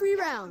No worry. free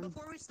Guys, round.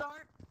 Before we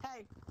start,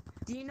 hey,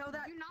 do you know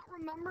that Do you not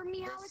remember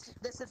me, Alex?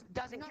 this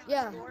doesn't count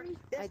Yeah, as floor?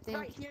 I This think.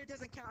 right here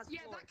doesn't count as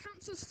Yeah, floor. that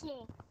counts as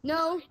floor.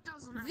 No, It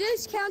doesn't.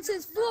 this counts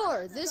as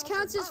floor. This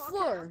counts as Oh, okay, I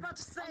was floor. about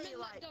to say, That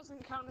like,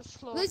 doesn't count as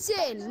floor.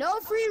 Listen, no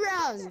free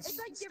rounds. It's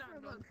like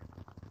different.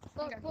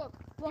 Look.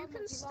 You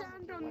can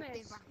stand on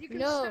this. You can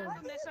No. stand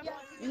on this.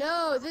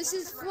 No, this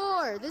is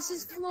floor. This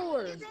is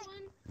floor.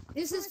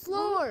 This is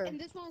floor. And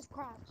this one's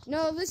crops.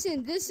 No,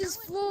 listen, this is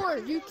floor.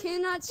 You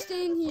cannot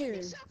stay in here.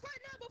 Right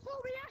now, before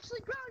we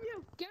actually ground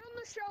you, get on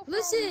the shelf.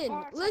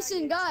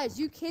 Listen, guys,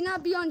 you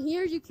cannot be on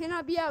here. You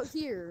cannot be out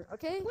here.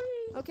 Okay?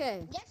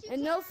 Okay. Yes, you And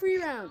can. no free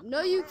round.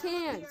 No, you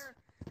can't.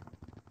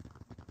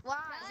 Why?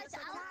 Yes, I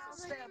can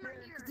stay up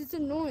here. It's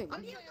annoying. You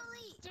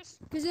delete.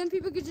 Just, Because then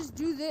people could just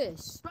do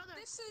this. brother,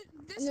 this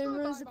And then go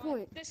ruins the bye-bye.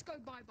 point. This go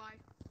bye-bye.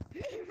 He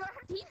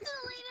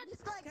deleted.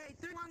 Okay,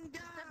 3, 1, go.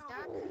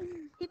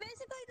 He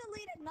basically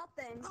deleted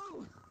nothing.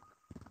 Oh,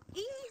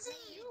 Easy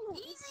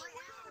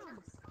win.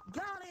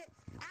 got it.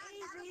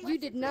 Easy. You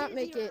did not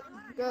make it.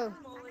 Go.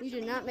 You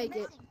did not make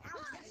it.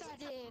 Yes, I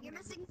did. You're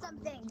missing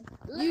something.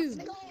 You.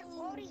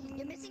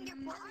 You're missing your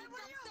floaty.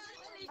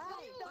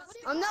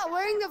 I'm not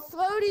wearing the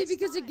floaty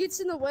because it gets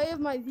in the way of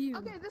my view.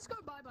 Okay, this go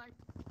bye-bye.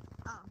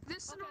 Oh.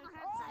 This is on the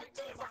Oh,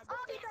 headset. Jesus. Oh,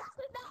 he messed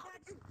it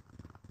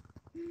up.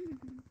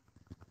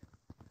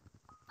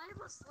 I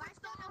almost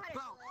don't know how to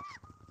Bro. do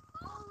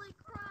it. Holy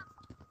crap.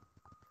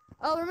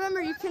 Oh,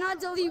 remember, you cannot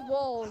delete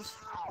walls.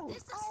 This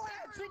is I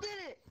actually did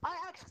it. I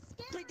actually.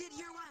 I did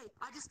your way.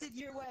 I just did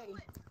your way.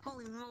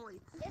 Holy moly.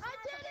 I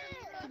did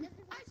it!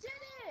 I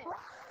did it!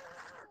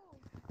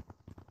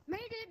 Made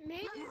it.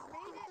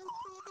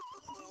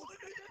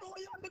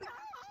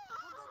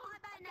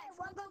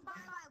 What goes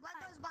bye-bye? What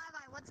goes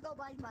bye-bye? Let's go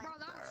bye-bye. Bro,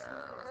 that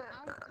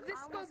was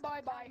This go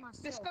bye-bye.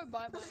 This go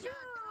bye-bye.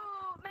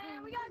 Shoot,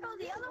 man, we gotta go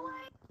the other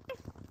way.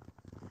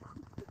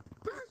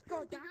 Let's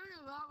go down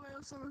that way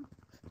or something.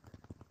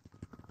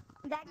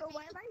 That go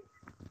bye-bye?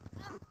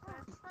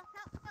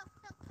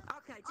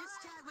 Okay,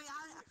 just tag me.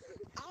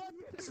 I'm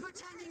just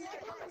pretending.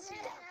 Tag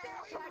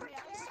me.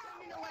 I'm just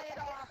trying to lay it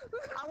off.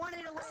 I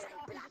wanted to lay it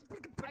off.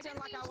 Pretend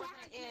like I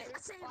wasn't it.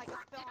 Like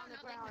I fell on the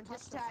ground.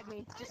 Just tag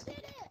me. Just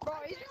bro,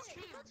 it's just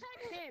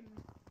him.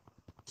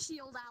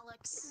 Shield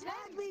Alex.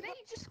 Tag me.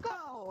 Just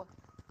go.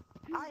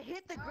 I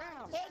hit the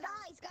ground. Hey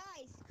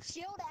guys.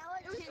 Shield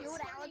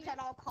Alex at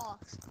all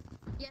costs.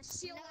 Yes,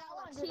 shield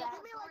Alex. Give me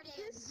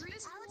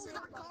Alex is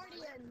our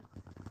guardian.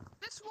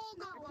 This wall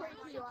got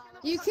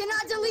You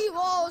cannot delete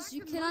walls.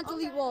 You cannot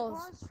delete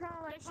walls.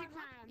 Yes, you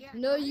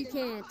can. No, you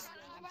can't.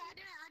 I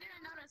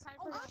didn't notice. I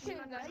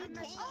forgot.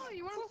 Oh,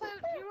 You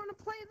wanna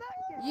play that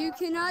game? You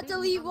cannot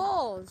delete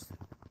walls.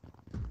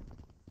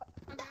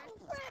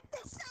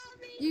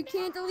 You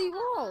can't delete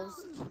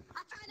walls.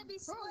 I tried to be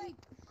slick.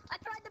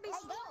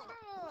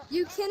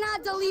 You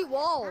cannot delete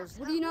walls.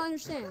 What do you not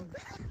understand?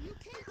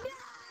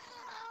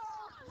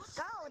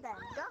 Go then,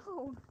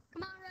 go.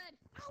 Come on, Red.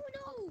 Oh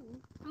no!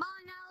 Come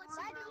on, Alex.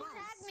 Why did you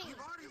tag me?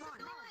 You've already won.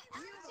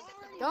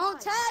 Don't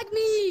tag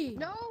me.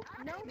 No.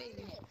 No,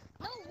 Red.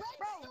 Bro,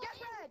 get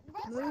Red.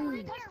 Move.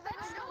 Red,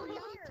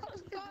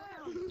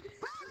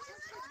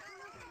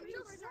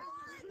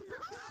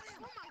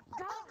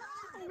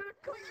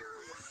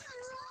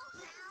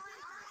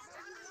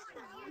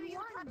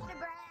 the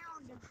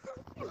ground.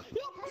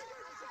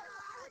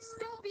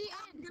 Still be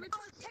in.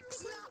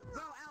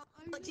 Bro,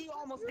 Alex, you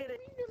almost did it.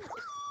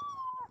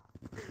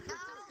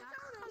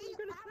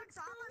 Alex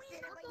almost did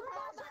it, but you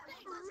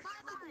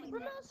bye-bye.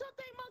 Remove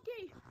something,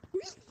 monkey.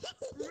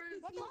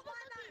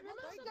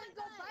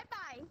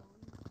 Bye-bye.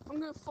 I'm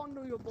gonna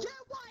fondle your boy.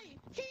 White.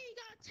 He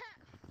got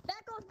attacked.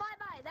 That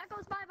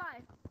goes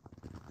bye-bye.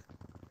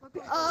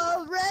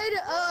 Red,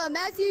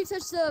 Matthew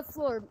touched the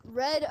floor.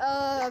 Red,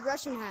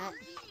 Russian hat.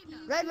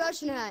 Red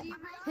Russian hat.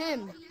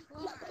 Him.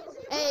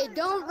 Hey,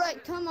 don't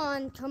come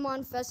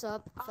on, fess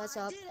up.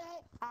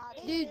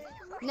 Dude,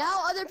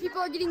 now other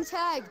people are getting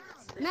tagged.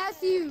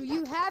 Matthew,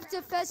 you have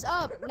to fess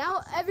up.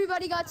 Now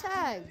everybody got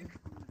tagged.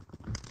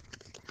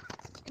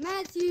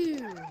 Matthew.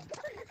 Why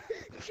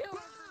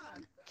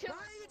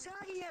are you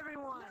tagging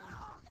everyone?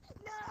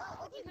 No,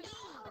 what do you mean?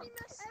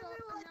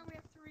 Everyone. Now we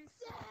have 3.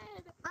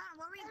 Mom,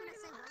 what were you gonna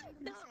say?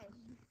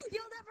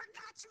 You'll never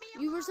catch me.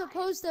 You were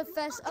supposed to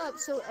fess up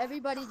so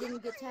everybody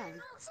didn't get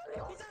tagged.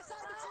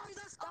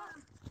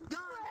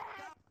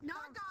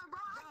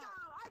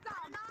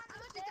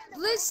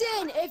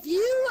 Listen, if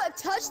you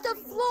touch the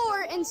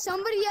floor and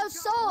somebody else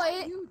saw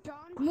it,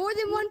 more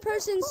than one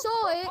person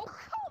saw it,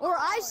 or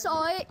I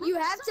saw it, you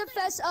have to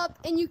fess up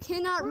and you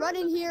cannot run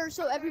in here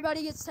so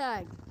everybody gets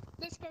tagged.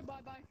 Let's go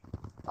bye-bye.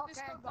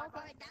 Okay,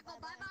 bye-bye.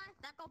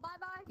 That go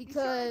bye-bye.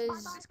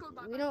 Because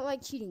we don't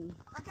like cheating.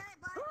 Okay,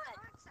 bye.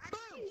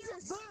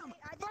 Boom.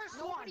 First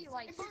one.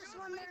 First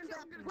one there.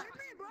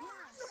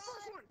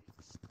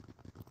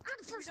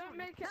 Don't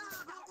make it.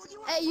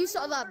 Hey, you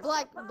saw that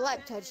black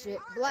touched it.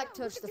 Black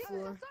touched the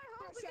floor.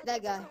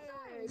 That guy.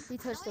 He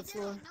touched the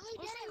floor.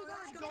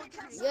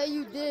 Yeah,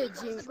 you did,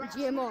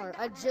 GMR.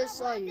 I just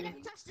saw you.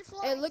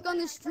 Hey, look on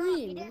the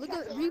stream.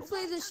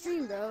 Replay the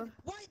stream, bro.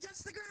 White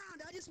touched the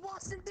ground. I just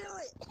watched him do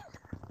it.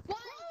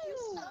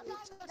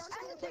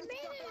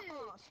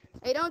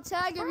 Hey, don't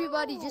tag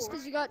everybody just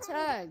because you got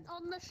tagged.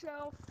 On the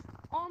shelf.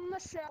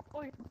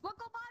 Oi. We'll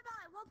go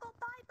bye-bye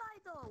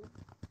though.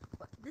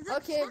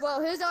 Okay,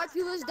 well, his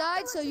Oculus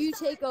died, so you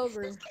take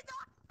over. Thank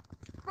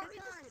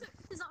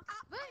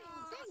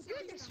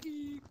goodness.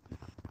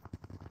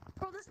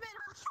 Bro, this man.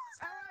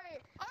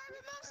 Alright.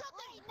 Remove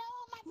something. No,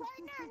 my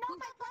partner. He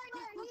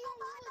was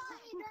bye-bye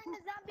during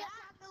the zombie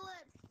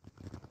apocalypse.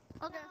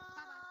 Okay.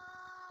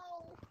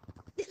 No.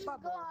 He's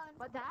gone.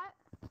 But that?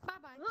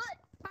 Bye-bye.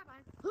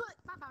 Bye-bye.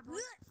 Bye-bye,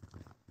 boy.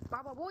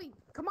 Baba boy.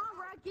 Come on,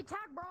 Red. Get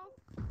tagged, bro.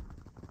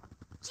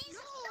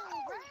 Jesus.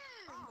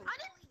 Red. I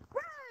didn't.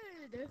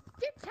 Red.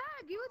 Get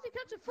tagged. You have to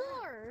touch the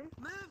floor.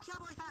 Move,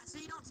 cowboy hat, so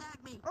you don't tag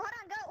me. Hold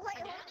on, go.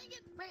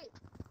 Wait.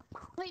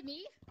 Wait,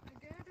 me?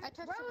 I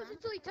touched Bro, was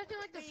literally touching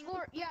like the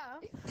floor. Yeah.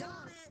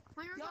 Got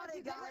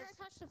it, guys. I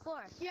touched the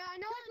floor. Yeah, I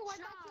know I can went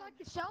back to like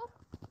the shelf,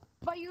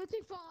 but you would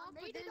fall off.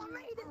 But then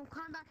you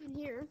come back in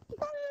here.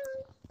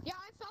 Yeah,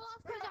 I fell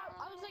off because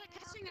I was like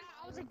catching it.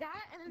 I was like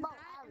that, and then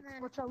that, and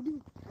then. What y'all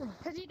do?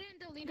 Because you didn't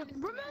delete it.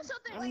 Remove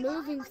something. I'm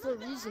moving for a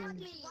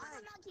reason.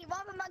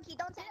 Lava monkey,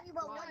 don't tag me,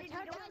 bro. What did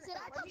you do? Did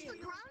I touch the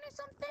ground or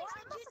something?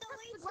 Why did you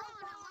delete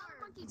Lava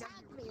monkey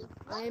tag me?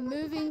 I am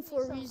moving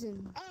for a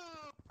reason.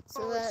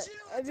 So that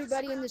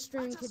everybody in the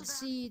stream could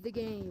see the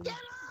game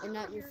and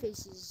not your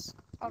faces.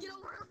 Get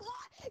over here, boy!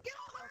 Get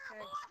over here,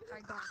 boy!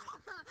 I got it.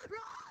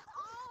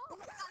 Oh,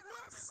 I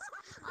missed!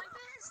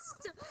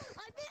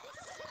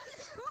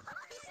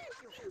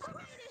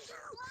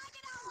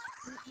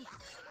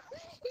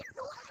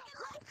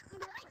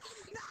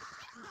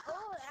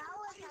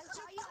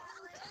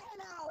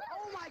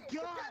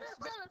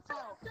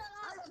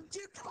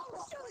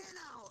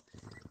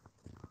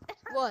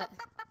 What?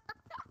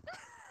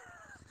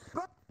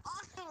 Bro,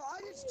 I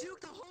just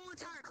juked the whole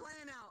entire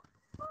clan out.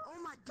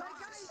 Oh my god.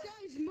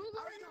 Guys, move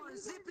over I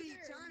was there. going Move zippy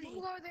over there. turny.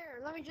 Move over there.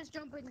 Let me just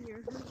jump in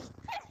here.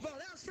 Bro,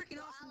 that was freaking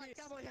awesome, dude.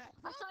 Cowboy hat.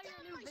 I saw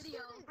your new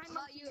video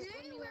about you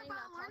when you were in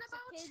that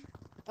toxic kid.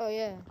 Oh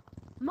yeah.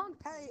 Monkey.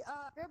 Hey,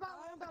 You're about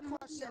I learn have a about monkey.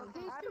 question.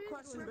 Okay, I have a students?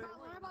 question, We're bro.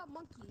 about learn about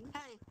monkey.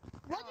 Hey,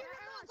 What do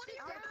you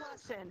I have a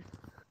question.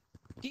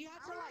 Do you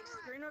have to like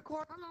screen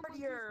record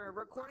your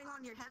recording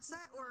on your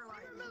headset or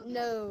like?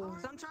 No.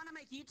 So I'm trying to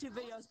make YouTube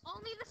videos,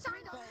 Only the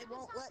sound. but it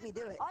won't let me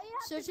do it. All you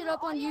have Search to it do,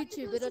 up all on you have to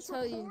YouTube. do is It'll just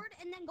tell you. record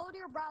and then go to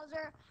your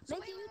browser,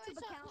 make a YouTube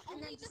so account,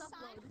 and then only the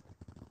upload.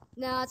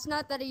 Nah, it's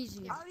not that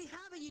easy. I already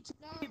have a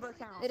YouTube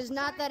account. It is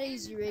not that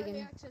easy,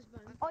 Reagan.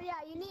 Oh yeah,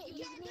 you need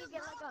to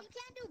get like a. You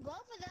can't do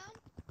both of them.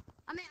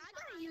 I mean, I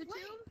got a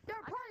YouTube.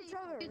 They're I part each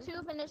other. got a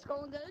YouTube and it's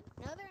going good.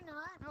 No, they're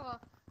not. Oh,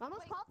 My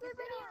most popular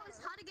video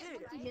is how to get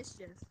monkey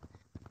mischief.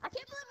 I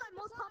can't believe my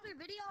most popular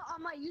video on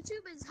my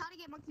YouTube is how to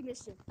get monkey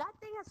mischief. That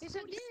thing has. Yes,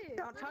 I did.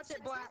 Don't touch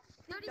it, black.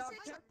 36. Don't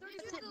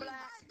Did touch it,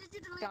 black. Did you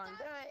delete Don't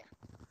do that? it.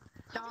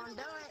 Don't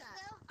do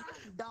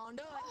it. Don't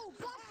do it. Oh,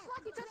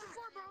 Black, you touched it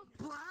before, bro.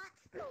 Black.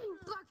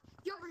 Black,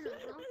 get over here,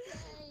 bro.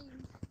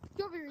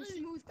 Get over here,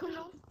 smooth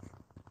criminal.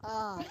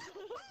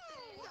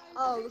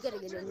 Oh, we gotta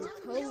get a new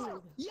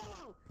code.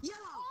 Yellow.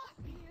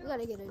 We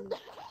gotta get a new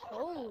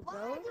code,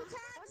 bro.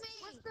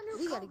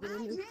 We gotta get a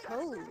new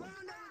code.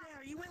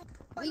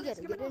 We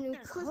gotta get a new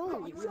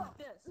code. You got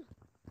this.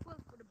 Put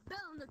the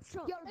bell in the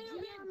trunk. Yo, Hey,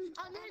 GM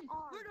and then,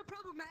 where's the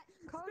problem, Matt?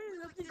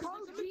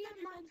 Code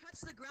GM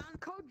touch the ground.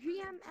 Code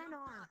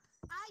GMNR.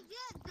 I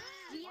did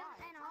this.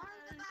 GMNR.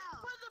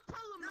 Where's the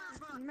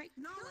problem, Matt?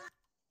 No.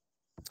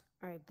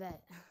 Alright,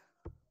 bet.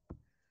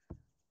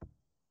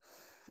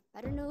 I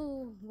don't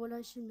know what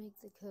I should make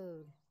the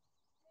code.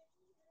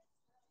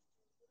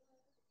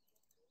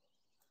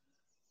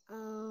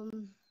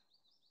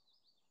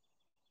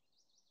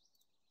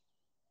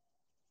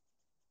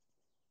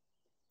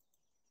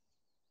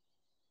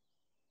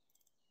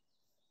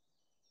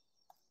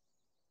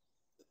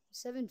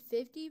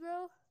 750,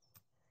 bro?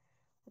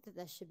 I think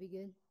that should be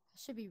good. That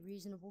should be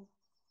reasonable.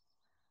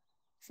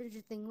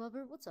 Stranger Thing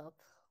Lover, what's up?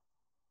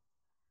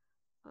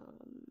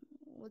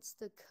 What's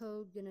the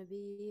code gonna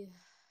be?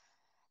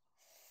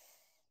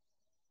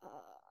 I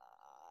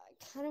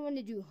kind of want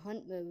to do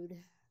hunt mode.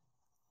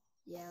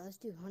 Yeah, let's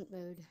do hunt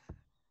mode.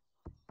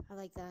 I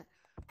like that.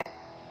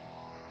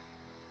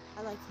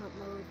 I like hunt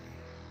mode.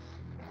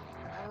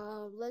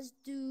 Let's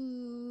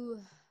do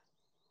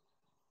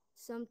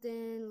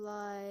something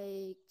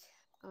like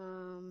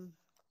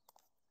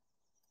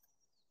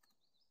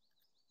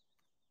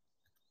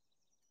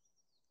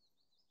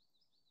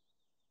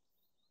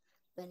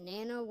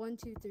banana 1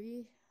 2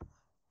 3.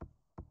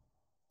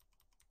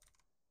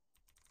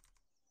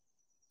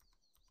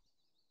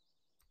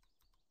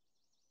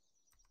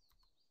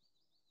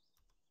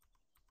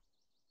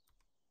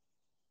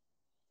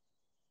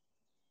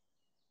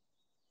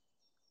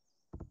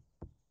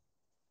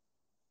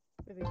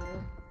 There we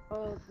go.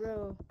 Oh,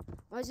 bro.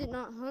 Why is it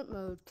not hunt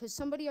mode? Because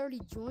somebody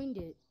already joined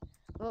it.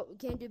 Well, we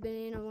can't do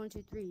banana 1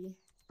 2 3.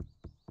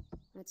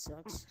 That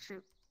sucks.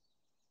 Shoot.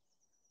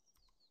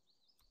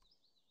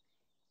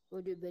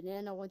 We'll do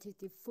banana 1 2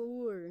 3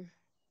 4.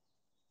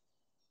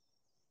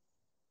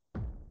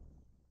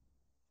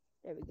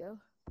 There we go.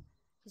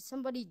 Because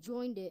somebody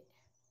joined it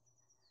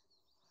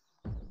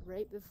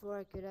right before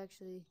I could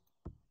actually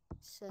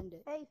send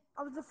it. Hey,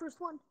 I was the first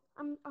one.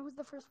 I was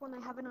the first one.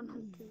 I have it on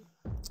Hunt too.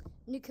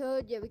 New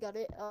code, yeah, we got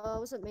it.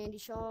 What's up, Mandy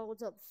Shaw?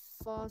 What's up,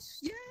 Foss?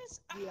 Yes.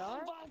 We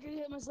are? I could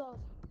hit myself.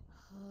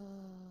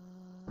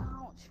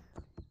 Ouch.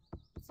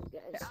 What's up,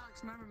 guys?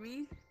 Alex, remember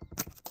me?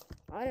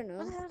 I don't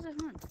What the know. hell is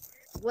that hunt?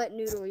 Wet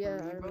noodle, yeah, I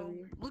Bro, remember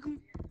you. look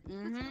him.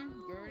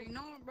 You already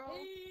know it, bro.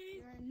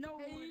 You already know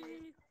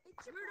it.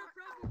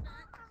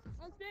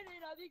 I'm spinning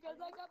because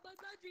I got my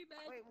laundry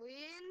bag. Wait,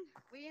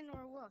 we in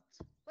or what?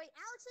 Wait,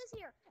 Alex is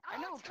here. I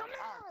know. Alex, come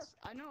here. Alex,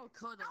 I know a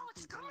code.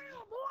 Alex, come here,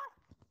 boy.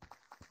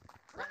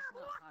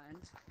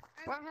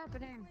 What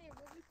happening?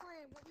 What we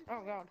playing?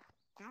 Oh god.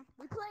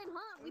 We playing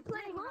Hunt. We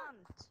playing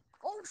Hunt.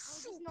 Oh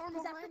shoot!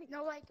 Normal Is that hunt?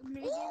 No, like,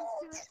 mini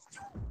games to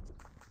it?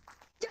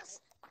 Yes.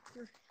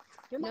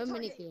 You're my No target.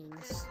 mini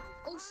games.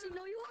 Oh shoot!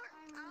 No, you are.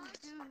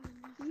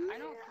 I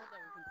know a code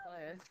that we can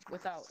play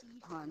without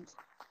hunt.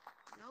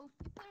 Nope.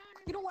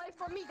 Get away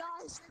from me,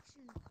 guys.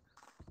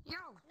 Yo,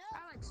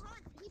 Alex.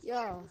 He's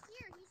Yeah. here. He's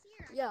here. He's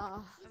here.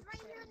 Yeah. He's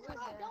right here in the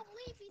code. Don't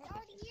leave. He's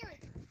already here.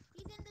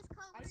 He's in this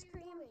code. Ice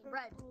cream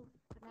red.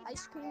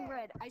 Ice cream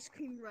red. Ice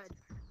cream red.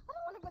 I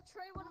don't want to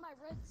betray one of my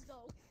reds,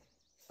 though.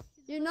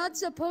 You're not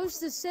supposed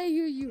to say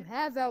who you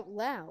have out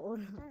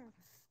loud.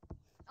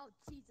 Oh,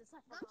 Jesus.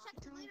 Go check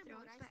the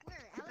leaderboard. I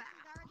swear. Alex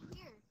is already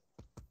here.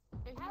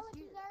 Alex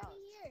is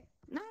already here.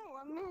 No,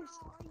 I missed.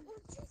 Oh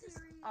Jesus.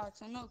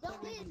 Alex, I know a code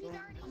Don't we leave. can He's go.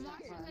 already I'm here.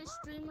 watching this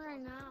stream right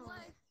now.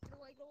 Get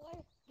away.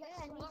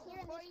 Yeah, and What, he's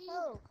here in where this you?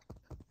 code.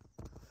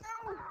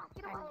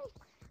 Get away.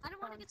 I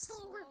don't want to get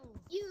stolen.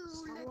 You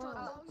Little little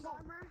dog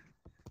farmer.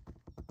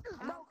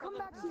 No, come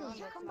back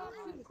here. Come back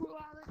here. Cool,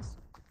 Alex.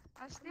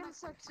 I stand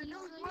such So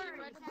don't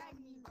worry. Tag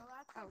me, bro.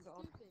 Oh,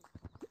 God.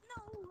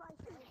 No,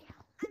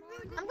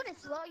 I'm gonna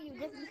slow you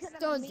just because I'm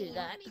Don't mean. do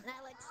that. And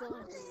I like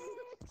slowing you.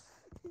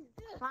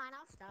 Fine,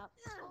 I'll stop.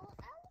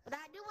 But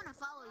I do want to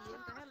follow you.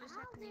 What the hell is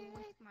happening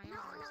with my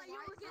arm?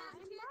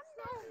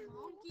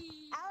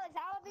 Alex,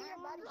 I'll be your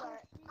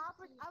bodyguard.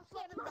 I'll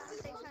slow them down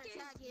if they try to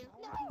tag you.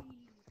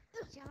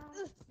 Stay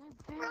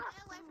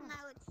away from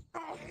Alex.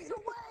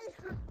 Away!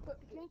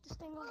 You have to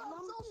stay on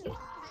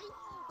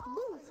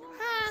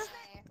Ha!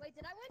 Wait,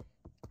 did I win?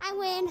 I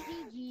win.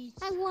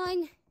 GG's. I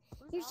won.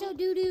 You're so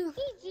doo-doo.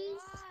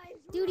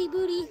 Duty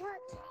booty.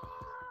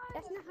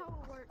 That's not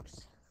how it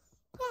works.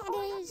 Yeah, it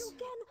is.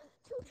 Again,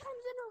 2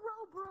 times in a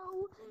row,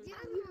 bro.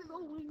 You're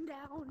going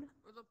down.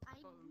 I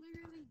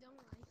literally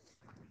don't like it.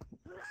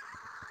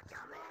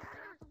 Come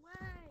here.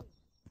 Way.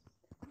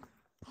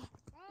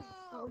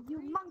 Oh,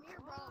 you monk. Here,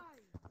 bro.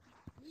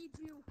 Need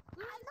you.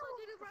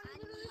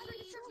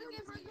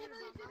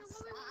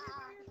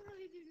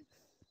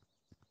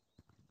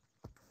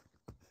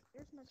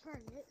 There's my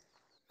target.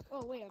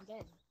 Oh, wait, I'm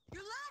dead.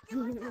 You're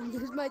lagging.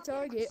 There's my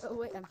target. Oh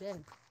wait, I'm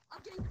dead.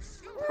 I'm getting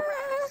shoot.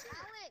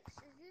 Alex,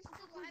 is this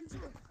the live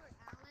stream for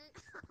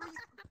Alex?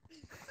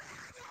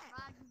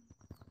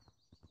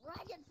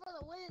 Dragon for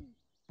the win.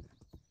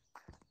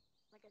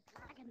 Like a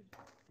dragon.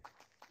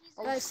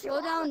 Guys,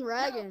 slow down,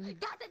 Ragan.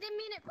 God, I didn't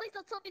mean it. Please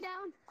don't slow me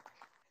down.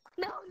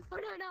 No.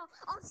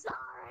 I'm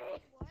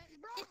sorry. What?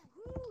 Bro,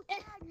 who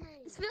tagged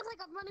me? It feels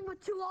like I'm running with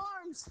 2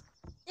 arms.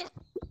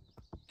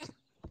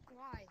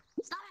 Why?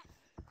 Stop it.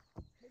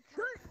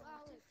 Alex.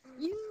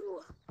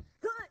 You.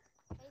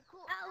 Hey,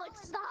 cool. Alex,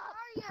 stop.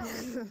 Where are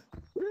you?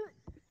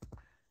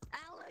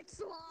 Alex,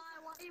 why?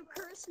 Why you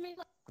curse me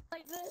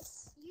like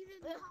this? You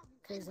didn't help.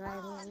 Cause I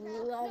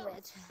love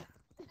it.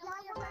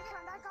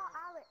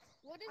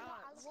 What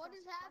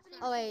is happening?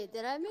 Oh wait,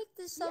 did I make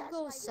this sub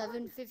goal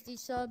 750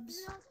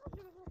 subs?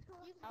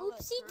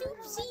 Oopsie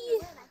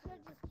doopsie. I could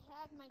have just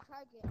tagged my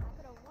target. I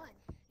could have won.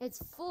 It's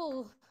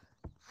full.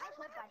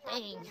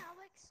 Dang.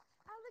 Alex,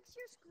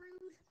 you're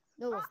screwed.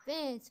 No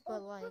offense,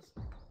 but like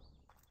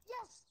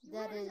Yes.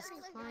 that is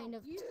kind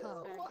of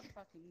tough.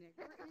 Fucking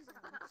nigga.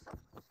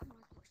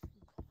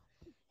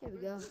 Here we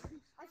go.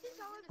 I think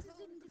Alex is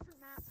in a different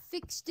map.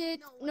 Fixed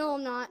it. No,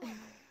 I'm not.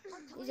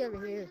 He's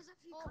over here.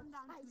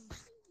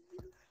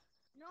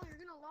 No, you're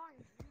gonna lie.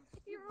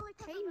 You're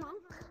like, hey,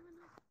 monk.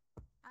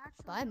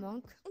 Bye,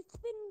 monk. It's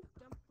been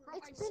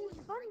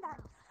fun that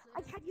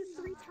I've had you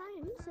 3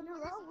 times in a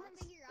row.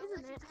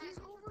 Isn't it?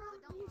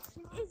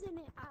 Isn't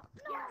it?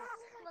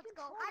 Let's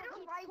go. I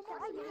don't like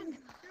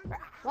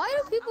Why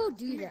do people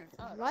do that?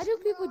 Why do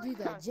people do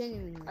that?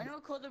 Genuinely. I know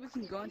a code that we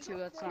can go into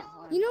that's not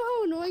hard. You know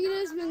how annoying it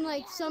is when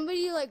like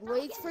somebody like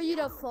waits for you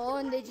to fall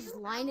and they just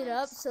line it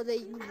up so that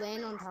you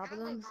land on top of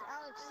them? Alex,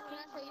 can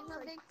I tell you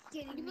something?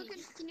 Can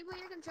you put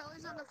your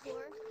controllers on the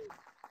floor?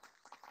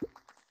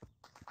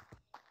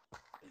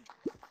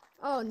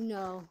 Oh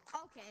no.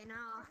 Okay,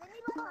 now.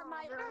 On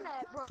my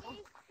internet, bro.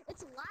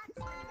 It's lag.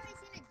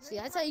 See,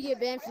 that's how you get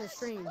banned from the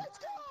stream. Let's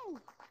go!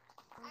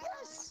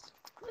 Yes!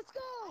 Let's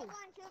go!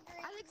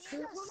 Alex,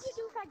 what would you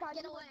do if I got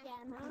Get you away.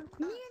 again, huh?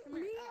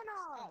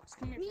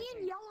 Me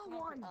and yellow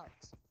won.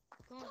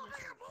 Come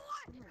here,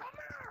 boy. Come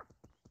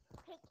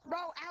here.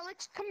 Bro, Alex,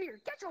 come here.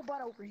 Get your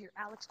butt over here,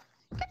 Alex.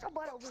 Get your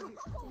butt over here.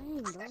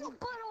 Dang, Get your bro.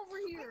 butt over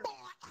here.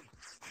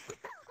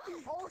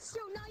 Oh,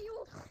 shoot, now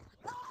you...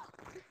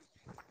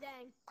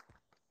 Dang.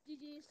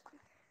 GG's.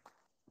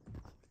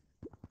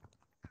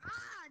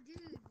 Dude,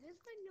 this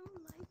one no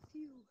one likes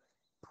you.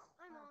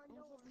 I'm on.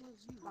 No one.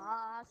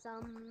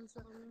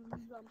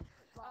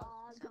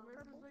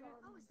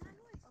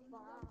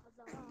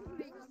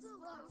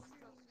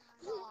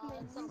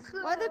 Awesome.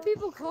 Why do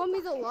people call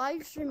me the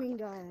live streaming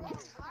guy?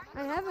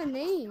 I have a I don't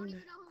name. even know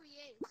who he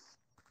is.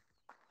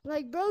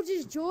 Like, bro,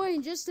 just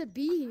join just to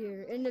be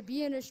here and to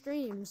be in a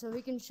stream so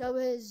he can show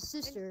his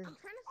sister. I'm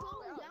trying to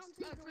slow him down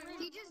so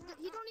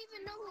he don't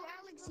even know who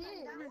Alex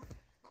is.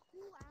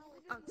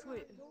 Alex,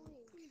 wait.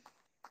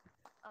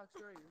 Alex,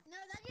 where are you? No,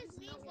 that just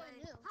means what I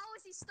knew. How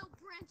is he still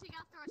branching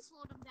after I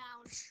slowed him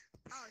down?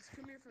 Alex,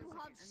 come here for a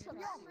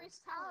second.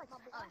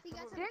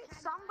 Didn't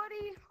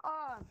somebody,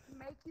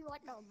 make you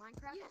like a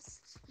Minecraft?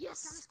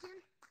 Yes.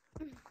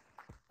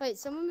 Wait,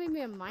 someone made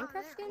me a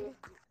Minecraft skin?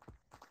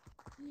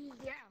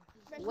 Yeah.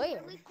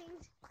 Where?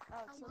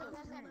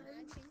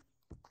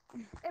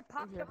 It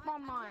popped up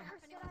on mine.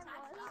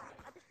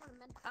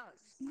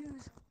 Alex,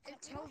 news.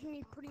 It tells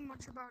me pretty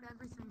much about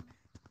everything.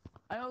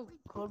 I know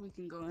code we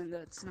can go in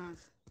that's not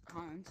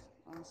harmed,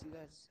 unless you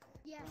guys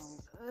Yes.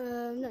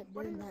 I'm not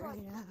doing that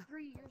right now.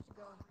 3 years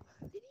ago.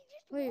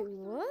 Wait,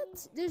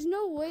 what? There's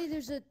no way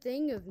there's a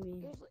thing of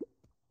me.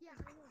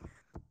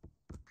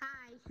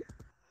 Hi.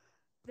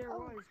 There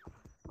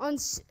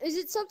was. Is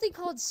it something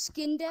called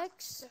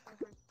Skindex?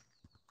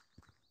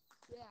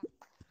 Yeah.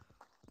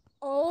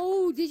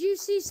 Oh, did you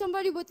see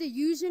somebody with the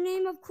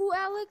username of Cool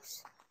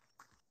Alex?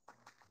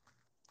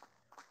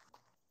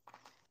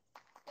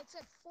 It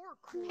said 4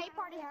 cool. Hey,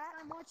 party hat.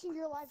 I'm watching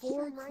your live For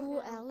stream right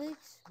Cool now.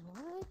 Alex?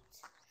 What?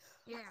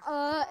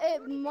 Yeah.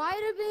 It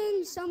might have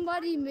been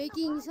somebody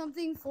making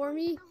something for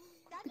me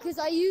because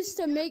I used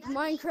to make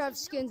Minecraft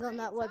skins on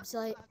that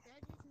website.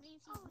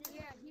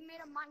 Yeah, he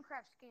made a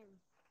Minecraft skin.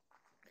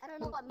 I don't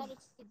know what medic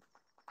did.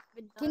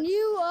 Can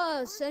you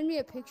send me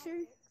a picture?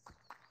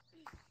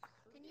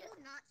 Can you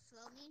not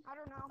slow me? I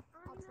don't know.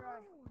 I'll try.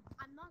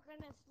 I'm not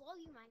gonna slow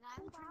you, my guy.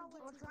 I'm trying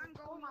to I'll try and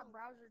go on my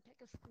browser, take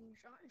a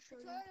screenshot, and show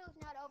you. tutorial's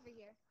not over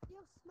here.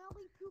 Yo,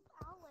 smelly poop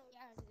Alex.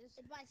 Yeah, it is.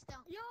 It's by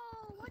stealth. Yo,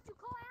 what you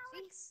call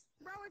Alex?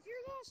 Bro, if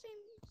you're gonna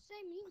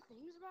say mean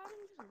things about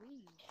him, just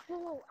leave.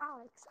 Whoa,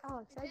 Alex,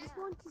 I just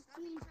want to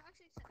see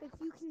if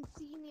you can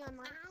see me on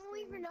my I don't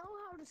even know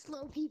how to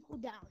slow people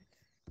down.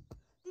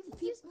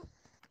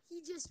 He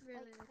just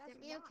really looked at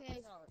me.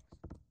 Okay.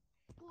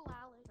 Cool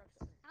Alex.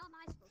 How am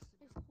I supposed to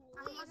do? It's cool.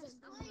 I'm not gonna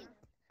explain.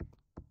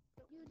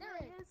 You There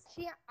do it it. is.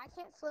 See, I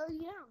can't slow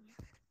you down.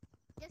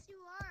 Yes, you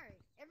are.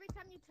 Every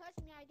time you touch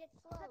me, I get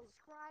slowed.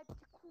 Subscribe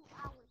to Cool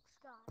Alex,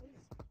 guys.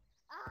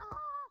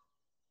 Ah!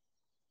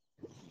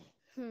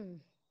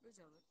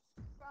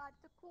 Subscribe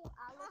to Cool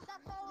Alex.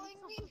 Stop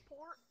following me.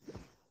 Support.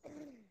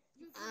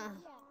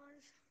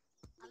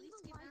 At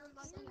least give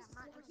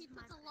He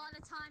puts a lot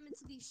of time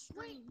into these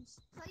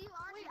streams. So you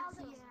are Alex,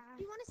 gonna do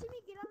you want to see me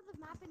get out of the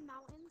map in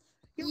mountains?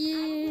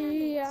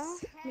 Yeah,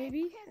 Hey, maybe.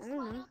 you I can't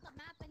don't slide know. off the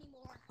map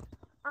anymore.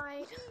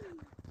 I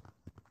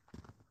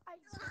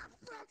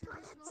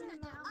Slow me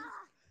down.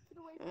 get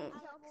away from the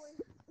cowboy.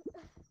 He's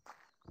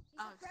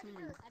a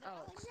predator. I don't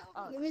like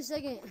him. Give me a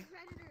second. He's a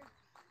predator.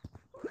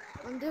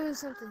 I'm doing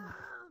something.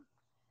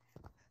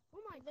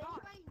 Oh my Does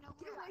god. anybody know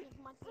Get where away his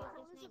from my name?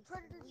 face. There's a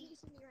predator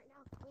chasing me right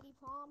now. Woody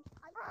Palm.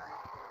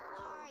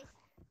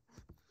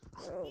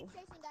 Sorry. I keep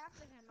chasing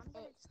after him. I'm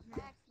gonna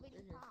attack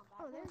Sweetie Palm.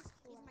 Oh, there's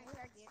He's my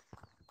target.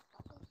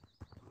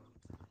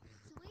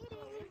 Sweetie,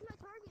 where's my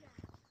target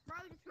at? Bro,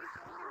 just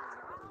return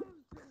around.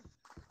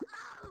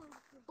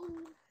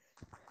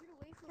 Get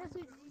away from Guess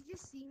me. what? Did you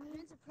just see me?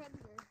 It's a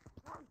predator.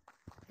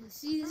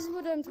 See, this is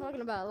what I'm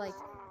talking about. Like,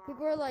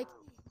 people are like,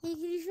 hey,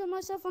 can you show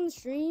myself on the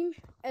stream?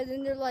 And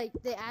then they're like,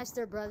 they ask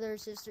their brother or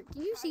sister,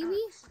 can you see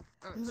me?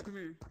 Come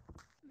here.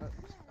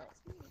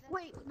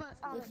 Wait, but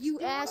If you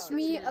ask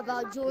me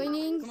about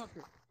joining Come up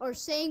here. or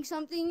saying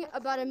something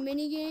about a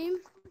mini game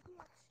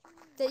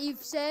that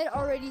you've said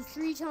already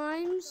 3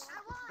 times,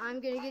 I'm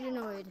gonna get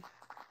annoyed.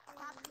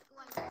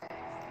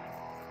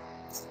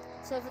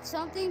 So if it's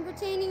something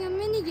pertaining a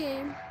mini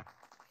game,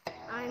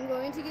 I'm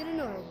going to get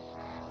annoyed.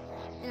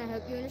 And I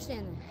hope you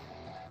understand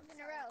that. In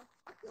a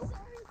row.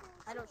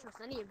 I don't trust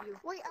any of you.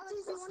 wait, Alex,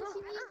 do you want to see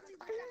me?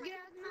 Get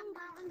out of the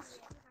mountains.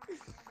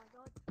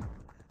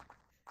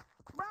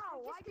 Bro,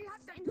 why do you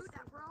have to do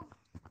that, bro?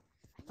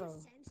 I Bro.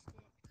 just sensed it.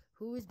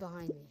 Who is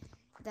behind me?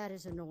 That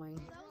is annoying.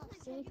 That was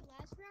my target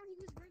last round.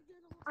 He was right there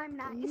the whole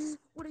I'm nice.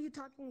 What are you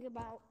talking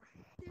about?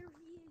 There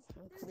he is.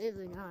 I'm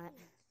clearly not.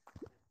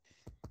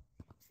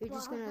 If you're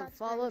just gonna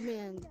follow me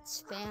and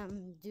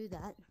spam do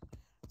that,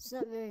 it's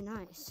not very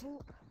nice.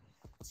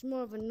 It's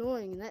more of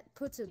annoying, and that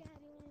puts a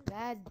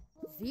bad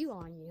view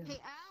on you. Hey,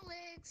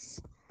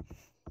 Alex.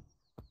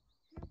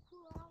 You're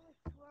cool, Alex.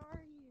 Where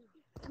are you?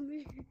 Come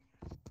here.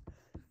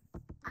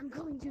 I'm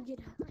going to get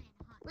out. Playing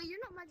hunt. Wait, you're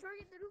not my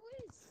target. Then who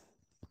is?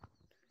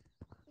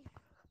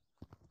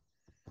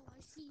 Oh,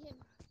 I see him.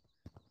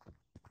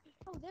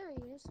 Oh, there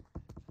he is.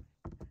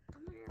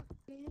 Come here.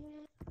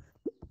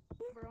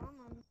 Bro, I'm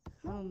on.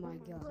 Oh my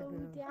god, Slow me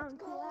bro. down,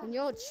 cool Can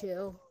y'all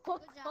chill?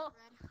 Good job,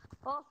 Red.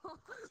 Oh,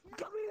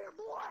 come here,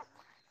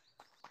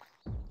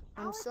 boy.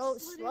 I'm so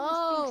Alex literally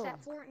slow. stinks at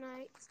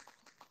Fortnite.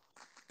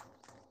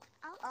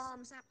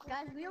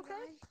 Guys, we okay?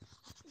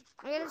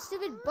 I got a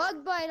stupid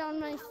bug bite on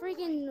my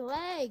freaking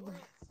leg.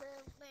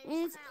 And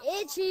it's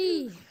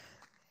itchy.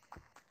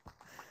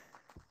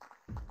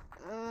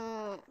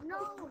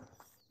 No,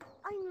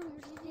 I know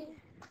you did.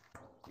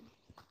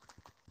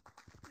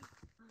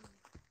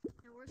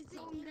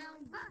 Calm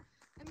down.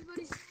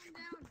 Everybody calm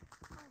down.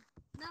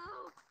 No.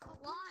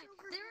 Why?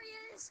 There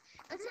he is.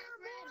 Attack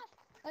Red.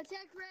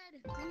 Attack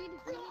Red. We need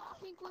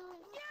pink fluid.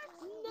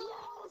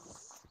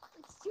 Yes.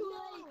 It's too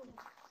late.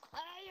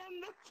 I am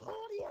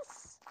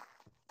victorious.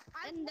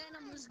 And then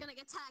I'm just gonna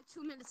get tagged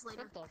 2 minutes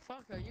later. What the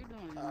fuck are you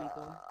doing,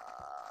 Nico?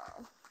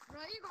 Bro,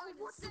 you're going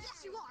to say.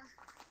 Yes, you are.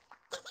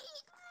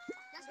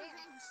 That's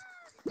revenge.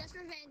 That's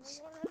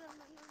revenge.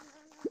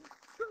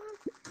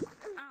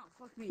 Ow,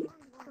 fuck me.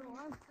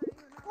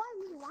 Why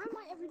me? Why am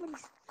I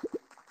everybody's?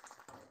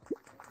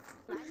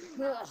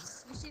 Ugh.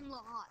 You seem a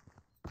little hot.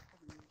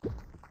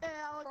 Hey,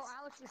 Alex. Bro,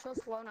 Alex, you're so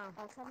slow now.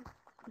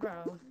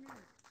 Bro.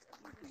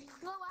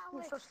 Slow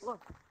You're Alex. so slow.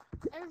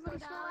 Everybody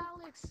Slow slow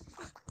down. Alex.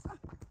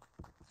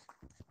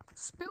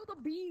 Spill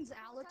the beans,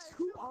 Alex.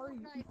 Who are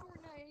you?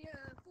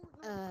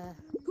 Uh,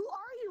 Who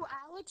are you,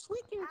 Alex?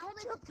 We can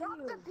Alex, catch up to drop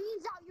you. the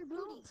beans out your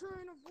booty. Spill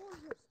the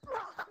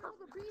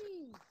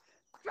beans.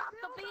 Drop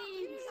the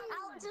beans.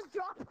 Alex, just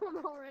drop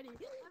them already.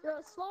 You're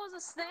as slow as a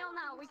snail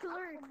now. We can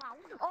learn.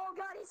 Oh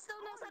god, he still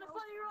knows how to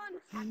bunny run.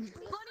 Bunny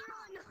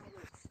run.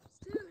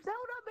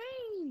 Spill the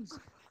beans.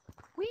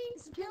 We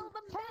spill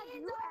the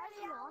beans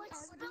already,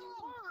 Alex. Spill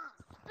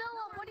them. spill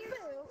them. What do you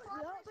spill?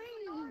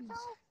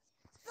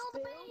 Spill the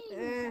beans.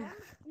 Eh.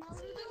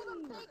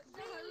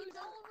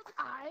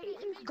 I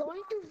am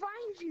going to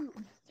find you.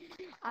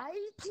 I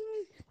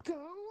can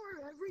go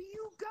wherever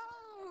you go.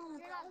 You're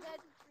not dead.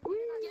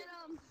 Get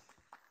him.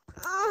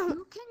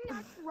 You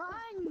cannot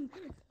run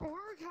or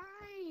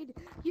hide.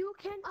 You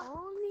can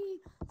only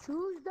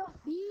choose the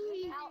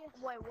feed.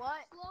 Wait,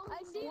 what? I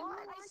see him. I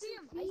see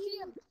him. I see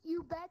him.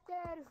 You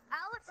better.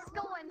 Alex is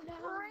going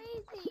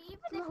crazy,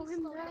 even if Slow he's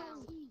him slowed down.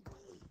 down.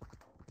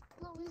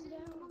 Slow him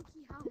down.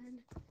 Monkey house.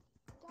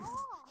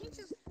 He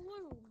just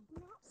flew.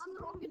 I'm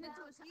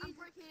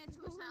breaking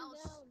into his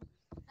house.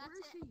 That's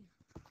it.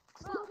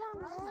 Slow down,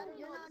 Red.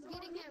 You're not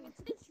getting him.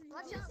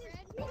 Watch out,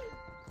 Red. No!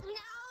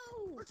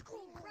 Let's go.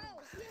 Bro,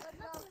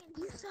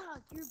 You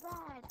suck. You're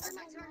bad. You're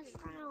my target.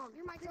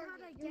 You're my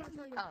target. You're my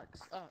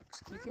target.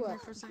 Alex, can you come here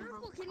for a second, bro?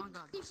 Purple, can Oh,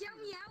 God. you shout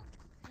me out?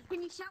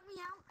 Can you shout me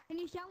out? Can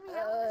you shout me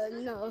out?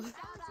 No. Shout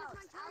out.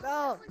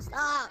 Bro,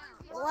 stop.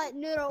 What,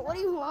 Noodle? What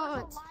do you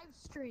want? It's a live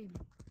stream.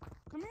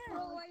 Come here.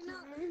 Oh, I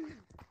know.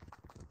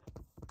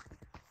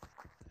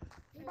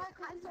 It's a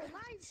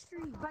live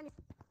stream.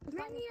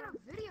 Man, you in a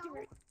video.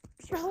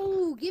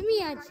 Bro, give me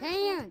a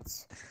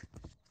chance.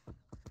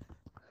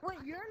 Wait,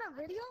 you're in a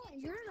video?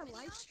 You're in a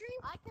live stream?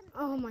 I can.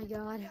 Oh my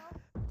god.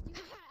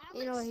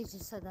 You know what? He Alex.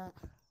 just said that.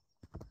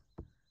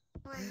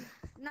 Wait,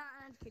 nah,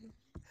 I'm kidding.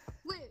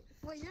 Wait,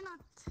 you're not.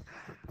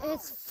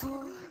 It's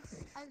fun. It's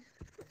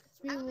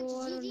me, Alex,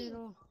 water, GG.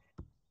 Noodle.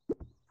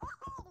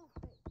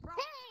 Bro,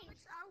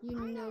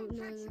 You I know, didn't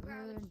no, catch you, good.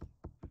 Alex.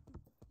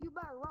 You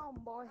better run,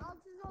 boy. Alex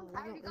is on Oh, we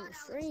fire. don't We wanna got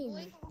Alex, stream.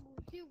 boy.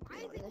 Dude, why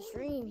Not is gonna it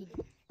stream.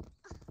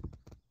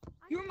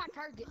 You're my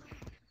target.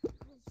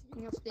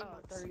 You'll stay my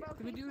target.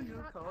 Can we do a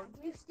new code?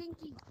 You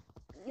stinky.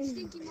 You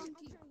stinky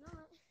monkey?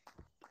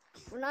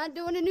 We're not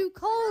doing a new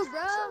code,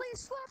 bro. Actually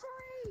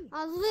slippery.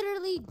 I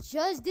literally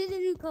just did a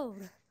new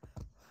code.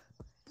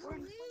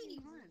 Please.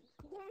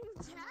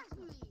 Tag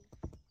me.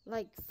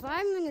 Like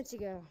 5 minutes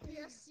ago.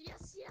 Yes.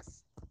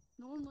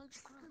 No one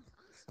likes crap.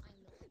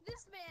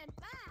 This man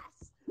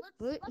fast. What?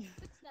 Let's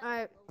fix that.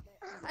 Alright. a little bit.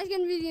 That's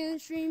gonna be the end of the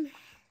stream. Fix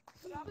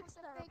the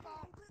fake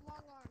long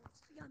arms.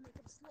 You gotta make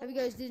him slow. Hope you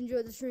guys did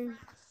enjoy the stream.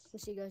 We'll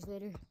see you guys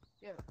later.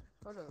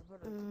 Hold up. I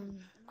Um,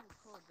 know a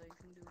code that you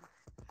can do.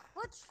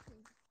 What?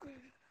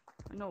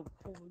 I know a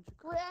whole bunch of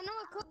codes. Wait, I know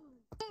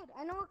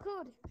a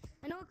code.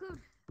 I know a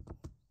code.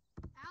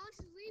 Alex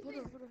is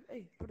leaving. Hold up.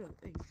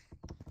 Hey.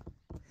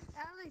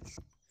 Alex.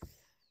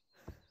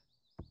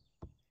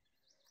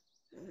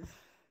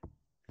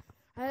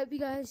 I hope you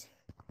guys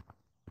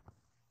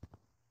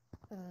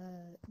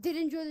did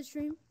enjoy the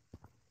stream.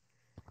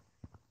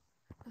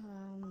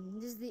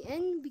 This is the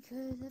end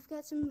because I've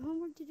got some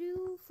homework to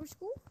do for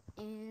school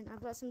and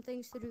I've got some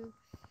things to do.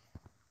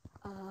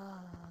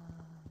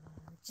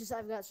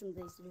 I've got some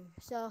things to do.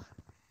 So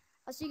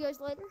I'll see you guys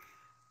later.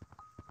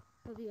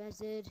 Hope you guys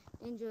did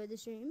enjoy the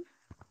stream.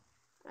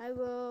 I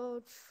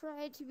will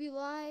try to be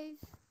live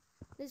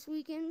this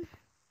weekend.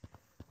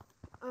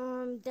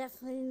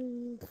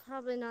 Definitely,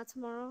 probably not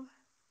tomorrow.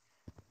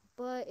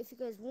 But if you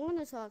guys want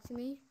to talk to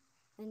me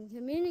and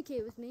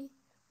communicate with me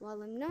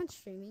while I'm not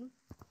streaming,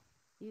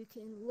 you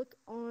can look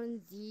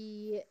on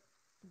the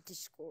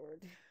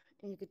Discord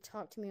and you can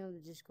talk to me on the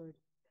Discord.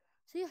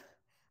 So yeah,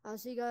 I'll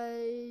see you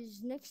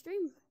guys next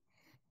stream.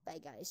 Bye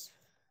guys.